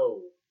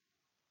 yo.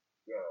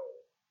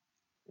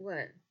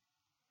 What?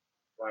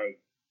 Like,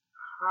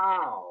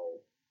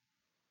 how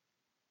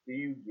do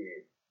you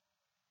get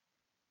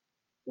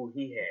who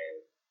he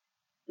has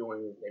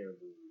doing his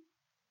interviews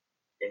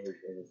in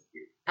his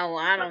skit? Oh,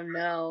 I don't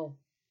know.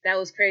 That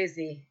was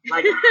crazy.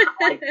 Like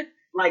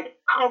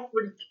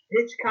Alfred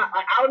Hitchcock.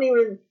 Like, I don't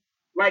even.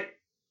 like,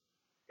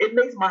 it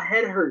makes my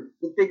head hurt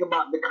to think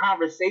about the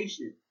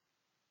conversation.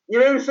 You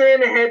know what I'm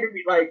saying? It had to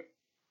be like,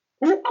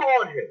 who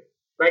called him?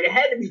 Like, it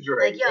had to be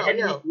Drake. Like,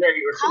 yo,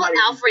 call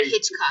Alfred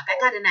Hitchcock. I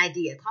got an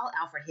idea. Call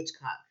Alfred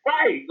Hitchcock.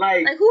 Right,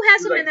 like who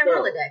has him in their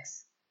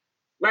Rolodex?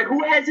 Like,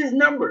 who has his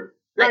number?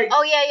 Like,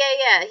 oh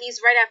yeah.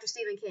 He's right after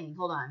Stephen King.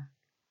 Hold on.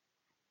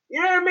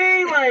 You know what I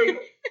mean?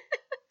 Like,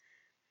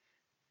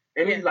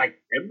 and he's like,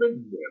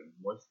 Eminem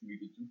wants me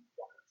to do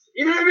what?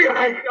 You know what I mean?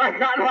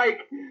 Like,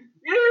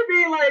 you know what I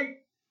mean? Like,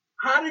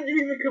 how did you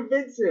even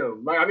convince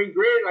him? Like, I mean,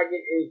 granted, like,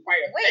 it's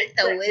quite. Wait,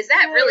 though, is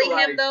that really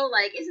him though?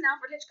 Like, isn't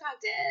Alfred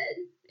Hitchcock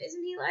dead?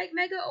 Isn't he like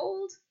mega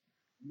old?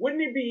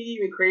 Wouldn't it be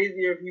even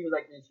crazier if he was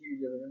like this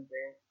huge Eminem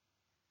fan?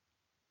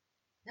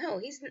 No,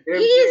 he's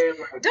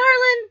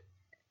darling.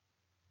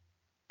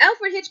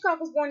 Alfred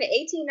Hitchcock was born in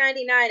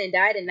 1899 and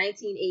died in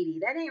 1980.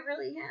 That ain't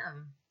really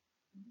him.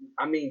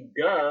 I mean,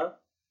 duh.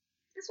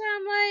 That's why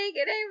I'm like,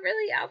 it ain't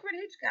really Alfred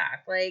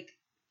Hitchcock. Like,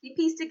 he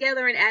pieced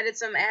together and added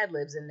some ad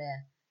libs in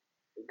there.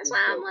 That's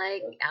why I'm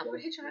like,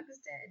 Alfred Hitchcock is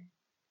dead.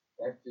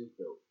 That's just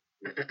dope.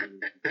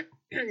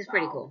 It's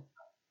pretty cool.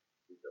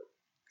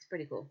 It's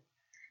pretty cool.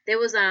 There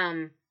was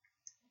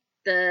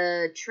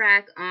the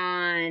track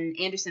on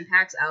Anderson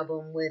 .Paak's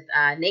album with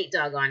Nate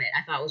Dogg on it.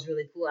 I thought was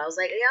really cool. I was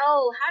like,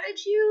 yo, how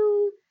did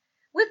you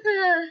with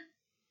the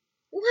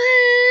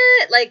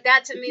what? Like,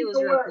 that to me was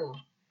real cool.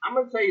 I'm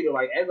gonna tell you though,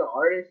 like, as an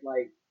artist,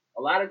 like,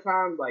 a lot of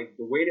times, like,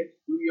 the way the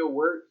studio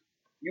works,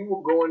 you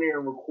will go in there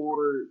and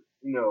record,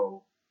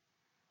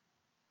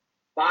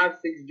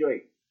 5-6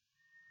 joints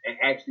and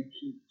actually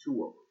keep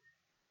 2 of them.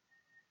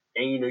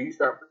 And, you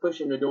start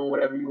pushing or doing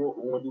whatever you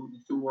want to do with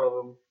the 2 of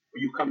them, or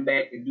you come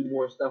back and do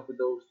more stuff with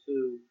those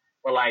 2.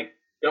 But, like,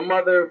 them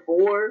other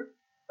 4,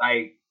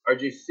 like, are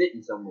just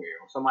sitting somewhere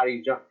on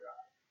somebody's jump drive.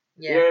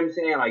 Yeah. You know what I'm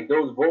saying? Like,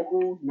 those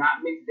vocals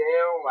not mixed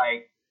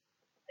down,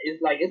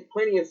 it's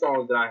plenty of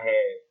songs that I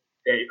have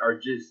that are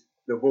just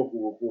the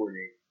vocal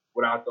recording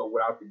without the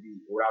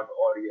beat, without the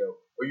audio.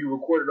 Or you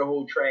recorded the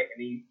whole track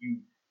and then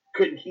you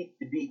couldn't keep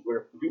the beat where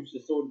the producer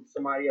sold it to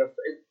somebody else.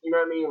 You know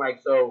what I mean?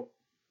 Like, so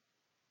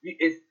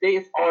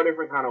it's all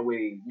different kind of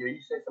ways. You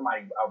send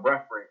somebody a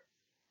reference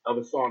of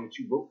a song that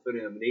you wrote for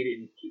them and they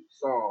didn't keep the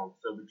song,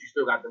 but you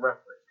still got the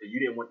reference because you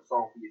didn't want the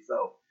song for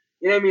yourself.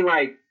 You know what I mean?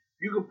 Like,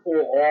 you can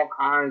pull all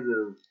kinds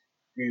of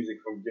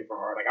music from different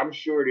artists. Like, I'm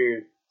sure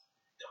there's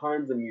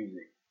tons of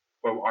music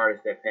from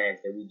artists that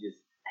passed that we just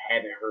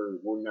haven't heard,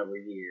 we'll never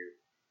hear,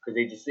 because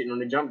they just sitting on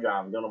the jump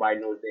drive and don't nobody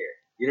know it's there.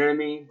 You know what I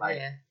mean?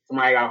 Like,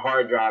 somebody got a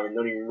hard drive and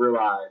don't even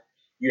realize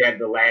you had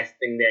the last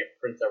thing that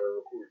Prince ever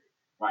recorded.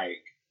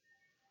 Like,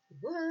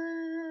 what?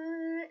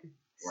 Right.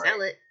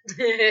 Sell it.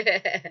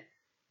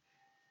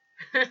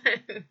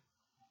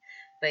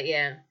 But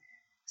yeah.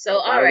 So,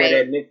 all right.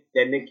 That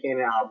Nick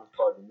Cannon album is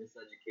called The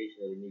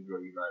Miseducation of the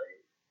Negro You Gotta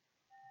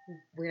Hate.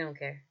 We don't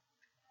care.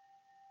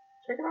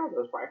 Check it out,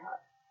 though. It's quite hot.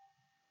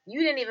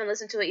 You didn't even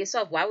listen to it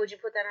yourself. Why would you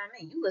put that on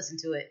me? You listened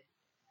to it.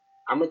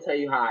 I'm going to tell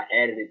you how I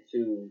added it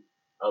to,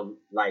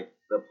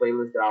 the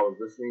playlist that I was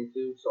listening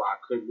to, so I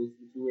could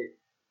listen to it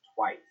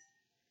twice.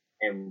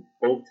 And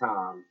both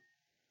times,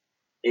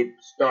 it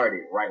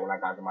started right when I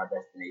got to my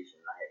destination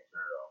and I had to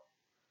turn it off.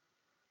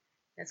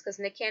 That's because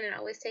Nick Cannon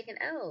always taking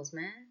L's,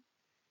 man.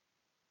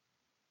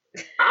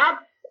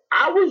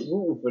 I was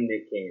rooting for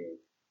Nick Cannon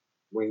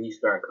when he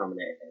started coming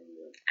at him.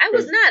 I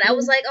was not. I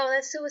was like, oh,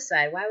 that's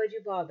suicide. Why would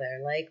you bother?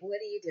 Like, what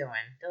are you doing?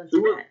 Don't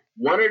do that.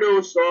 One of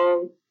those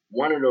songs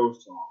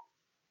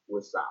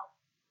was South.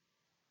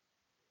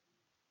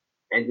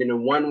 And then the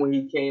one when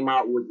he came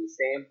out with the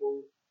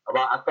sample,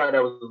 I thought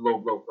that was a low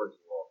blow, first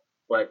of all.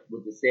 But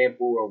with the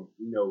sample of,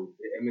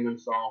 the Eminem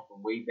song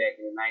from way back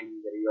in the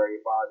 90s that he already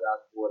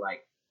apologized for,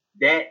 like,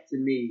 that to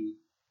me,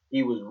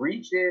 he was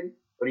reaching,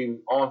 but he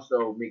was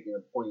also making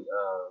a point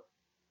of,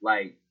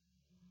 like,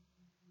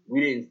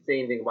 we didn't say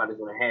anything about this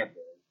when it happened.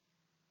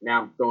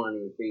 Now I'm throwing it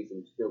in your face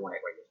and you still want to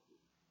act like this.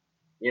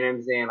 You know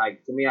what I'm saying?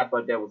 Like, to me, I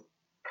thought that was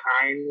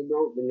kind of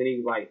dope. And then he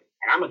was like,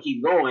 and I'm going to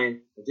keep going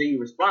until you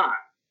respond.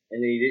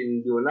 And then he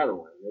didn't do another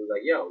one. It was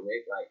like, yo,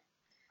 Nick, like,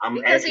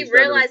 because he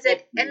realized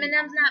that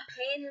Eminem's not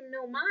paying him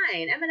no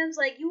mind. Eminem's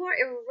like, you are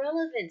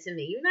irrelevant to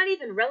me. You're not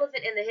even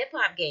relevant in the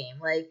hip-hop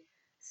game. Like,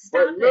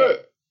 stop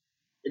it.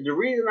 The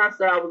reason I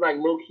said I was, like,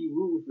 low-key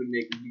rooting for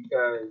Nick is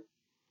because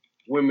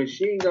when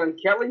Machine Gun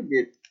Kelly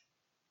did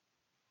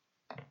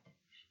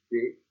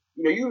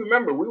you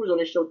remember, we was on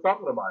this show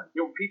talking about it.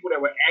 There were people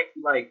that were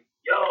actually like,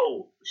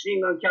 yo,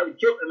 Machine Gun Kelly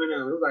killed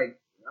Eminem. It was like,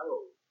 no,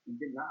 he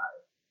did not.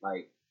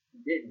 Like, he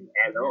didn't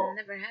at all.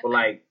 Never happened. But,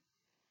 like,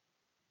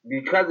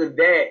 because of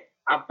that,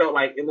 I felt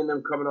like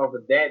Eminem coming off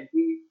of that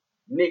beat,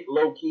 Nick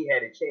low-key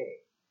had a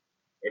chance.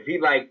 If he,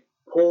 like,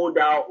 pulled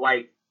out,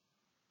 like,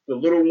 the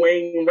Lil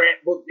Wayne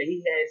rap book that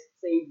he had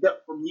saved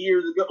up from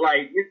years ago,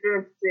 like, you know what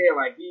I'm saying?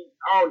 Like,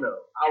 I don't know.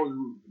 I was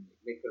rooting for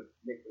Nick.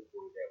 Nick could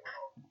pull that one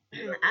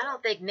off. I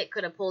don't think Nick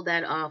could have pulled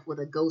that off with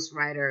a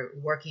ghostwriter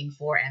working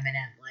for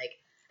Eminem.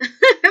 Like,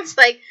 it's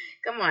like,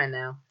 come on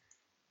now.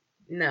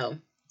 No.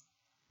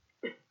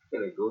 A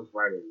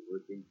ghostwriter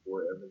working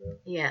for Eminem?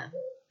 Yeah.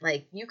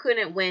 Like, you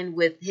couldn't win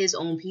with his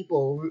own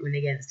people rooting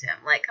against him.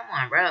 Like, come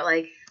on, bro.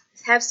 Like,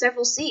 have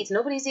several seats.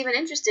 Nobody's even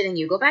interested in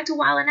you. Go back to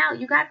Wildin' Out.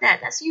 You got that.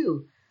 That's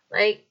you.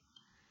 Like,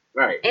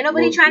 right. Ain't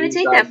nobody trying to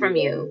take that from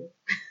you.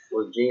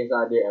 Was Gene's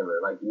idea ever.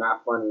 Like, you're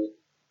not funny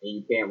and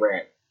you can't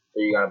rap.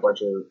 So you got a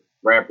bunch of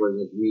rappers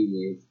and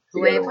comedians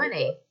who ain't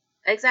funny.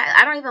 Exactly.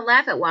 I don't even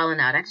laugh at Wildin'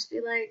 Out. I just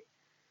be like,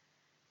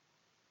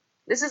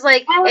 this is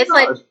like, it's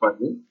like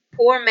funny.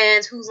 Poor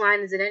man's Whose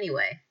Line Is It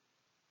Anyway?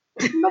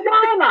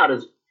 Wildin' Out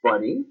is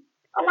funny.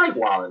 I like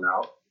Wildin'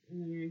 Out.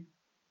 Mm-hmm.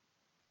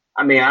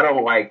 I mean, I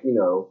don't like,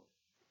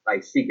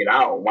 like seek it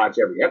out and watch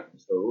every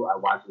episode. I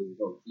watch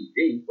it on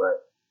TV,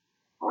 but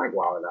I like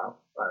Wildin' Out.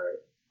 All right.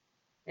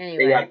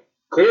 Anyway. They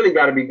clearly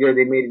got to be good.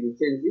 They made it to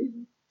 10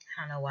 seasons.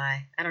 I don't know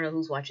why. I don't know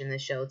who's watching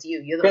this show. It's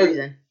you. You're the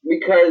reason.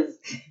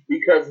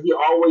 Because he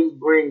always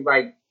brings,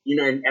 like,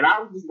 and I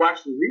was just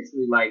watching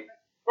recently, like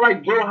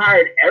bro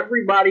hired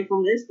everybody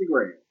from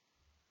Instagram.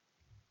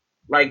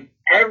 Like,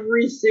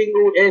 every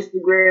single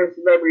Instagram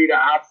celebrity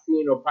that I've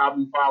seen or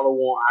probably follow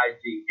on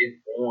IG is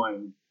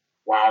on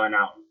Wildin'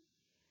 Out.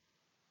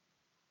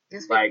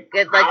 It's like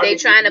they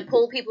trying to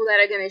pull people that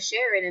are going to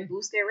share it and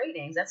boost their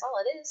ratings. That's all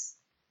it is.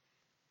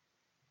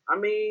 I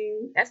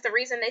mean, that's the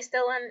reason they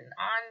still on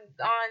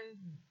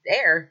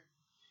air.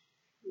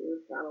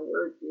 It's kind of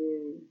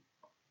working.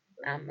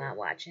 I'm not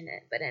watching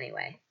it, but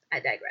anyway,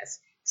 I digress.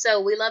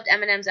 So we loved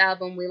Eminem's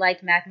album. We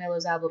liked Mac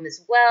Miller's album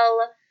as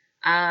well.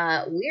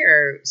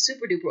 We're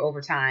super duper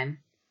over time.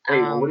 Hey,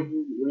 what did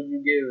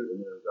you give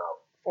Eminem's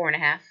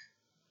album? 4.5.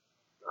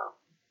 Oh.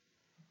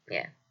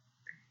 Yeah.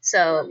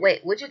 So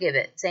wait, what'd you give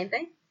it? Same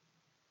thing?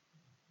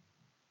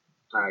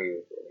 I give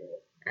it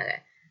 4. Okay.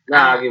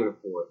 I'll give it a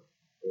 4.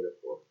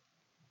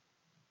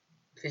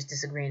 Just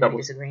disagreeing.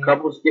 Couple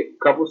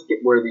skip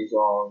worthy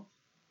songs.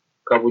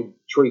 Couple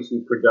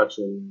choicy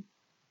production.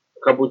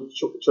 Couple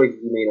choices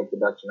he made on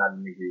production I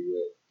didn't agree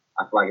with.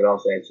 I feel like it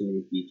also had too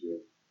many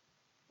features,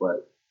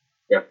 but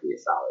definitely a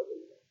solid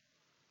video.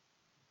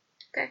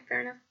 Okay,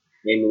 fair enough.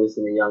 Made me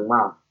listen to Young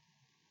Ma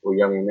or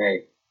Young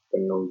M.A.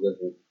 Couldn't know the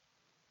difference.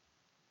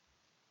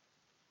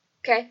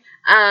 Okay,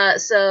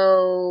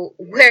 so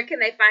where can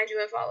they find you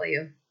and follow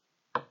you?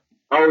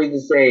 Always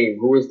the same.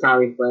 Who is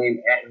Tommy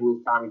Flame? At Who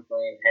is Tommy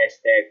Flame?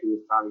 Hashtag Who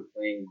is Tommy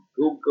Flame.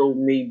 Google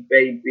me,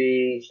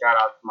 baby. Shout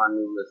out to my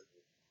new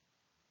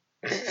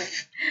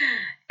listeners.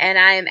 And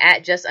I am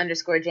at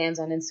just_jams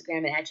on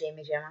Instagram and at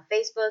Jamie Jam on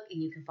Facebook.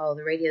 And you can follow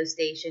the radio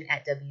station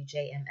at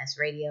WJMS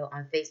Radio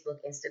on Facebook,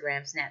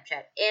 Instagram,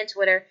 Snapchat, and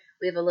Twitter.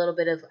 We have a little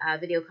bit of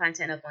video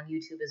content up on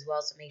YouTube as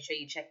well, so make sure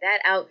you check that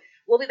out.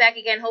 We'll be back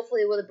again,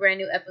 hopefully, with a brand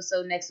new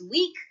episode next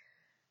week.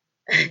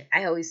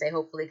 I always say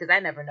hopefully because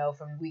I never know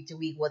from week to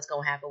week what's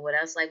going to happen with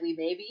us. Like, we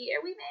may be here,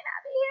 we may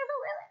not be here, who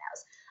really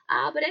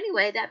knows? But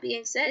anyway, that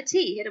being said,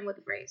 T, hit him with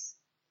the phrase.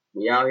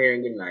 We out here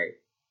and good night.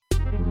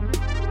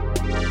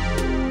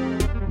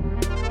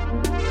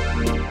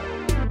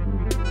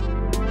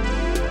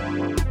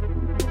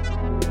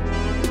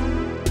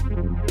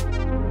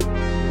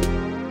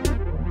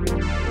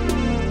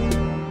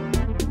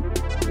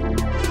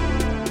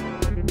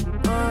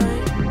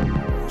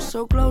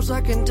 So close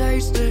I can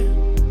taste it.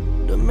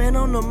 The man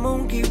on the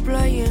moon keep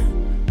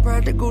playing.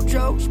 Practical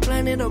jokes,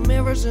 planet of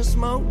mirrors and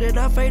smoke that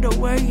I fade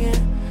away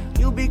in.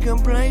 You be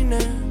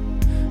complaining,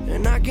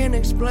 and I can't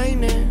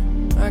explain it.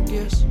 I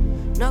guess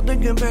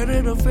nothing compared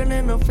to the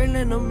feeling of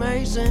feeling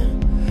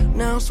amazing.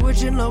 Now I'm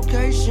switching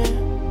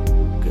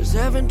location, cause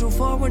heaven too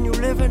far when you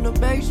live in the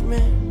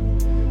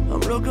basement.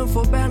 I'm looking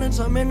for balance,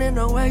 I'm in an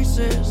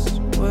oasis.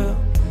 Well,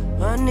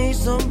 I need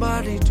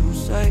somebody to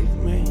save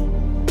me.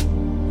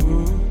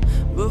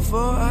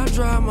 Before I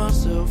drive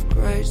myself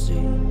crazy.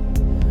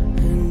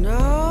 And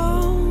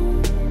all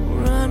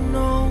I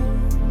know,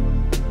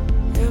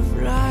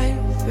 if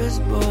life is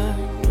but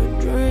a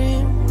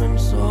dream, and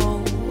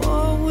so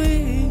are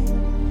we.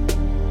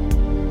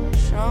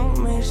 Show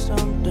me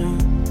something,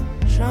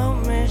 show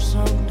me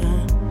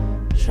something,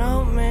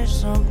 show me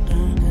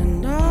something.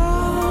 And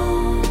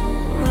all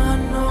I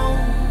know,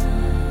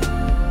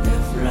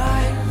 if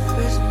life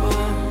is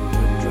but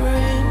a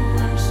dream,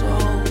 and so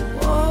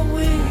are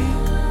we.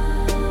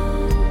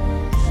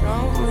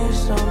 Show me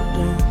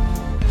something,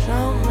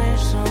 show me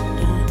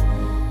something,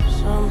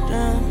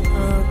 something I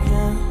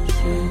can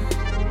see.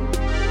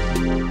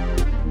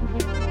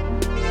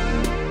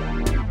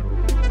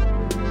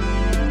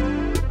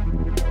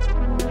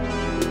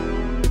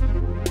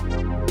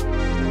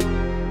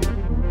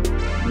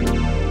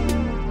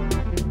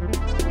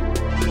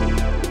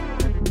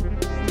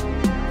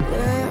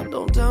 Yeah,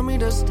 don't tell me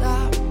to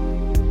stop.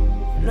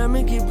 Let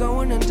me keep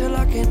going until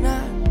I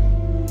cannot.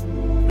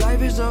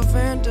 Life is a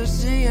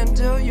fantasy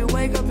until you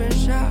wake up in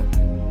shock.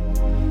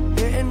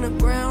 Hitting the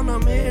ground,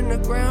 I'm hitting the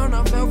ground,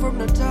 I fell from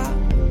the top.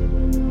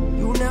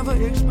 You never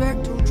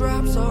expect to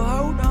drop, so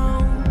hold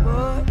on.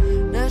 But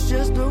that's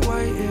just the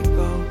way it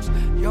goes.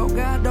 Yo,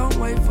 God don't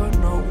wait for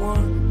no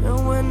one.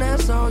 And when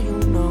that's all you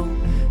know,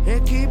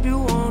 it keep you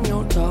on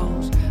your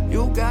toes.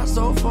 You got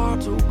so far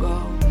to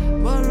go,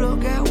 but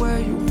look at where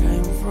you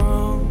came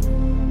from.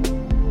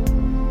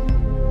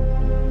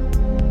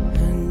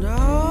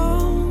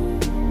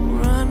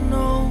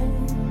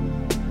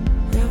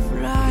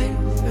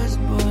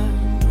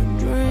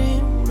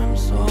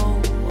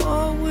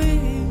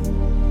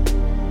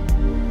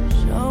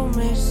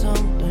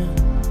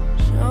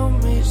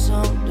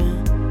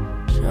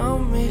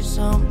 me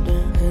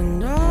something.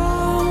 And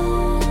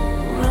all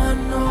I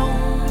know,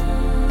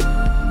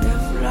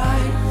 if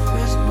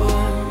life is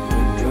but a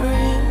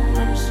dream,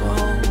 and so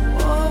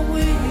are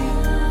we.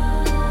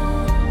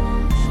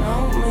 Show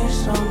me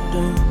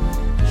something,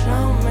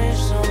 show me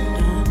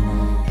something,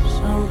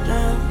 something I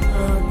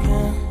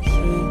can't see.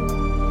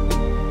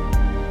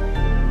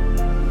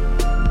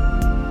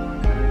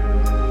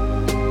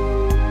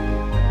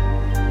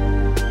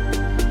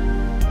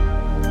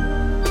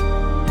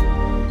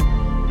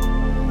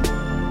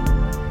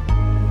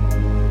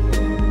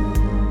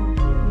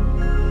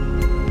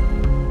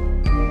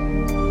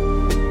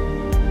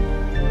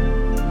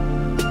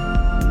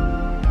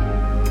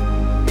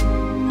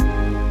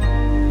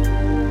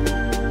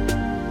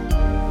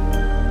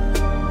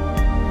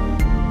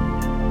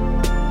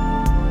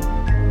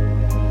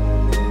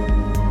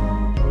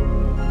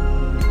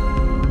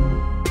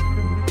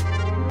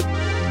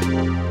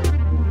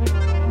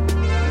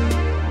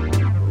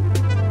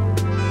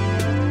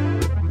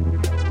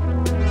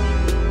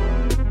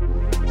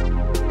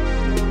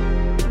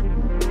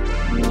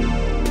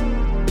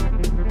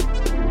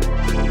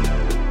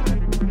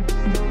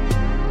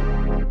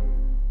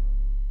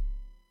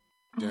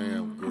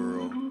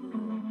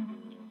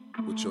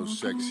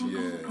 Sexy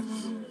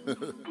ass.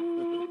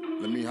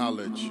 Let me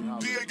holler at you.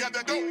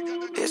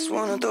 It's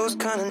one of those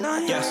kind of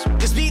nights. Yes.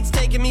 This beat's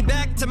taking me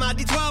back to my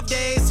D12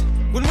 days.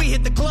 When we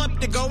hit the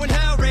club to go and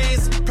hell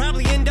raise.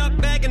 Probably end up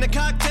bagging a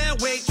cocktail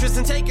waitress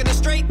and taking her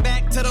straight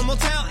back to the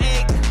Motel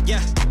 8.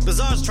 Yeah,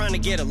 Bazaar's trying to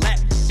get a lap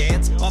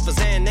dance off of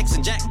Xanax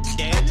and Jack.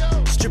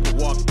 Damn. Stripper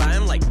walked by,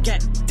 I'm like,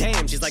 God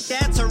damn. She's like,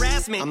 that's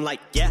harassment. I'm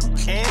like, yeah,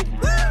 and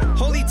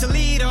Holy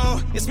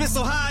Toledo, it's Miss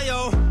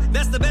Ohio.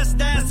 That's the best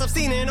ass I've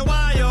seen in a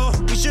while.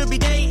 We should be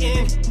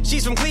dating.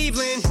 She's from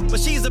Cleveland, but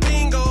she's a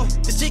bingo.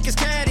 This chick is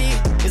catty.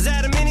 Is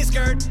that a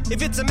miniskirt?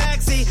 If it's a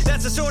maxi,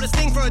 that's the shortest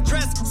thing for a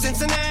dress.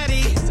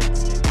 Cincinnati.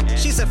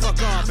 She said fuck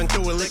off and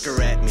threw a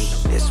liquor at me.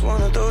 It's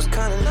one of those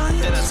kind of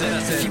nights. Then I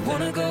said, if you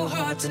wanna go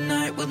hard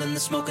tonight, well then the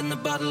smoke and the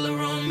bottle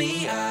are on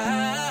me.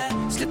 I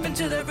slip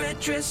into that red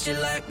dress you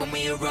like. When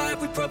we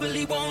arrive, we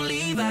probably won't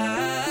leave.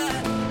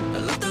 I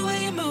love the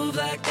way you move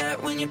like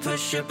that when you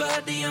push your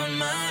body on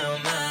my, oh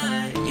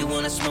my. You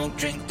wanna smoke,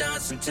 drink,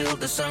 dance until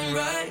the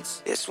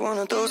sunrise. It's one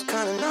of those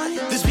kind of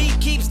nights. This beat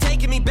keeps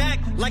taking me back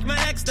like my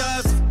ex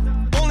does.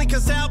 Only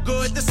cause how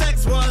good the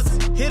sex was.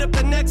 Hit up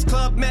the next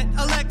club, met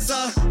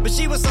Alexa, but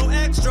she was so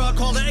extra,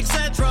 called her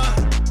etc.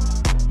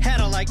 Had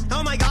her like,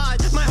 oh my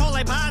god, my whole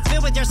iPod's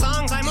filled with your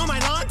songs, I'm on my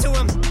lawn to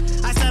him.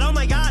 I said, oh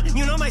my god,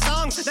 you know my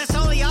songs, that's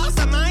totally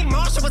awesome, Mike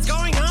Marshall, what's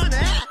going on?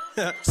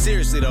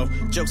 Seriously though,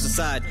 jokes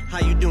aside, how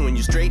you doing,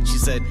 you straight? She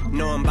said,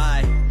 no I'm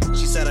bi.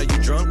 She said, are you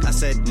drunk? I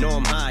said, no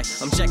I'm high.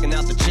 I'm checking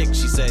out the chick,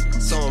 she said,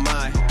 so am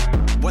I.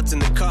 What's in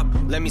the cup?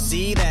 Let me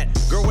see that.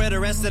 Girl, where the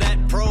rest of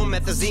that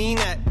promethazine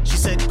at? She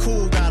said,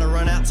 cool, gotta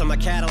run out to my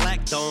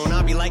Cadillac. Don't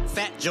I'll be like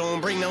Fat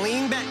Joan, bring the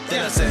lean back.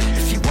 Then I said,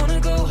 if you wanna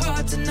go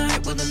hard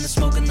tonight, well then the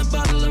smoke and the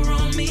bottle are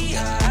on me.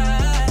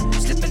 I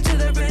slip into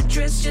that red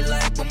dress you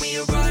like. When we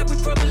arrive, we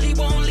probably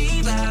won't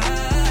leave.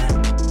 I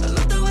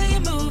love the way you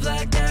move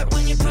like that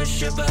when you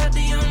push your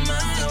body on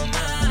my, oh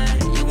my.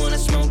 You wanna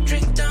smoke,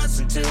 drink, dance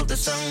until the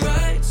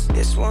sunrise.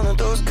 It's one of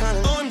those kind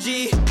of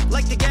OMG,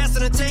 like the gas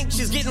in the tank,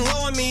 she's getting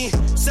low on me.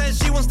 Says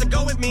she wants to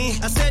go with me.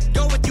 I said,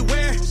 go with you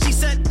where? She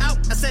said, out.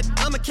 I said,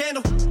 I'm a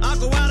candle. I'll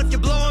go out if you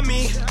blow on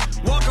me.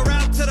 Walk her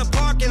out to the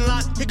parking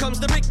lot. Here comes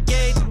the Rick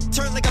Gate.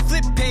 Turn like a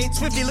flip page.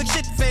 Swifty look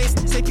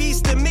shit-faced. Say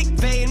peace to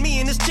McVay. And me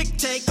and this chick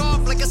take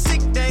off like a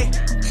sick day.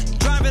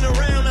 Driving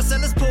around, I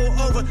said, let's pull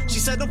over. She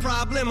said, no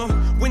problemo.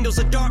 Windows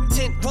are dark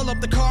tint. Pull up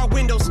the car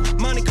windows.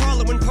 Monte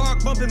Carlo in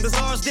park. Bumping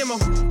Bazaar's demo.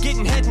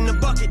 Getting head in the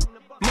bucket.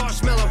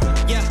 Marshmallow,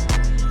 yeah.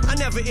 I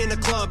never in a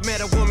club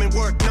met a woman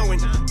worth knowing.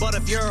 But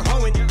if you're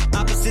hoeing,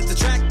 opposite the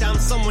track, I'm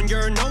someone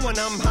you're knowing.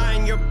 I'm high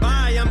and you're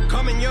by, I'm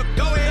coming, you're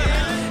going.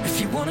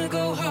 If you wanna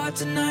go hard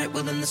tonight,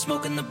 well then the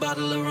smoke and the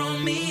bottle are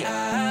on me.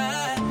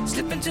 I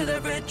slip into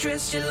that red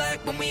dress you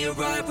like. When we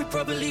arrive, we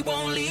probably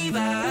won't leave.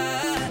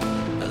 I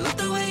love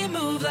the way you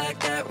move like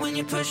that when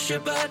you push your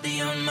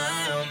body on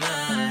my, oh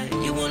my.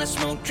 You wanna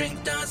smoke,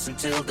 drink, dance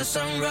until the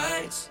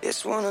sunrise.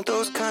 It's one of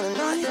those kind of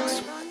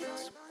nights.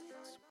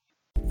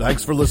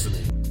 Thanks for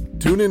listening.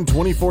 Tune in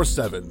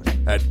 24/7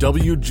 at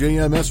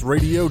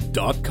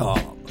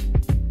WJMSradio.com.